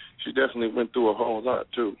 She definitely went through a whole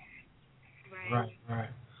lot too. Right.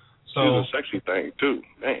 So she was a sexy thing too,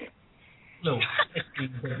 man. Little sexy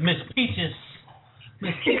Miss Peaches.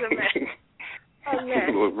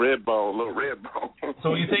 Little red bone.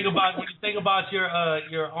 So when you think about your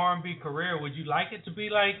R&B career, would you like it to be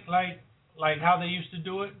like how they used to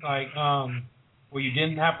do it, like where you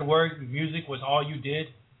didn't have to work, music was all you did?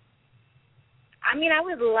 I mean, I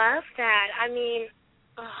would love that. I mean,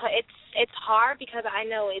 it's hard because I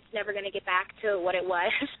know it's never going to get back to what it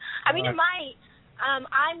was. I mean, it might.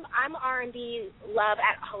 I'm R&B love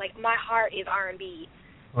like my heart is R&B.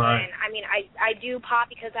 Right. And I mean, I do pop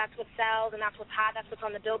because that's what sells and that's what's hot, that's what's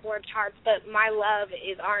on the Billboard charts. But my love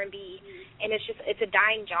is R&B, and it's a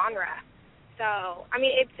dying genre. So I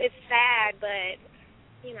mean, it's sad, but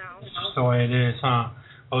you know. It's just the way it is, huh?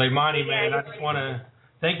 Well, Imani, man, I just want to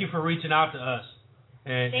thank you for reaching out to us.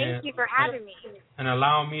 Thank you for having me. And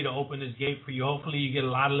allowing me to open this gate for you. Hopefully you get a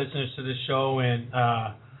lot of listeners to this show, and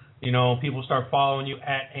you know, people start following you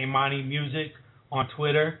at Imani Music on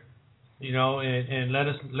Twitter. You know, and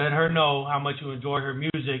let her know how much you enjoy her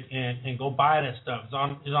music, and go buy that stuff. Is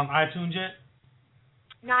on iTunes yet?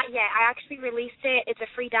 Not yet. I actually released it. It's a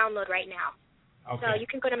free download right now. Okay. So you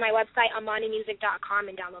can go to my website, amanimusic.com,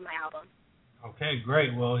 and download my album. Okay,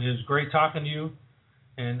 great. Well, it was great talking to you.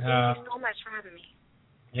 And thank you so much for having me.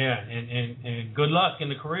 Yeah, and good luck in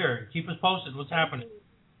the career. Keep us posted. What's happening?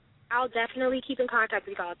 I'll definitely keep in contact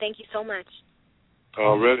with y'all. Thank you so much.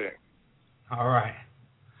 Already. All right.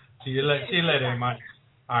 See you later, Imani.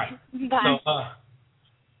 All right. Bye. So,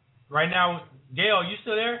 right now, Gail, you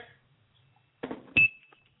still there?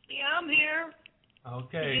 Yeah, I'm here.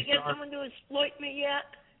 Okay. Did you get someone to exploit me yet?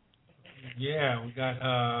 Yeah, we got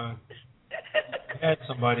we had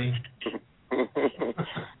somebody.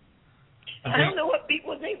 I don't know what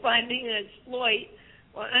people think by being an exploit.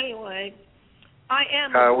 Well, anyway, I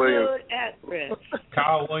am Kyle good Williams. at risk.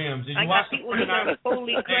 Kyle Williams. Did you I watch got the people who are 49ers?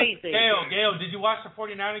 totally crazy. Gail, did you watch the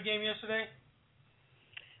 49er game yesterday?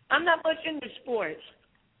 I'm not much into sports.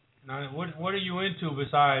 Now, what are you into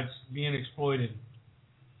besides being exploited?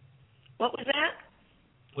 What was that?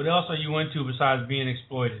 What else are you into besides being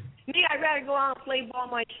exploited? Me, I'd rather go out and play ball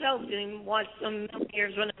myself than watch some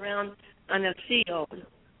millionaires running around on the field.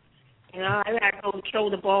 You know, I'd rather go throw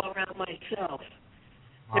the ball around myself.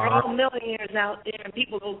 They're all millionaires out there, and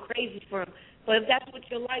people go crazy for them. But if that's what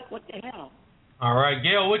you like, what the hell? All right,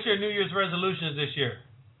 Gail, what's your New Year's resolutions this year?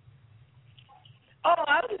 Oh,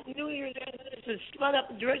 I was New Year's resolution to slut up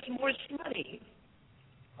and dress more slutty.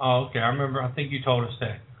 Oh, okay. I think you told us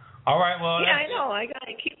that. All right, well. Yeah, I know. I got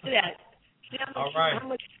to keep to that. See how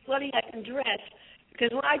much slutty I can dress.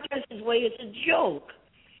 Because when I dress this way, it's a joke.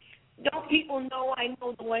 Don't people know I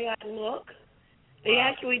know the way I look? They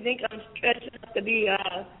actually think I'm dressing up to be,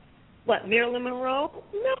 Marilyn Monroe?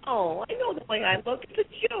 No, I know the way I look. It's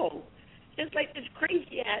a joke. Just like this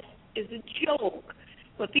crazy ass is a joke.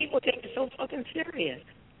 But people take it so fucking serious.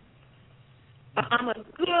 I'm a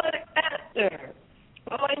good actor.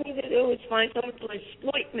 All I need to do is find someone to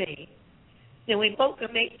exploit me. Then we both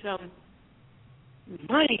can make some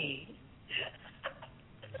money.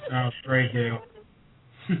 Sounds great, Gail.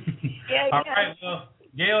 Yeah. All right, well,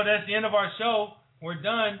 Gail, that's the end of our show. We're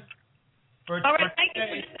done. All right, thank you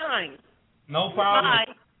for your time. No problem.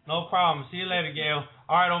 Bye. No problem. See you later, Gail.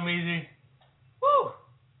 All right, Omeezy. Woo!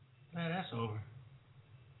 Man, that's over.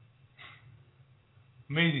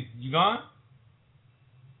 Omeezy, you gone?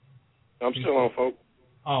 I'm still on, folks.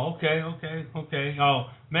 Oh, okay. Oh,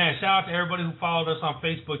 man, shout out to everybody who followed us on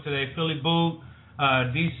Facebook today. Philly Boot,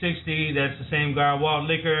 D60, that's the same guy. Walt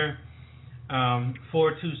Liquor,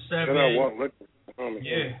 427. Shout out Walt Liquor.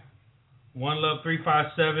 Yeah. One Love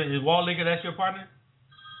 357. Is Walt Liquor, that's your partner?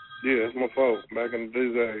 Yeah, that's my fault. Back in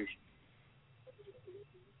these days.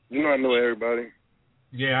 You know I know everybody.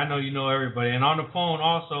 Yeah, I know you know everybody. And on the phone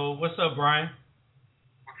also, what's up, Brian?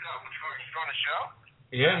 What's up? You still on the show?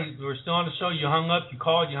 Yeah, we're still on the show. You hung up, you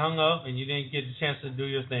called, you hung up, and you didn't get the chance to do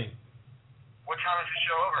your thing. What time is the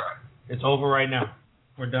show over at? It's over right now.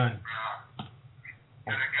 We're done.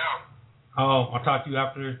 Gotta go. Oh, I'll talk to you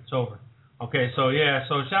after it's over. Okay, so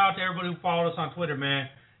shout out to everybody who followed us on Twitter, man.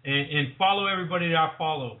 And follow everybody that I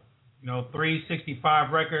follow.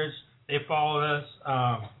 365 Records, they followed us.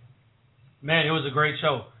 Man, it was a great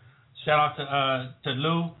show. Shout out to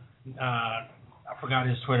Lou. I forgot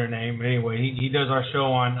his Twitter name, but anyway, he does our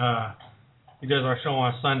show on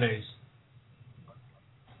Sundays.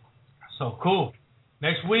 So cool.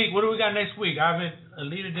 Next week, what do we got next week?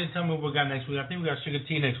 Alita didn't tell me what we got next week. I think we got Sugar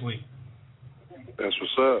T next week. That's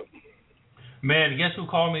what's up. Man, guess who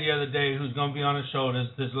called me the other day who's going to be on the show?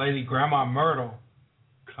 This lady, Grandma Myrtle.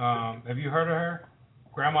 Have you heard of her?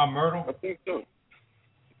 Grandma Myrtle? I think so.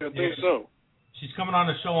 I think so. She's coming on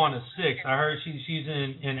the show on the 6th. I heard she's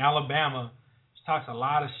in Alabama. She talks a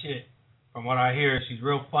lot of shit from what I hear. She's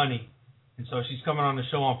real funny. And so she's coming on the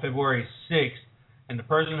show on February 6th. And the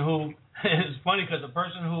person who, it's funny because the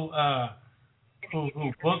person who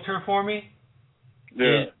booked her for me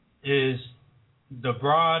is the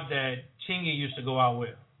broad that Chingy used to go out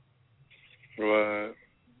with. Right.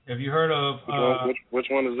 Have you heard of... which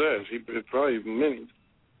one is that? It's probably many.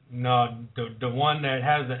 No, the one that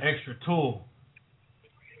has the extra tool.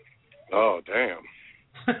 Oh, damn.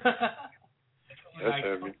 That's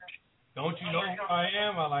heavy. Don't you know who I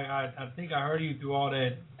am? I think I heard you through all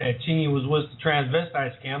that Chingy was with the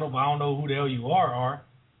transvestite scandal, but I don't know who the hell you are.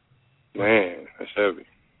 Man, that's heavy.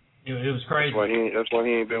 It was crazy. That's why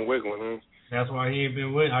he ain't been wiggling, huh? That's why he ain't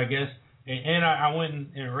been wiggling, I guess. And I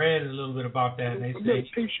went and read a little bit about that. And they say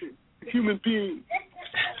patient, human being.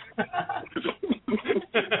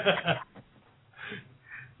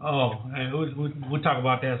 Oh, man, we'll talk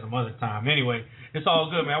about that some other time. Anyway, it's all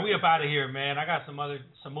good, man. We up out of here, man. I got some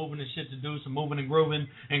moving and shit to do, some moving and grooving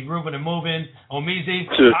and moving. Omizi,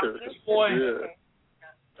 boy. Yeah.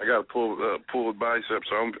 I got to pull biceps,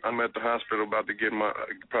 so I'm at the hospital about to get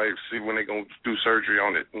probably see when they're going to do surgery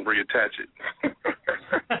on it and reattach it.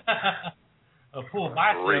 A pulled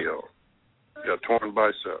bicep? Real. Got torn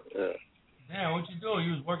bicep, yeah. Damn, what you doing?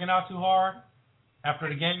 You was working out too hard after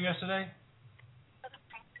the game yesterday?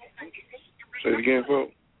 Say it again,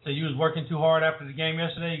 folks. So you was working too hard after the game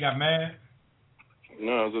yesterday? You got mad?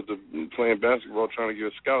 No, I was playing basketball trying to get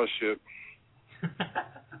a scholarship.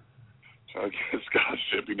 Trying to get a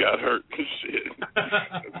scholarship. He got hurt. Shit.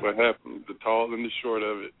 That's what happened. The tall and the short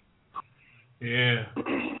of it. Yeah.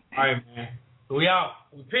 All right, man. So we out.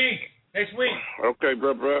 We peace. Next week. Okay,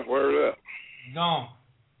 bro. Word up. Gone.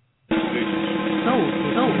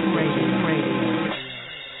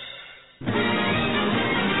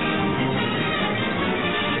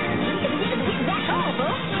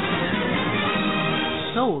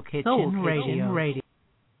 Soul Kitchen Radio.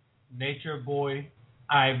 Nature Boy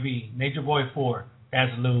IV. Nature Boy 4.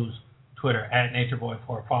 That's Lou's Twitter.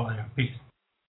 @NatureBoy4. Follow him. Peace.